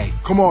it away.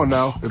 Come on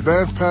now.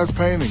 Advance past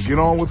pain and get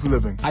on with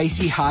living.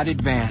 Icy Hot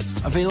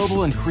Advanced.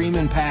 Available in cream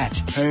and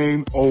patch.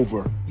 Pain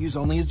over. Use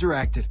only as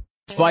directed.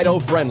 Fido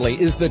Friendly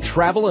is the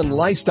travel and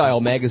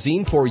lifestyle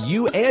magazine for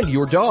you and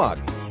your dog.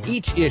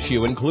 Each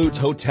issue includes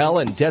hotel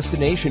and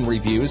destination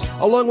reviews,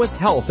 along with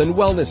health and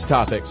wellness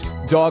topics,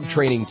 dog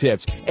training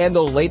tips, and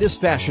the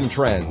latest fashion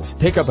trends.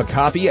 Pick up a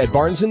copy at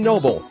Barnes &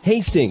 Noble,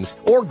 Hastings,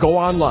 or go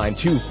online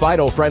to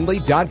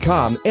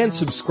FidoFriendly.com and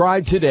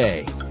subscribe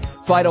today.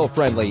 Fido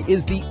Friendly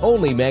is the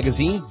only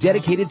magazine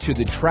dedicated to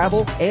the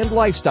travel and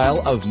lifestyle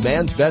of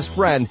man's best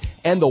friend,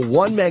 and the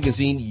one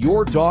magazine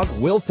your dog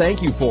will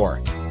thank you for.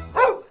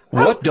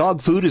 What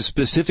dog food is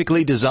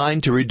specifically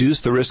designed to reduce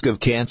the risk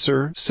of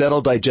cancer, settle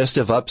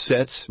digestive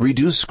upsets,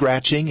 reduce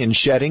scratching and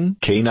shedding?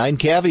 Canine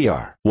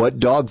Caviar. What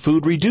dog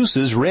food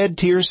reduces red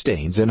tear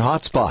stains and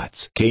hot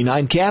spots?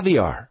 Canine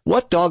Caviar.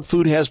 What dog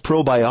food has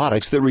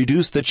probiotics that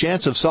reduce the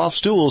chance of soft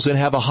stools and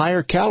have a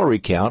higher calorie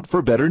count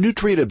for better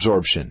nutrient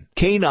absorption?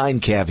 Canine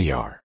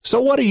Caviar. So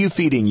what are you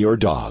feeding your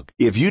dog?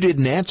 If you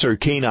didn't answer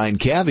Canine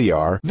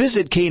Caviar,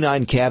 visit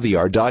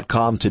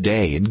caninecaviar.com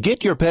today and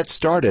get your pet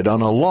started on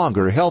a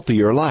longer,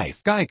 healthier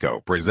life.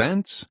 Geico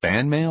presents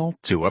Fan Mail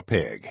to a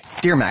Pig.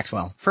 Dear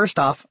Maxwell, first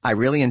off, I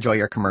really enjoy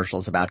your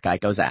commercials about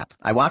Geico's app.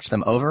 I watch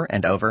them over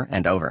and over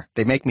and over.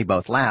 They make me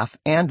both laugh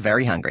and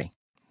very hungry.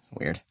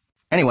 Weird.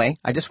 Anyway,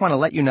 I just want to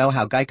let you know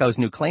how Geico's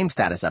new claim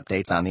status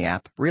updates on the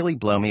app really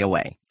blow me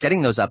away.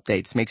 Getting those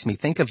updates makes me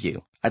think of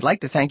you. I'd like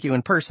to thank you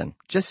in person.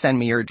 Just send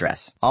me your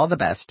address. All the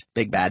best,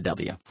 Big Bad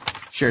W.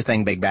 Sure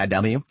thing, Big Bad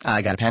W.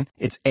 I got a pen.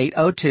 It's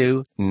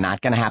 802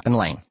 Not Gonna Happen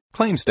Lane.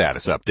 Claim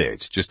status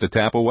updates just a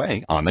tap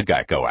away on the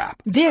Geico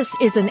app. This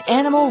is an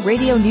Animal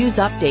Radio News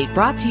Update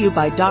brought to you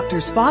by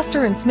Doctors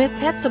Foster and Smith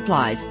Pet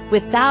Supplies,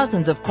 with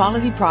thousands of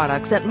quality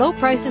products at low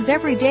prices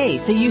every day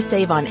so you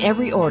save on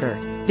every order.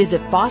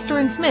 Visit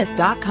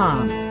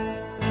fosterandsmith.com.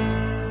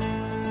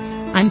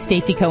 I'm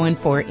Stacey Cohen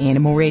for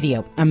Animal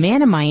Radio. A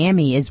man in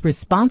Miami is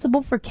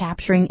responsible for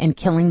capturing and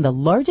killing the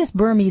largest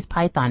Burmese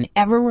python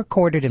ever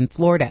recorded in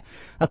Florida.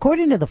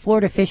 According to the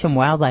Florida Fish and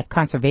Wildlife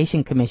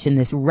Conservation Commission,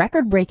 this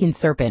record-breaking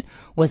serpent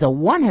was a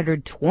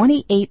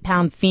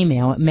 128-pound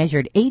female. It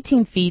measured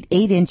 18 feet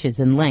 8 inches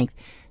in length.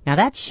 Now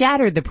that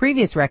shattered the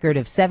previous record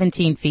of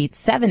 17 feet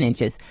 7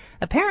 inches.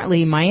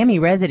 Apparently, Miami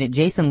resident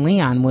Jason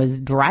Leon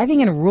was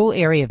driving in a rural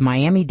area of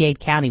Miami-Dade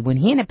County when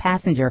he and a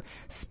passenger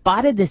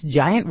spotted this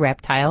giant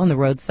reptile in the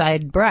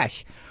roadside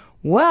brush.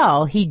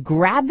 Well, he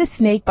grabbed the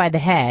snake by the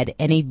head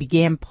and he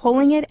began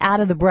pulling it out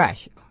of the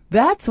brush.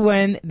 That's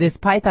when this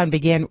python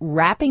began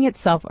wrapping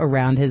itself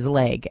around his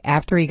leg.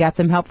 After he got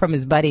some help from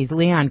his buddies,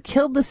 Leon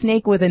killed the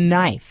snake with a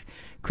knife.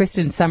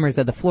 Kristen Summers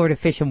of the Florida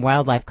Fish and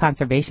Wildlife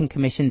Conservation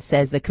Commission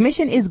says the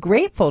commission is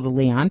grateful to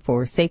Leon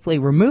for safely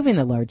removing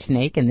the large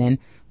snake and then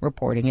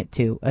reporting it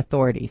to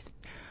authorities.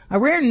 A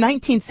rare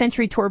 19th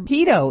century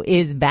torpedo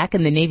is back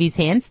in the Navy's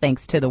hands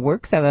thanks to the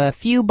works of a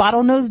few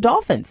bottlenose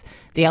dolphins.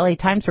 The LA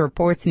Times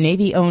reports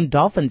Navy-owned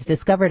dolphins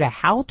discovered a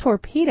Howl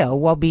torpedo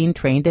while being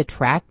trained to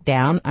track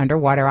down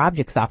underwater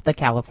objects off the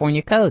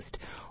California coast.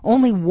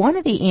 Only one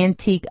of the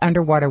antique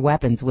underwater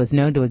weapons was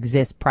known to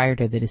exist prior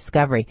to the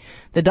discovery.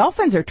 The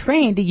dolphins are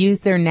trained to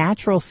use their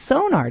natural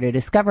sonar to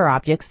discover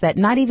objects that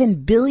not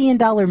even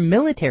billion-dollar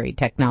military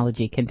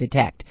technology can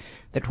detect.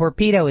 The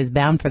torpedo is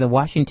bound for the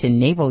Washington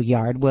Naval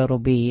Yard, where it'll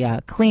be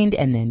cleaned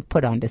and then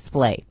put on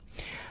display.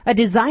 A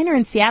designer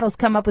in Seattle's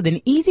come up with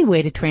an easy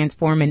way to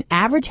transform an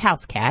average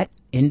house cat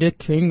into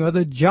king of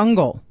the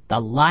jungle, the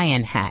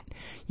lion hat.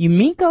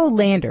 Yumiko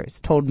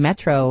Landers told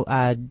Metro.uk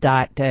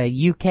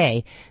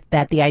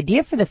that the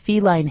idea for the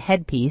feline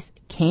headpiece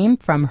came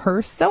from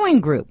her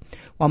sewing group.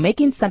 While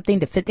making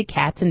something to fit the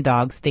cats and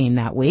dogs theme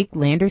that week,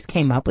 Landers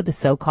came up with a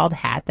so-called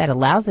hat that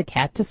allows a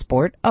cat to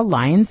sport a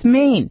lion's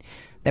mane.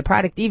 The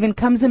product even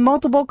comes in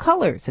multiple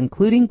colors,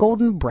 including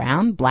golden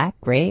brown, black,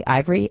 gray,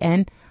 ivory,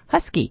 and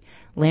husky.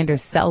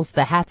 Landers sells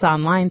the hats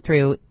online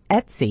through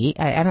Etsy.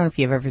 I don't know if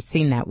you've ever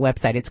seen that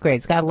website. It's great.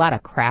 It's got a lot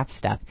of craft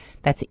stuff.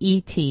 That's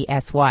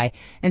ETSY.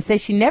 And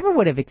says she never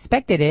would have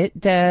expected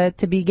it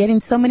to be getting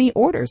so many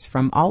orders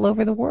from all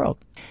over the world.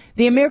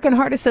 The American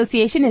Heart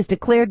Association has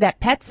declared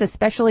that pets,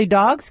 especially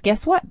dogs,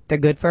 guess what? They're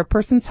good for a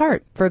person's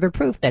heart. Further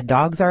proof that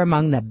dogs are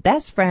among the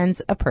best friends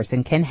a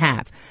person can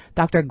have.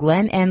 Dr.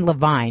 Glenn N.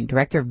 Levine,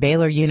 director of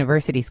Baylor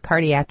University's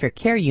Cardiac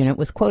Care Unit,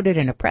 was quoted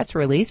in a press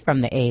release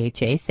from the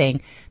AHA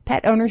saying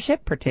pet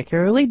ownership,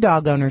 particularly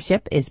dog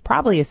ownership, is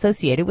probably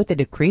associated with a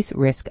decreased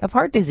risk of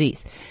heart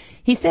disease.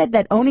 He said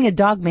that owning a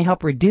dog may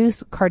help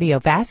reduce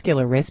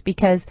cardiovascular risk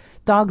because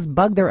dogs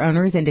bug their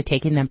owners into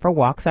taking them for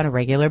walks on a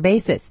regular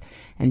basis.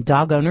 And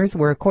dog owners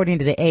were, according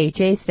to the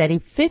AHA study,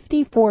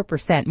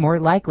 54%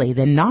 more likely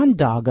than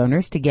non-dog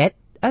owners to get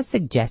a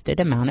suggested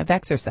amount of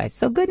exercise.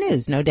 So good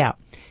news, no doubt.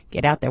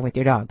 Get out there with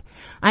your dog.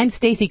 I'm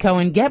Stacey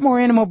Cohen. Get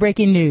more animal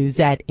breaking news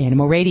at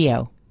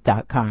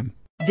animalradio.com.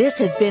 This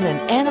has been an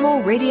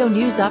Animal Radio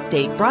News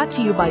Update brought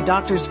to you by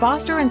Doctors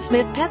Foster and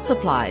Smith Pet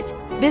Supplies.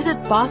 Visit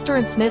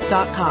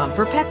fosterandsmith.com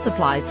for pet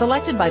supplies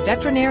selected by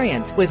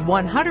veterinarians with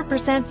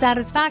 100%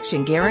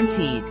 satisfaction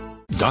guaranteed.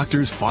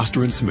 Doctors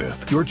Foster and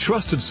Smith, your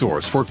trusted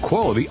source for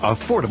quality,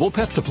 affordable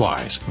pet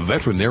supplies.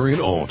 Veterinarian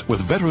owned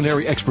with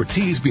veterinary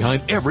expertise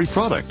behind every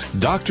product.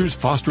 Doctors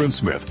Foster and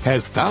Smith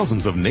has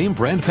thousands of name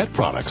brand pet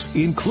products,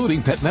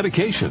 including pet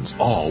medications,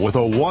 all with a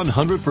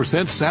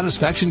 100%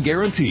 satisfaction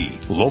guarantee.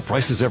 Low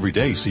prices every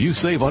day so you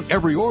save on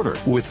every order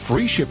with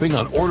free shipping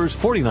on orders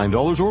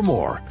 $49 or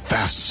more.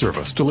 Fast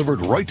service delivered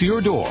right to your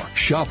door.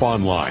 Shop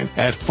online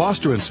at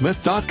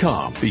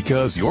fosterandsmith.com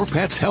because your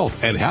pet's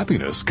health and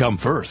happiness come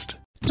first.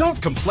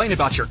 Don't complain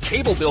about your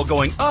cable bill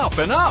going up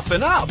and up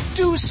and up.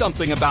 Do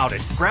something about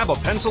it. Grab a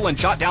pencil and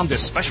jot down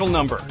this special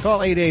number. Call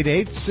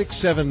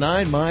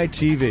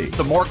 888-679-MY-TV.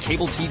 The more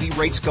cable TV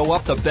rates go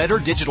up, the better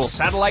digital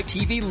satellite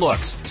TV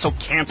looks. So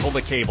cancel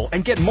the cable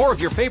and get more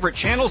of your favorite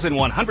channels in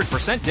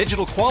 100%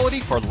 digital quality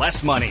for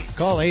less money.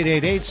 Call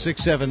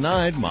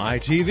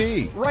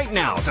 888-679-MY-TV. Right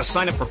now to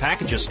sign up for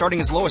packages starting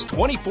as low as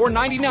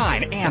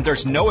 $24.99, and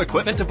there's no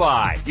equipment to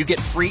buy. You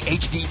get free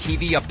HD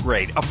TV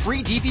upgrade, a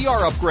free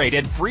DVR upgrade,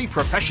 and free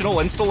professional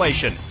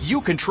installation.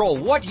 You control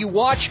what you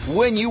watch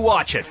when you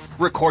watch it.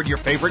 Record your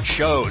favorite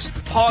shows.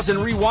 Pause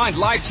and rewind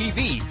live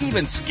TV.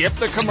 Even skip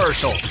the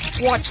commercials.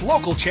 Watch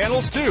local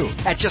channels too.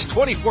 At just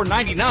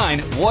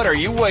 $24.99, what are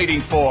you waiting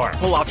for?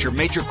 Pull out your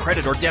major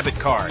credit or debit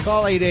card.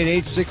 Call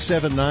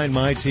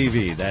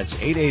 888-679-MY-TV. That's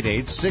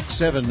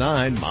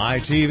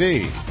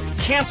 888-679-MY-TV.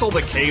 Cancel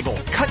the cable,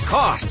 cut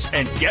costs,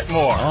 and get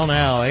more. Call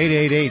now,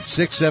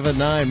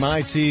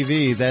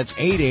 888-679-MyTV. That's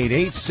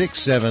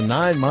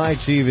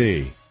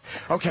 888-679-MyTV.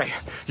 Okay,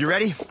 you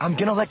ready? I'm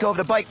gonna let go of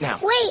the bike now.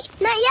 Wait,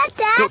 not yet,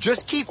 Dad. No,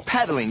 just keep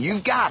pedaling.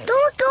 You've got it.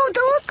 Don't let go,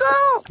 don't let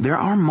go. There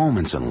are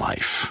moments in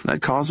life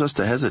that cause us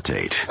to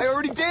hesitate. I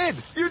already did.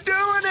 You're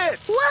doing it.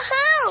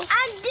 Woohoo!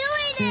 I'm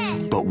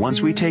doing it. But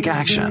once we take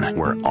action,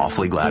 we're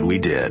awfully glad we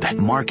did.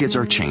 Markets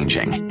are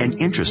changing,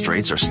 and interest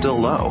rates are still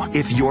low.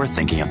 If you're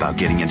thinking about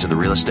getting into the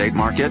real estate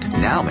market,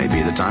 now may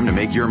be the time to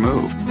make your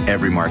move.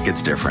 Every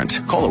market's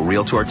different. Call a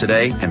Realtor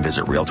today and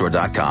visit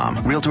Realtor.com.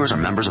 Realtors are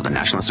members of the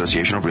National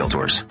Association of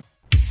Realtors.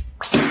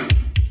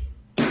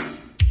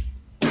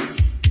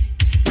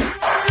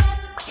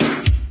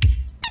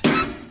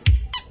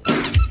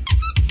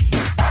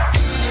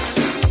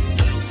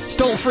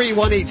 Toll free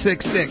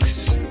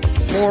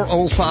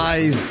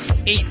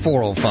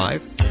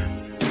 1-866-405-8405.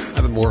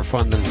 Having more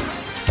fun than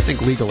I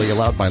think legally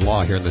allowed by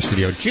law here in the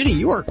studio. Ginny,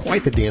 you are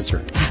quite the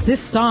dancer. This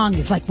song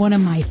is like one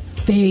of my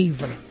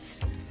favorites.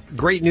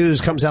 Great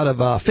news comes out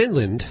of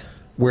Finland,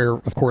 where,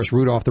 of course,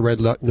 Rudolph the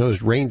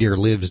Red-Nosed Reindeer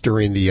lives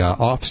during the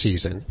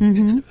off-season.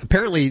 Mm-hmm.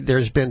 Apparently,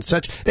 there's been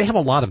they have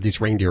a lot of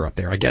these reindeer up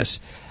there. I guess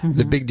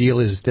the big deal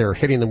is they're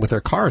hitting them with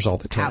their cars all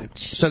the time. Ouch.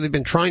 So they've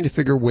been trying to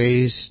figure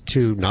ways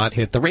to not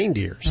hit the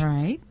reindeers.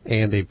 Right.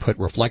 And they put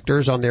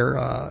reflectors on their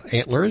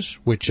antlers,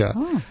 which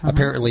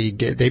apparently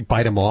they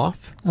bite them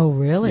off. Oh,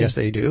 really? Yes,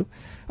 they do.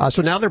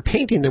 So now they're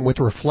painting them with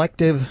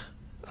reflective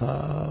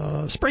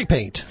spray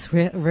paint.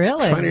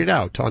 Really? Trying it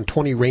out on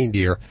 20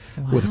 reindeer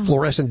with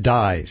fluorescent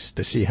dyes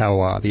to see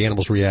how the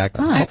animals react.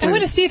 I want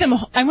to see them.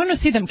 I want to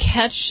see them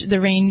catch the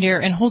reindeer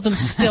and hold them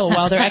still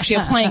while they're actually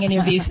applying any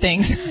of these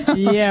things.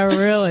 Yeah,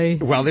 really.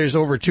 Well, there's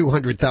over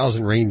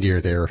 200,000 reindeer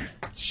there,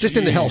 just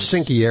in the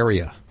Helsinki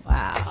area.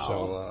 Wow.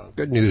 So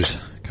good news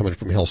coming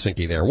from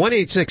Helsinki there.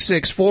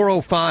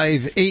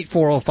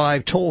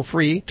 1-866-405-8405, toll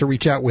free to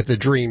reach out with the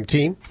Dream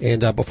Team.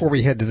 And before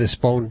we head to this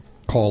phone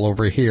call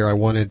over here, I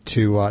wanted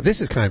to,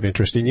 this is kind of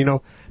interesting. You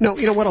know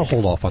what? I'll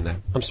hold off on that.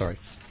 I'm sorry.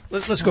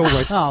 Let's go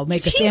right. Oh,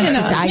 make us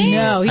fantasy. I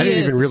know. I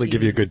didn't even really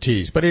give you a good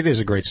tease, but it is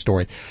a great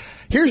story.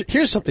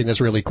 Here's something that's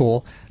really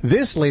cool.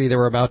 This lady that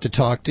we're about to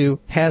talk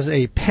to has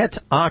a pet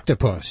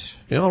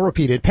octopus. I'll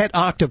repeat it. Pet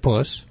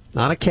octopus.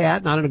 Not a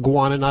cat, not an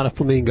iguana, not a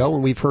flamingo.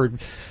 And we've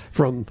heard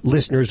from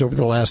listeners over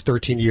the last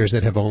 13 years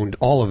that have owned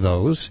all of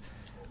those,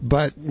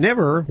 but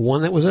never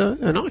one that was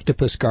an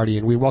octopus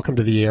guardian. We welcome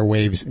to the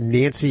airwaves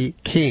Nancy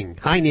King.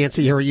 Hi,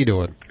 Nancy. How are you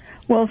doing?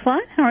 Well,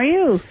 fine. How are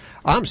you?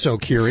 I'm so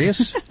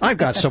curious. I've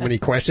got so many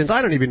questions.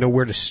 I don't even know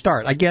where to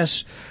start. I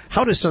guess,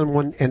 how does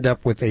someone end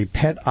up with a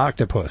pet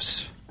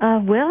octopus?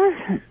 Well,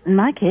 in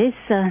my case,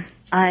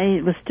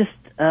 I was just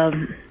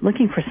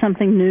looking for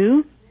something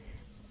new,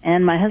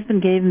 and my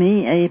husband gave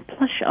me a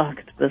plush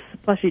octopus, a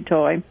plushy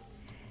toy.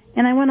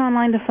 And I went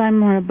online to find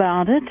more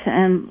about it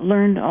and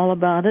learned all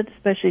about it,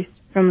 especially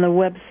from the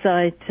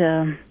website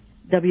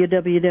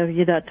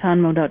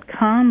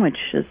www.tonmo.com, which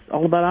is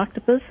all about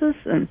octopuses.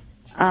 And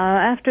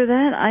after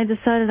that, I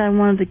decided I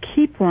wanted to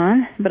keep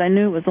one, but I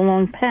knew it was a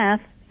long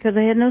path because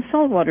I had no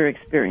saltwater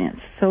experience.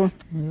 So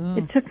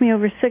it took me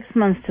over 6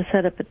 months to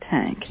set up a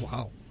tank.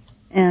 Wow.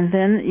 And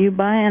then you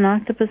buy an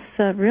octopus,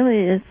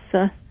 really,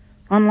 it's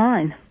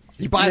online.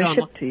 You buy it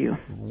online? To you.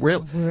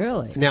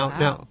 Really?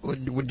 Now,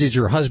 did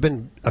your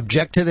husband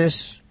object to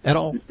this at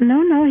all?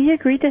 No, he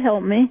agreed to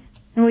help me.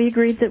 And we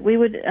agreed that we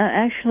would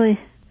actually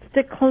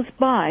stick close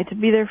by to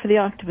be there for the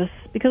octopus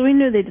because we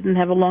knew they didn't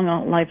have a long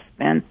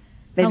lifespan,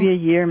 maybe a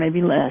year,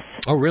 maybe less.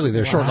 Oh, really?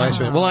 They're short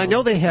lifespan. Well, I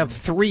know they have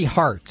 3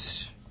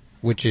 hearts,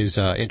 which is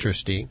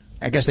interesting.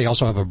 I guess they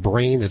also have a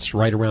brain that's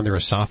right around their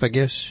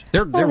esophagus.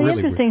 They're really the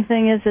interesting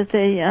thing is that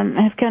they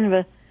have kind of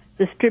a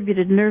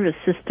distributed nervous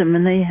system,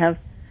 and they have,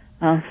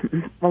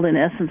 in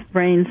essence,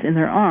 brains in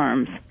their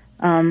arms.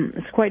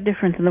 It's quite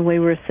different than the way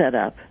we're set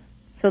up.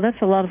 So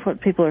that's a lot of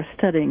what people are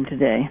studying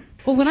today.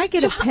 Well, when I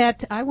get a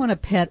pet, I want a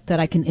pet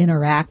that I can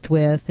interact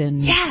with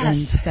and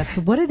stuff.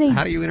 So what do they...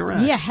 How do you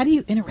interact? Yeah, how do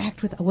you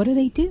interact with... What do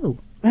they do?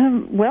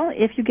 Well,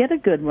 if you get a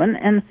good one,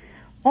 and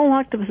all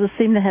octopuses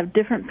seem to have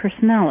different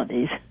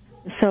personalities.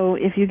 So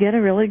if you get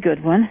a really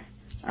good one,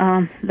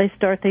 they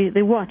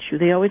watch you.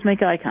 They always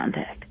make eye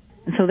contact.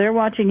 And so they're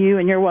watching you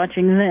and you're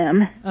watching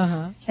them.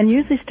 And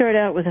usually start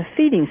out with a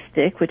feeding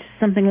stick, which is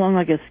something long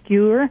like a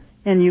skewer,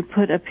 and you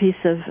put a piece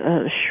of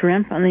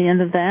shrimp on the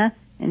end of that,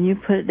 and you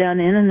put it down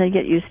in, and they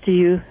get used to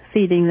you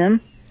feeding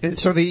them. And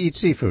so they eat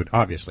seafood,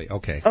 obviously.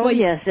 Okay. Oh,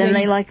 yes, and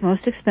they like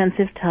most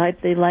expensive type.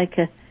 They like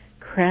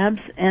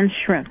crabs and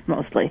shrimp,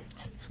 mostly.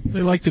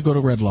 They like to go to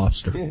Red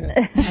Lobster.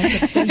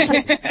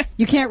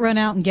 You can't run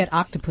out and get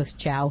octopus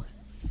chow.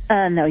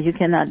 No, you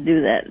cannot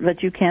do that,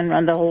 but you can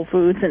run to Whole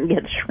Foods and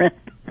get shrimp.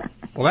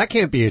 Well, that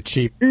can't be a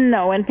cheap...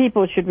 No, and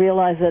people should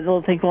realize that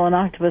they'll think, well, an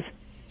octopus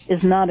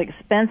is not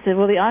expensive.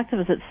 Well, the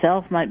octopus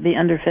itself might be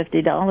under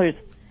 $50,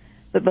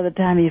 but by the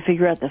time you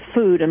figure out the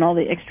food and all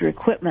the extra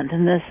equipment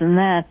and this and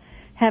that,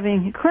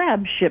 having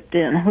crabs shipped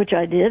in, which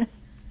I did,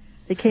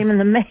 They came in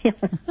the mail.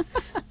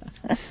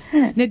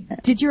 Now,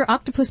 did your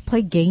octopus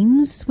play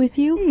games with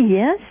you?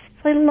 Yes,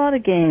 played a lot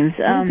of games.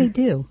 What did they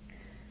do?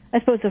 I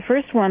suppose the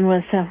first one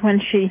was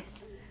when she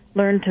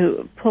learned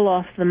to pull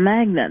off the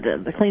magnet.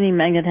 The cleaning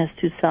magnet has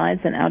two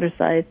sides, an outer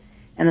side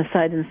and a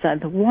side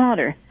inside the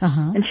water.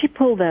 And she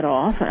pulled that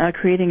off,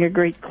 creating a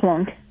great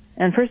clunk.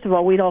 And first of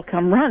all, we'd all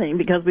come running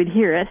because we'd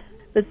hear it.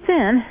 But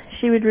then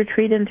she would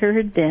retreat into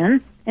her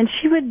den, and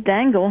she would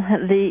dangle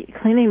the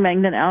cleaning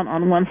magnet out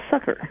on one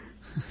sucker.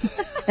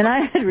 And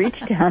I had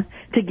reached down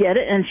to get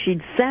it, and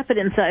she'd zap it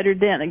inside her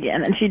den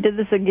again. And she did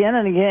this again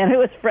and again. It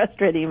was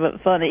frustrating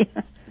but funny.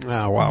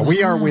 Oh, wow.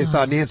 We are with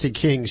Nancy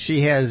King.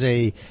 She has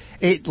a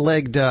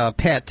 8-legged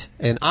pet,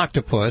 an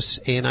octopus,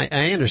 and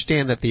I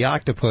understand that the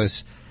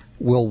octopus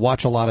will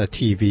watch a lot of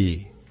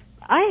TV.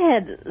 I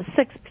had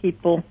 6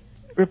 people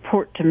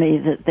report to me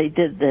that they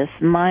did this.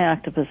 My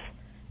octopus,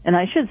 and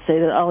I should say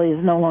that Ollie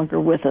is no longer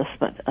with us,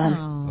 but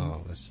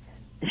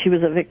she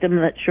was a victim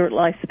of that short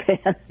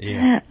lifespan.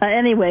 Yeah.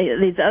 Anyway,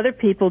 these other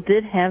people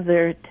did have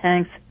their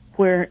tanks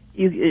where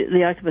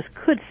the octopus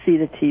could see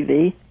the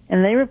TV,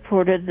 and they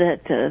reported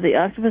that the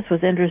octopus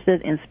was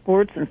interested in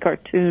sports and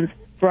cartoons,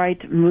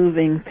 bright,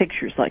 moving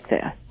pictures like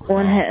that.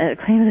 One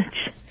claimed that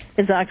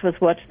his octopus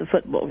watched the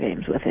football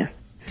games with him.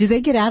 Do they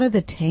get out of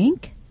the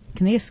tank?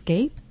 Can they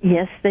escape?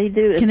 Yes, they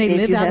do. Can they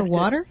live out of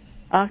water?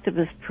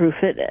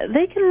 Octopus-proof it.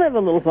 They can live a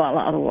little while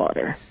out of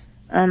water.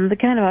 The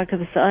kind of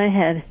octopus I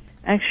had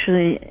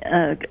actually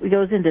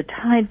goes into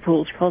tide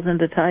pools, crawls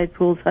into tide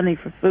pools hunting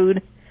for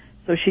food,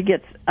 so she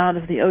gets out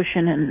of the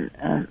ocean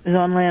and is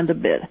on land a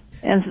bit.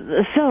 And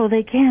so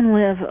they can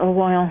live a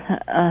while,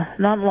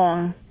 not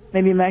long,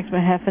 maybe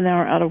maximum half an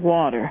hour out of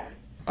water.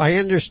 I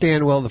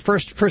understand, well,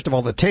 first of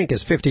all, the tank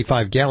is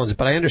 55 gallons,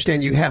 but I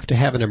understand you have to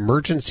have an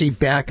emergency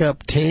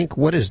backup tank.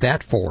 What is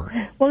that for?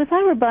 Well, if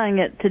I were buying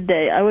it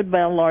today, I would buy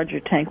a larger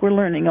tank. We're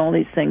learning all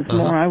these things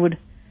more. I would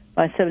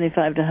buy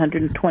 75 to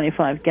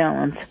 125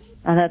 gallons.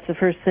 That's the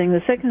first thing.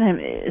 The second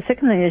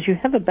thing is you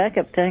have a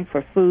backup tank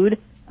for food.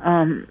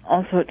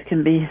 Also, it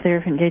can be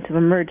there in case of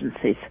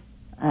emergencies.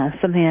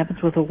 Something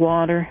happens with the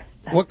water.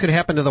 What could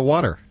happen to the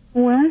water?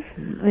 Well,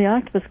 the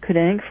octopus could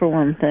ink, for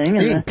one thing.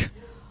 And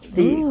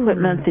the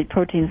equipment, the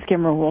protein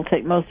skimmer, will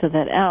take most of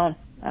that out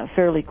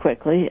fairly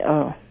quickly.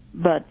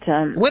 But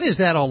what is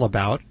that all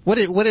about? What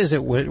is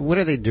it? What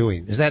are they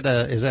doing? Is that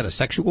a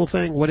sexual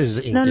thing? What is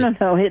ink? No.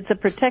 It's a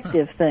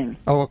protective thing.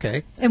 Oh,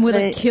 okay. And will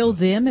it kill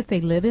them if they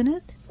live in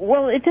it?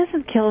 Well, it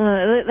doesn't kill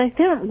them. They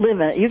don't live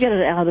in it. You get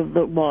it out of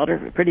the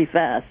water pretty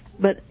fast.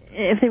 But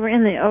if they were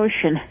in the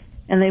ocean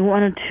and they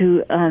wanted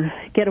to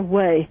get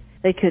away,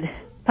 they could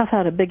puff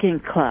out a big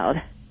ink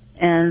cloud,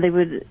 and they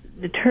would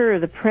deter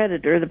the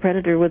predator. The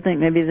predator would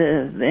think maybe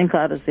the ink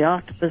cloud is the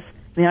octopus.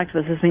 The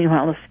octopus is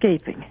meanwhile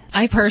escaping.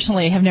 I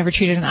personally have never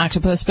treated an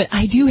octopus, but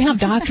I do have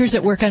doctors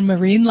that work on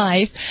marine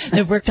life, that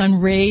have worked on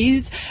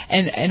rays,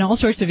 and all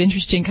sorts of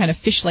interesting kind of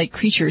fish-like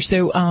creatures.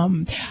 So,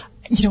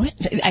 you know what?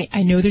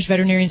 I know there's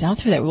veterinarians out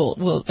there that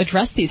will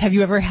address these. Have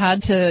you ever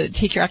had to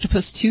take your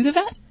octopus to the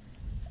vet?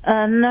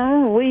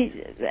 No.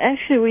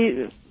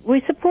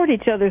 We support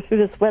each other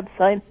through this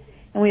website,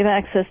 and we have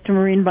access to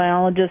marine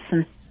biologists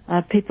and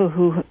people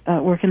who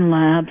work in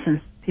labs and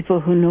people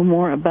who know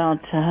more about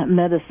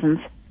medicines.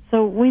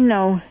 So we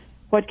know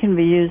what can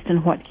be used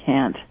and what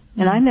can't.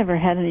 And I never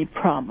had any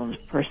problems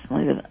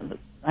personally that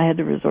I had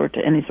to resort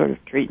to any sort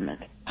of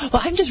treatment.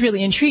 Well, I'm just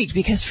really intrigued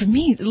because for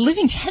me,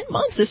 living 10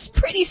 months is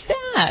pretty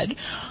sad.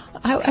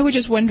 I would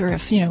just wonder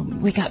if,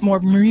 we got more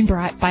marine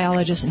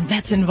biologists and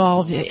vets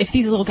involved, if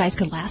these little guys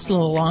could last a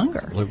little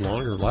longer. Live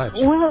longer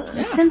lives. Well,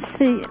 since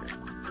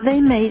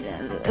they mate,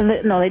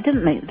 no, they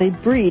didn't mate. They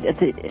breed at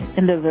the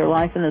end of their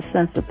life in the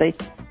sense that they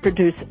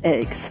produce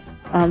eggs.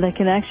 They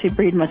can actually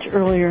breed much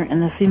earlier,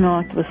 and the female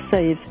octopus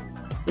saves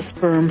the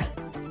sperm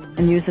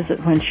and uses it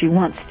when she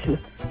wants to.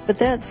 But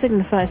that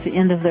signifies the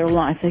end of their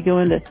life. They go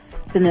into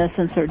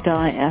senescence or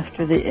die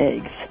after the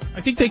eggs.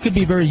 I think they could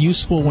be very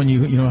useful when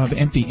you have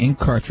empty ink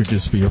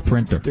cartridges for your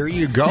printer. There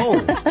you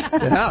go.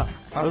 Yeah,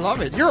 I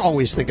love it. You're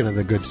always thinking of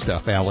the good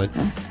stuff, Alan.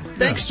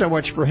 Thanks so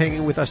much for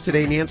hanging with us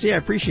today, Nancy. I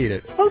appreciate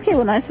it. Okay,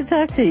 well, nice to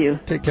talk to you.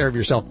 Take care of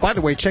yourself. By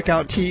the way, check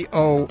out TONMO.com,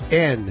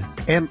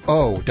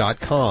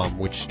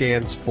 which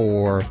stands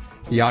for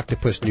the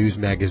Octopus News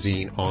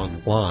Magazine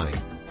Online.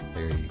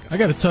 There you go. I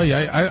got to tell you,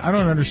 I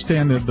don't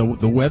understand the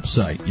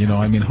website.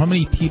 How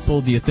many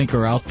people do you think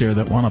are out there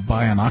that want to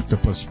buy an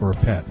octopus for a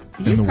pet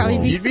in the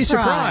world? You'd be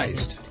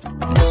surprised.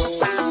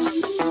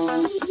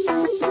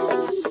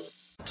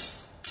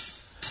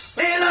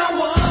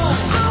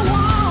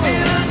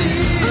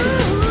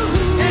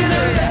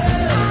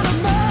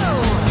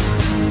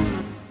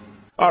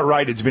 All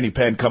right, it's Vinnie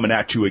Penn coming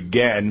at you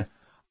again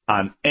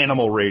on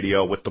Animal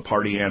Radio with the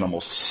Party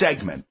Animal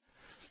segment.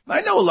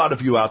 I know a lot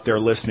of you out there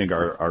listening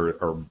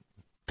are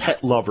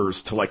pet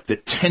lovers to like the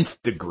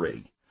 10th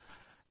degree.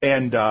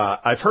 And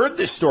I've heard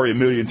this story a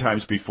million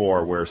times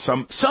before where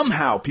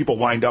somehow people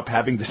wind up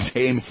having the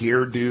same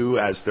hairdo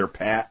as their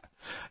pet.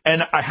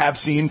 And I have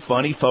seen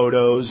funny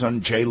photos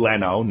on Jay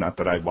Leno, not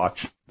that I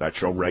watch that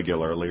show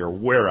regularly or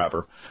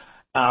wherever.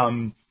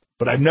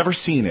 But I've never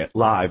seen it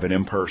live and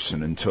in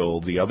person until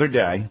the other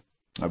day.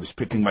 I was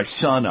picking my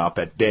son up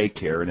at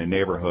daycare in a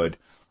neighborhood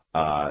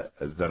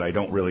that I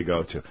don't really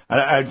go to.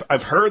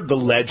 I've heard the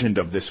legend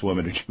of this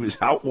woman, and she was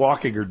out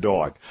walking her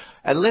dog.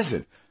 And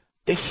listen,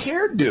 the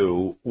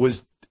hairdo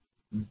was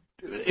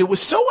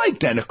so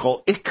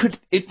identical. It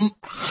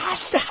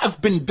has to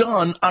have been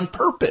done on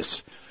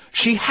purpose.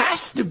 She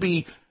has to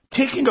be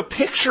taking a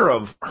picture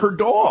of her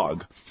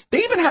dog.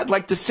 They even had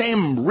like the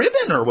same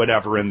ribbon or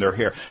whatever in their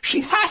hair.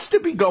 She has to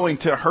be going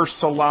to her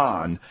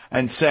salon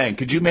and saying,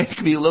 "Could you make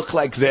me look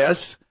like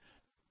this?"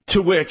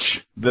 To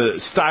which the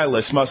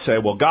stylist must say,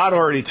 "Well, God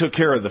already took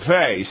care of the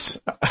face."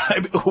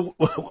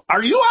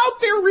 Are you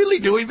out there really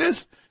doing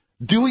this?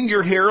 Doing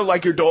your hair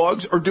like your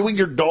dog's, or doing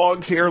your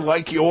dog's hair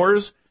like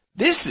yours?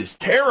 This is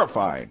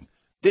terrifying.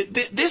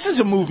 This is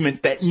a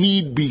movement that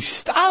need be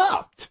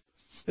stopped.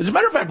 As a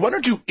matter of fact, why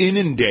don't you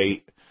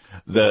inundate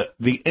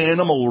the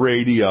Animal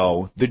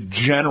Radio, the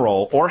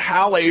General, or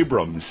Hal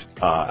Abrams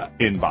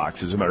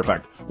inbox, as a matter of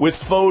fact, with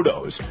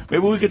photos.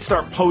 Maybe we could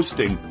start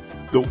posting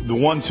the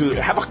ones who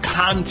have a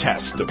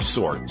contest of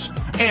sorts.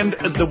 And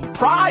the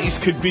prize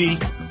could be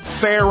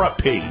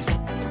therapy.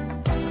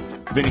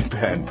 Vinny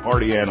Penn,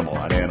 Party Animal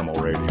on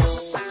Animal Radio.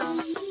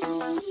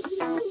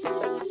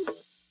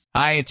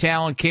 Hi, it's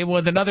Alan Cable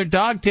with another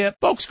dog tip.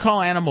 Folks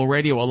call Animal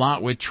Radio a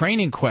lot with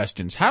training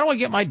questions. How do I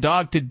get my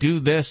dog to do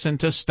this and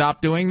to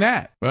stop doing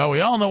that? Well, we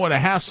all know what a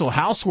hassle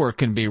housework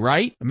can be,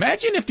 right?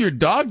 Imagine if your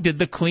dog did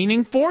the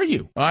cleaning for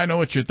you. I know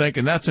what you're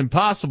thinking. That's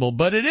impossible,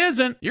 but it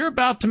isn't. You're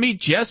about to meet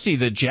Jesse,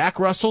 the Jack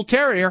Russell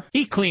Terrier.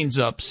 He cleans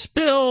up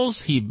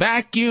spills, he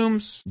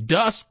vacuums,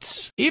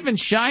 dusts, even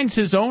shines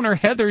his owner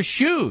Heather's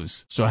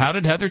shoes. So how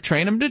did Heather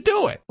train him to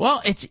do it?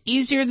 Well, it's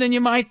easier than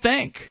you might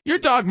think. Your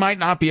dog might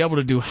not be able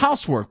to do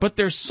housework, but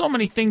there's so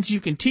many things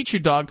you can teach your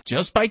dog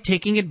just by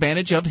taking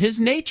advantage of his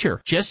nature.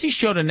 Jesse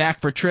showed a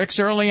knack for tricks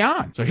early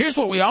on. So here's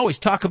what we always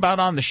talk about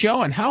on the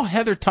show and how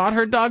Heather taught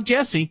her dog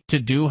Jesse to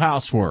do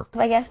housework.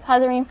 I guess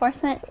positive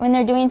reinforcement, when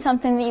they're doing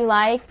something that you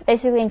like,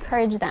 basically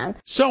encourage them.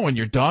 So when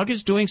your dog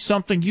is doing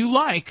something you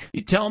like,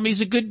 you tell him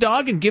he's a good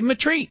dog and give him a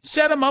treat.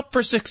 Set him up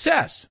for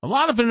success. A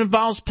lot of it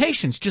involves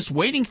patience, just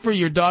waiting for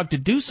your dog to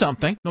do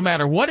something, no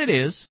matter what it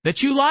is,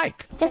 that you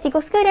like. Jesse,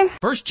 go scooter.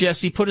 First,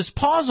 Jesse put his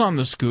paws on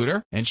the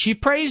scooter, and she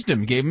praised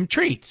him, gave him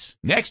treats.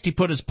 Next, he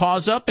put his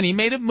paws up and he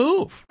made it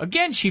move.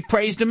 Again, she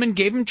praised him and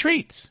gave him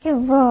treats.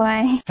 Good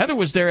boy. Heather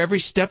was there every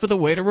step of the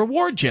way to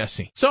reward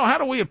Jesse. So how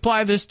do we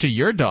apply this to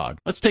your dog?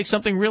 Let's take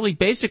something really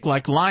basic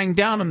like lying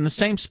down in the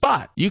same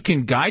spot. You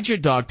can guide your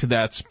dog to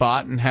that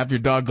spot and have your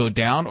dog go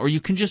down, or you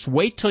can just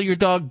wait till your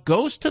dog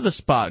goes to the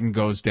spot and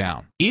goes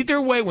down.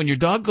 Either way, when your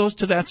dog goes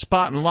to that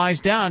spot and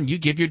lies down, you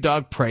give your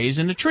dog praise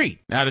and a treat.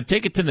 Now, to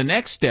take it to the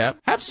next step,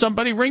 have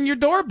somebody ring your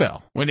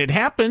doorbell. When it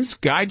happens,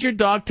 guide your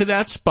dog to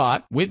that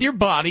spot with your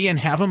body and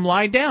have him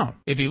lie down.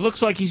 If he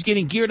looks like he's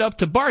getting geared up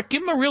to bark,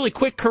 give him a really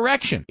quick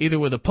correction, either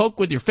with a poke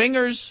with your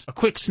fingers, a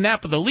quick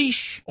snap of the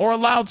leash, or a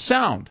loud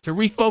sound to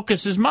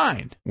refocus his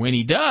mind. When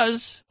he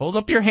does, hold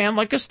up your hand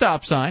like a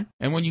stop sign,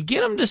 and when you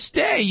get him to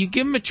stay, you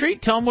give him a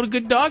treat, tell him what a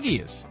good dog he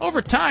is.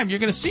 Over time, you're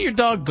going to see your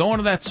dog going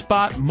to that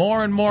spot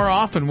more and more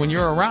often when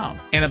you're around,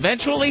 and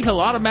eventually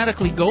he'll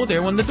automatically go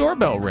there when the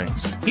doorbell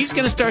rings. He's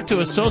going to start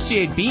to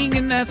associate being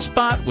in that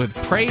spot with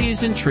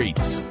praise and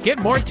treats. Get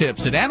more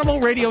tips at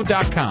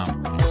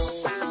animalradio.com.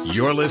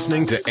 You're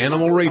listening to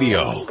Animal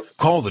Radio.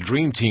 Call the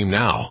Dream Team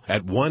now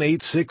at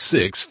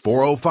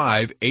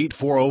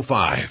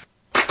 1-866-405-8405.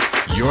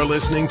 You're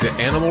listening to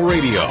Animal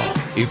Radio.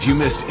 If you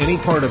missed any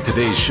part of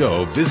today's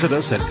show, visit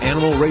us at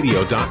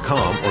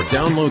animalradio.com or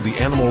download the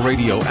Animal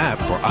Radio app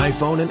for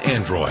iPhone and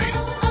Android.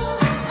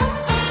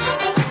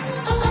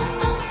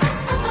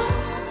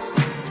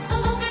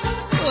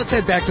 Let's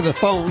head back to the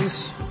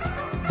phones.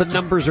 The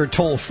numbers are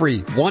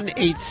toll-free,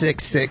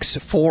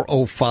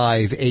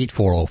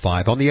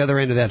 1-866-405-8405. On the other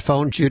end of that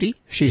phone, Judy.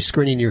 She's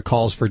screening your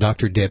calls for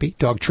Dr. Debbie,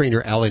 dog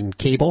trainer Alan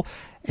Cable,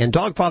 and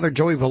dog father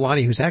Joey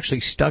Villani, who's actually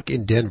stuck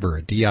in Denver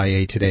at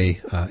DIA today.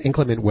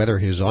 Inclement weather.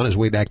 He's on his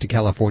way back to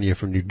California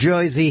from New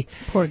Jersey.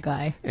 Poor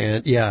guy.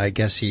 And, yeah, I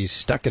guess he's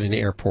stuck in an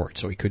airport,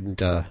 so he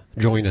couldn't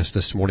join us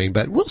this morning.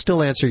 But we'll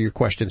still answer your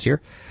questions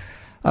here.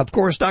 Of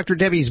course, Dr.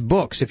 Debbie's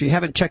books, if you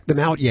haven't checked them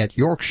out yet,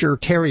 Yorkshire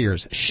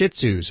Terriers, Shih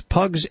Tzus,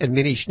 Pugs, and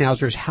Mini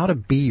Schnauzers, How to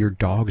Be Your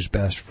Dog's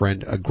Best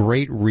Friend. A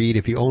great read.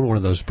 If you own one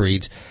of those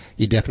breeds,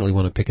 you definitely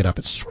want to pick it up.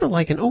 It's sort of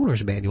like an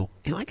owner's manual.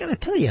 And I got to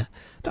tell you,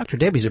 Dr.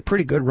 Debbie's a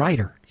pretty good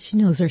writer. She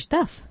knows her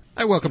stuff.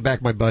 I welcome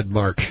back my bud,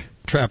 Mark,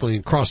 traveling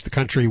across the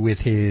country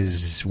with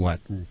his,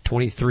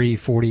 23,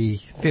 40,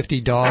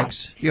 50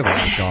 dogs? You have a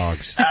lot of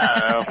dogs.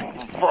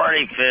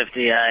 40,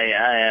 50.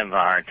 I have a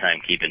hard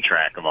time keeping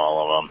track of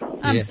all of them.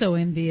 I'm so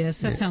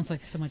envious. That sounds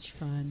like so much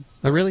fun.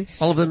 Oh, really?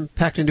 All of them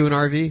packed into an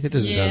RV? It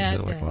doesn't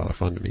sound like a lot of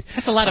fun to me.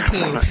 That's a lot of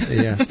poop.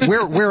 Yeah.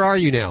 Where are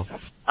you now?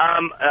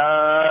 I'm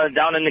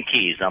down in the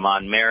Keys. I'm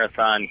on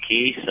Marathon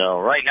Key,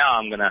 so right now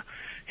I'm going to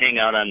hang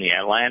out on the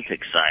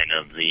Atlantic side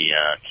of the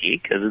key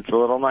because it's a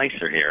little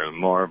nicer here,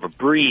 more of a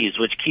breeze,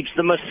 which keeps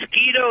the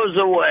mosquitoes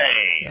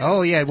away.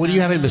 Oh, yeah. What, do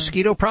you have any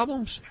mosquito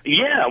problems?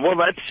 Yeah, well,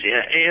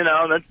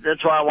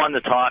 that's why I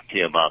wanted to talk to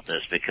you about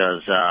this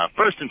because,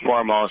 first and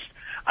foremost,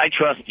 I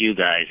trust you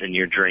guys and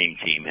your dream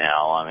team,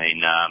 Hal. I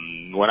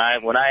mean, when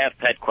I have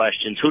pet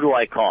questions, who do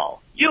I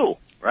call? You,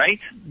 right?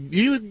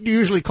 You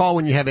usually call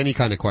when you have any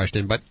kind of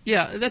question, but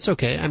yeah, that's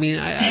okay. I mean,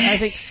 I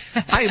think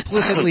I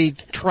implicitly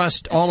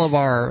trust all of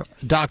our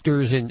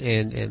doctors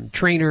and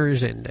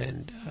trainers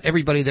and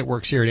everybody that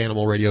works here at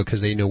Animal Radio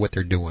because they know what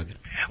they're doing.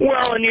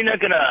 Well, and you're not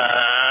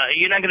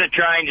gonna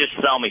try and just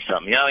sell me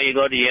something. You know, you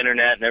go to the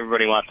internet and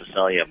everybody wants to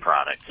sell you a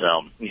product.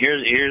 So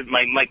here's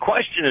my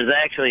question is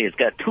actually, it's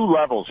got two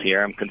levels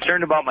here. I'm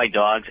concerned about my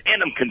dogs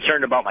and I'm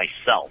concerned about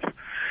myself.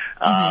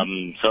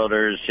 So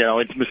there's,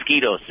 it's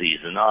mosquito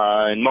season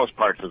in most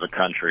parts of the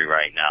country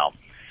right now.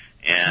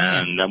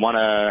 And I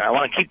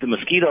want to keep the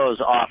mosquitoes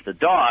off the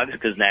dogs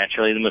because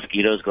naturally the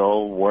mosquitoes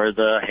go where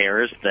the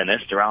hair is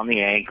thinnest, around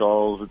the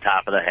ankles, the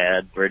top of the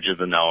head, bridge of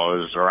the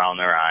nose, around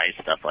their eyes,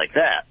 stuff like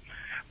that.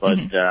 But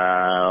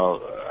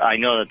I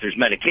know that there's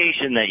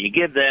medication that you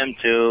give them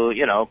to,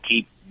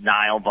 keep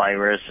Nile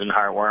virus and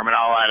heartworm and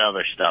all that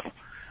other stuff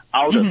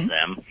out of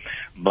them.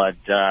 But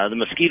the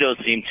mosquitoes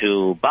seem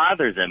to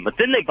bother them. But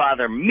then they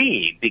bother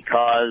me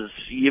because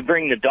you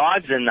bring the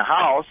dogs in the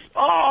house.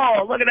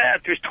 Oh, look at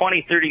that. There's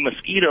 20, 30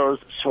 mosquitoes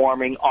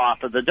swarming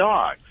off of the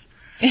dogs.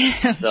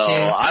 So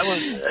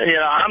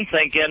I'm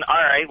thinking, all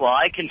right, well,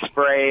 I can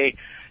spray,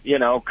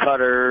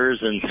 cutters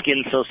and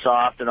Skin So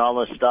Soft and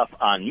all this stuff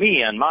on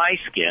me, on my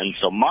skin.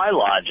 So my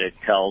logic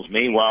tells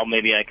me, well,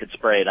 maybe I could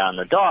spray it on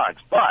the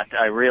dogs. But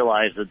I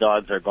realize the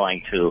dogs are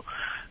going to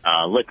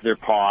lick their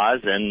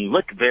paws and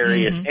lick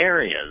various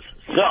areas.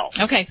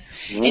 So, okay.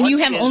 And you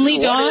have only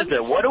dogs?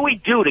 What do we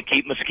do to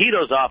keep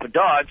mosquitoes off of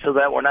dogs so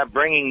that we're not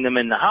bringing them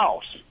in the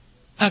house?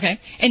 Okay.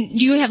 And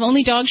do you have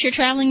only dogs you're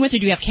traveling with, or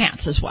do you have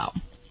cats as well?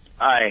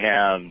 I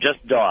have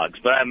just dogs,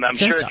 but I'm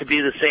sure it could be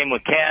the same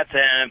with cats.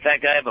 And in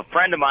fact, I have a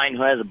friend of mine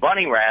who has a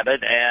bunny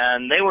rabbit,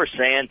 and they were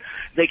saying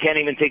they can't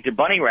even take their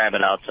bunny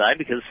rabbit outside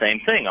because the same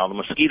thing. All the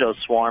mosquitoes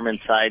swarm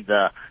inside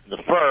the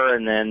fur,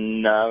 and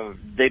then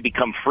they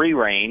become free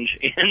range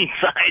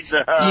inside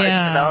the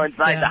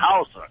the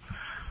house.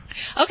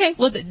 Okay,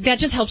 well, that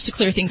just helps to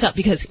clear things up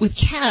because with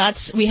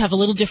cats, we have a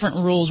little different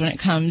rules when it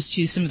comes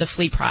to some of the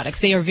flea products.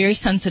 They are very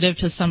sensitive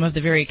to some of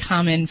the very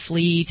common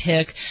flea,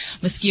 tick,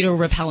 mosquito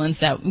repellents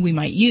that we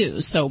might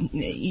use. So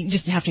you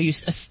just have to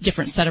use a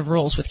different set of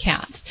rules with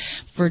cats.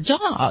 For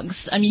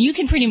dogs, I mean, you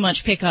can pretty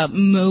much pick up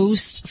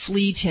most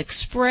flea, tick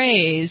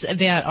sprays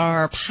that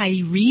are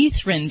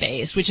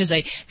pyrethrin-based, which is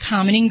a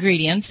common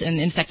ingredient in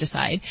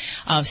insecticide,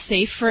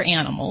 safe for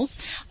animals.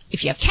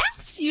 If you have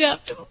cats, you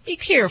have to be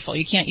careful.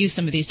 You can't use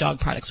some of these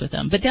dog products with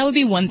them. But that would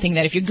be one thing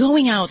that if you're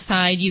going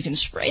outside, you can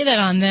spray that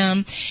on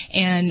them,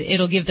 and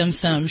it'll give them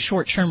some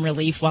short-term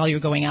relief while you're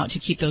going out to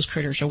keep those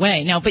critters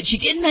away. Now, but you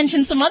did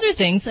mention some other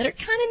things that are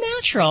kind of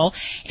natural,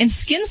 and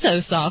Skin So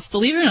Soft,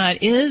 believe it or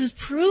not, is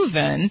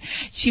proven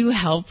to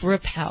help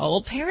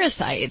repel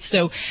parasites.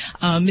 So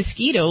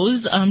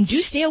mosquitoes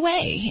do stay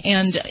away.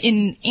 And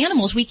in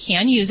animals, we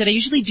can use it. I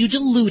usually do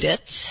dilute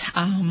it.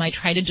 I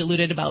try to dilute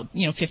it about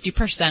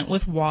 50%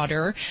 with water.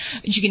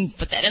 You can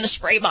put that in a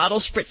spray bottle,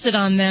 spritz it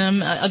on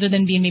them, other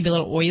than being maybe a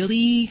little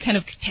oily kind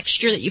of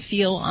texture that you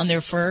feel on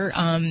their fur.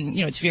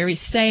 It's very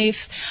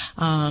safe,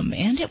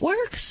 and it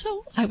works.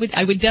 So I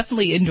would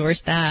definitely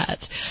endorse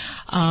that.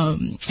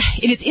 And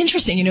it's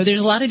interesting, there's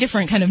a lot of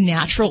different kind of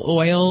natural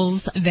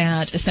oils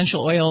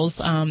essential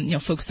oils,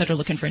 folks that are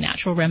looking for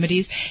natural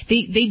remedies,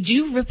 they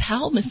do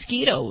repel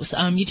mosquitoes.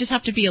 You just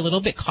have to be a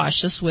little bit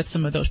cautious with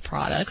some of those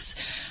products,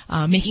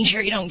 making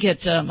sure you don't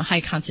get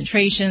high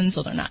concentrations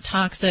so they're not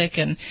toxic.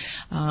 And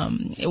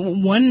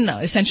one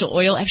essential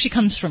oil actually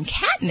comes from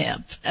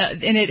catnip,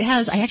 and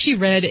I actually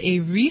read a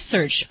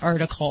research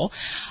article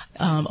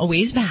a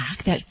ways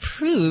back that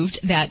proved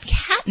that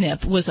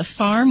catnip was a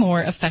far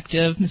more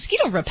effective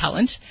mosquito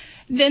repellent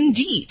than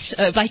DEET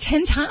by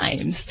 10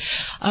 times.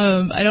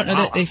 I don't know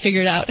that they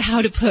figured out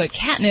how to put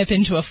catnip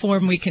into a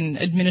form we can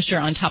administer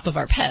on top of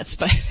our pets,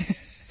 but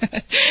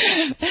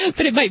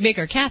but it might make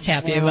our cats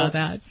happy about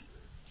that.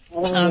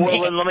 Let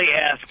me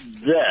ask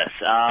this,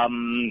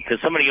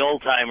 because some of the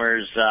old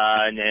timers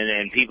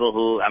and people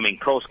who,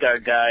 Coast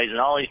Guard guys and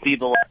all these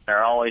people that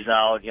are always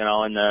out,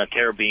 in the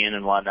Caribbean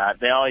and whatnot,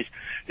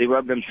 they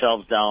rub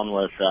themselves down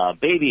with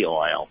baby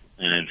oil,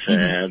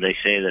 and they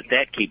say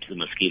that keeps the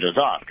mosquitoes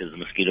off because the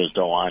mosquitoes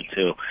don't want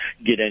to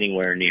get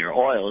anywhere near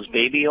oil. Is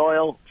baby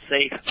oil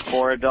safe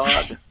for a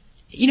dog?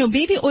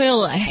 baby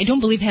oil, I don't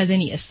believe has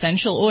any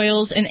essential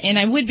oils, and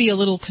I would be a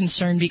little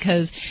concerned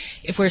because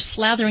if we're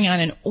slathering on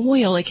an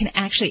oil, it can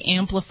actually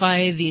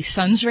amplify the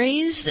sun's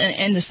rays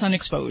and the sun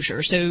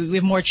exposure, so we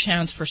have more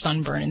chance for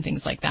sunburn and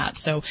things like that.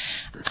 So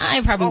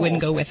I probably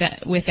wouldn't go with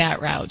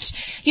that route.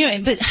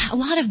 But a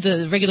lot of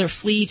the regular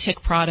flea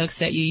tick products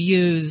that you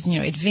use,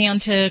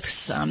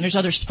 Advantix, there's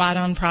other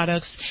spot-on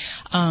products,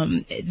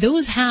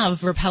 those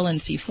have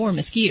repellency for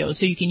mosquitoes,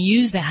 so you can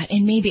use that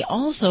and maybe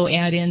also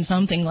add in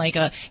something like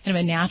a kind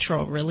of a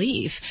natural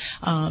relief,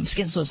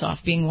 Skin So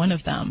Soft being one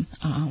of them.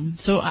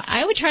 So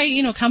I would try,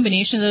 a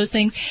combination of those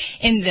things.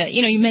 And,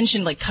 you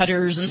mentioned like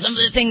cutters and some of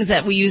the things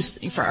that we use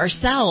for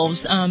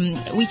ourselves.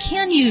 We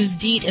can use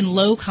DEET in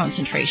low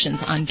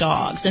concentrations on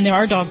dogs, and there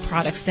are dog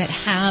products that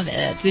have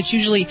it. It's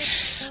usually,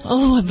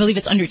 I believe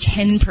it's under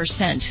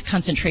 10%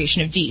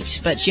 concentration of DEET,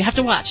 but you have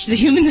to watch. The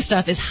human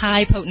stuff is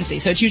high potency,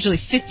 so it's usually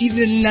 50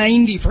 to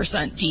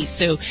 90% DEET.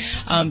 So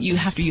you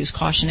have to use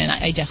caution, and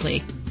I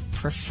definitely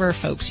prefer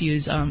folks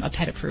use a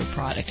pet-approved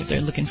product if they're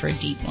looking for a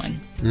DEET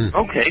one.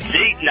 Okay,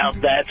 see, now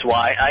that's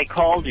why I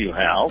called you,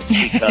 Hal,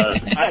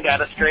 because I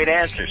got a straight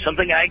answer,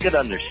 something I could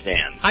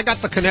understand. I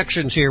got the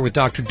connections here with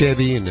Dr.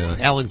 Debbie and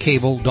Alan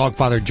Cable, dog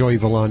father Joey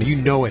Villani. You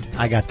know it.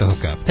 I got the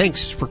hookup.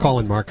 Thanks for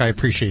calling, Mark. I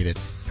appreciate it.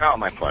 Oh,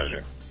 my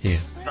pleasure. Yeah.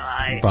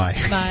 Bye. Bye.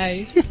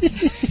 Bye.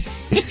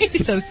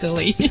 So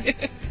silly.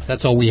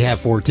 That's all we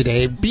have for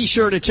today. Be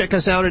sure to check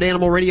us out at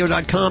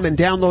animalradio.com and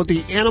download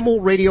the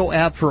Animal Radio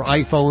app for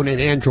iPhone and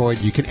Android.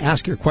 You can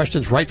ask your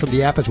questions right from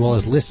the app as well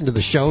as listen to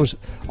the shows.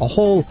 A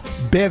whole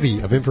bevy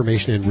of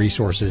information and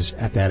resources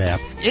at that app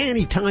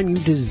anytime you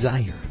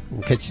desire.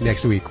 We'll catch you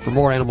next week for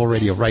more Animal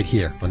Radio right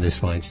here on this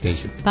fine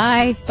station.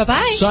 Bye.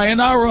 Bye-bye.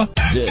 Sayonara.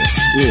 This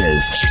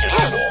is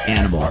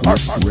Animal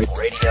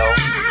Radio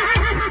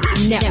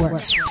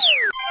Network.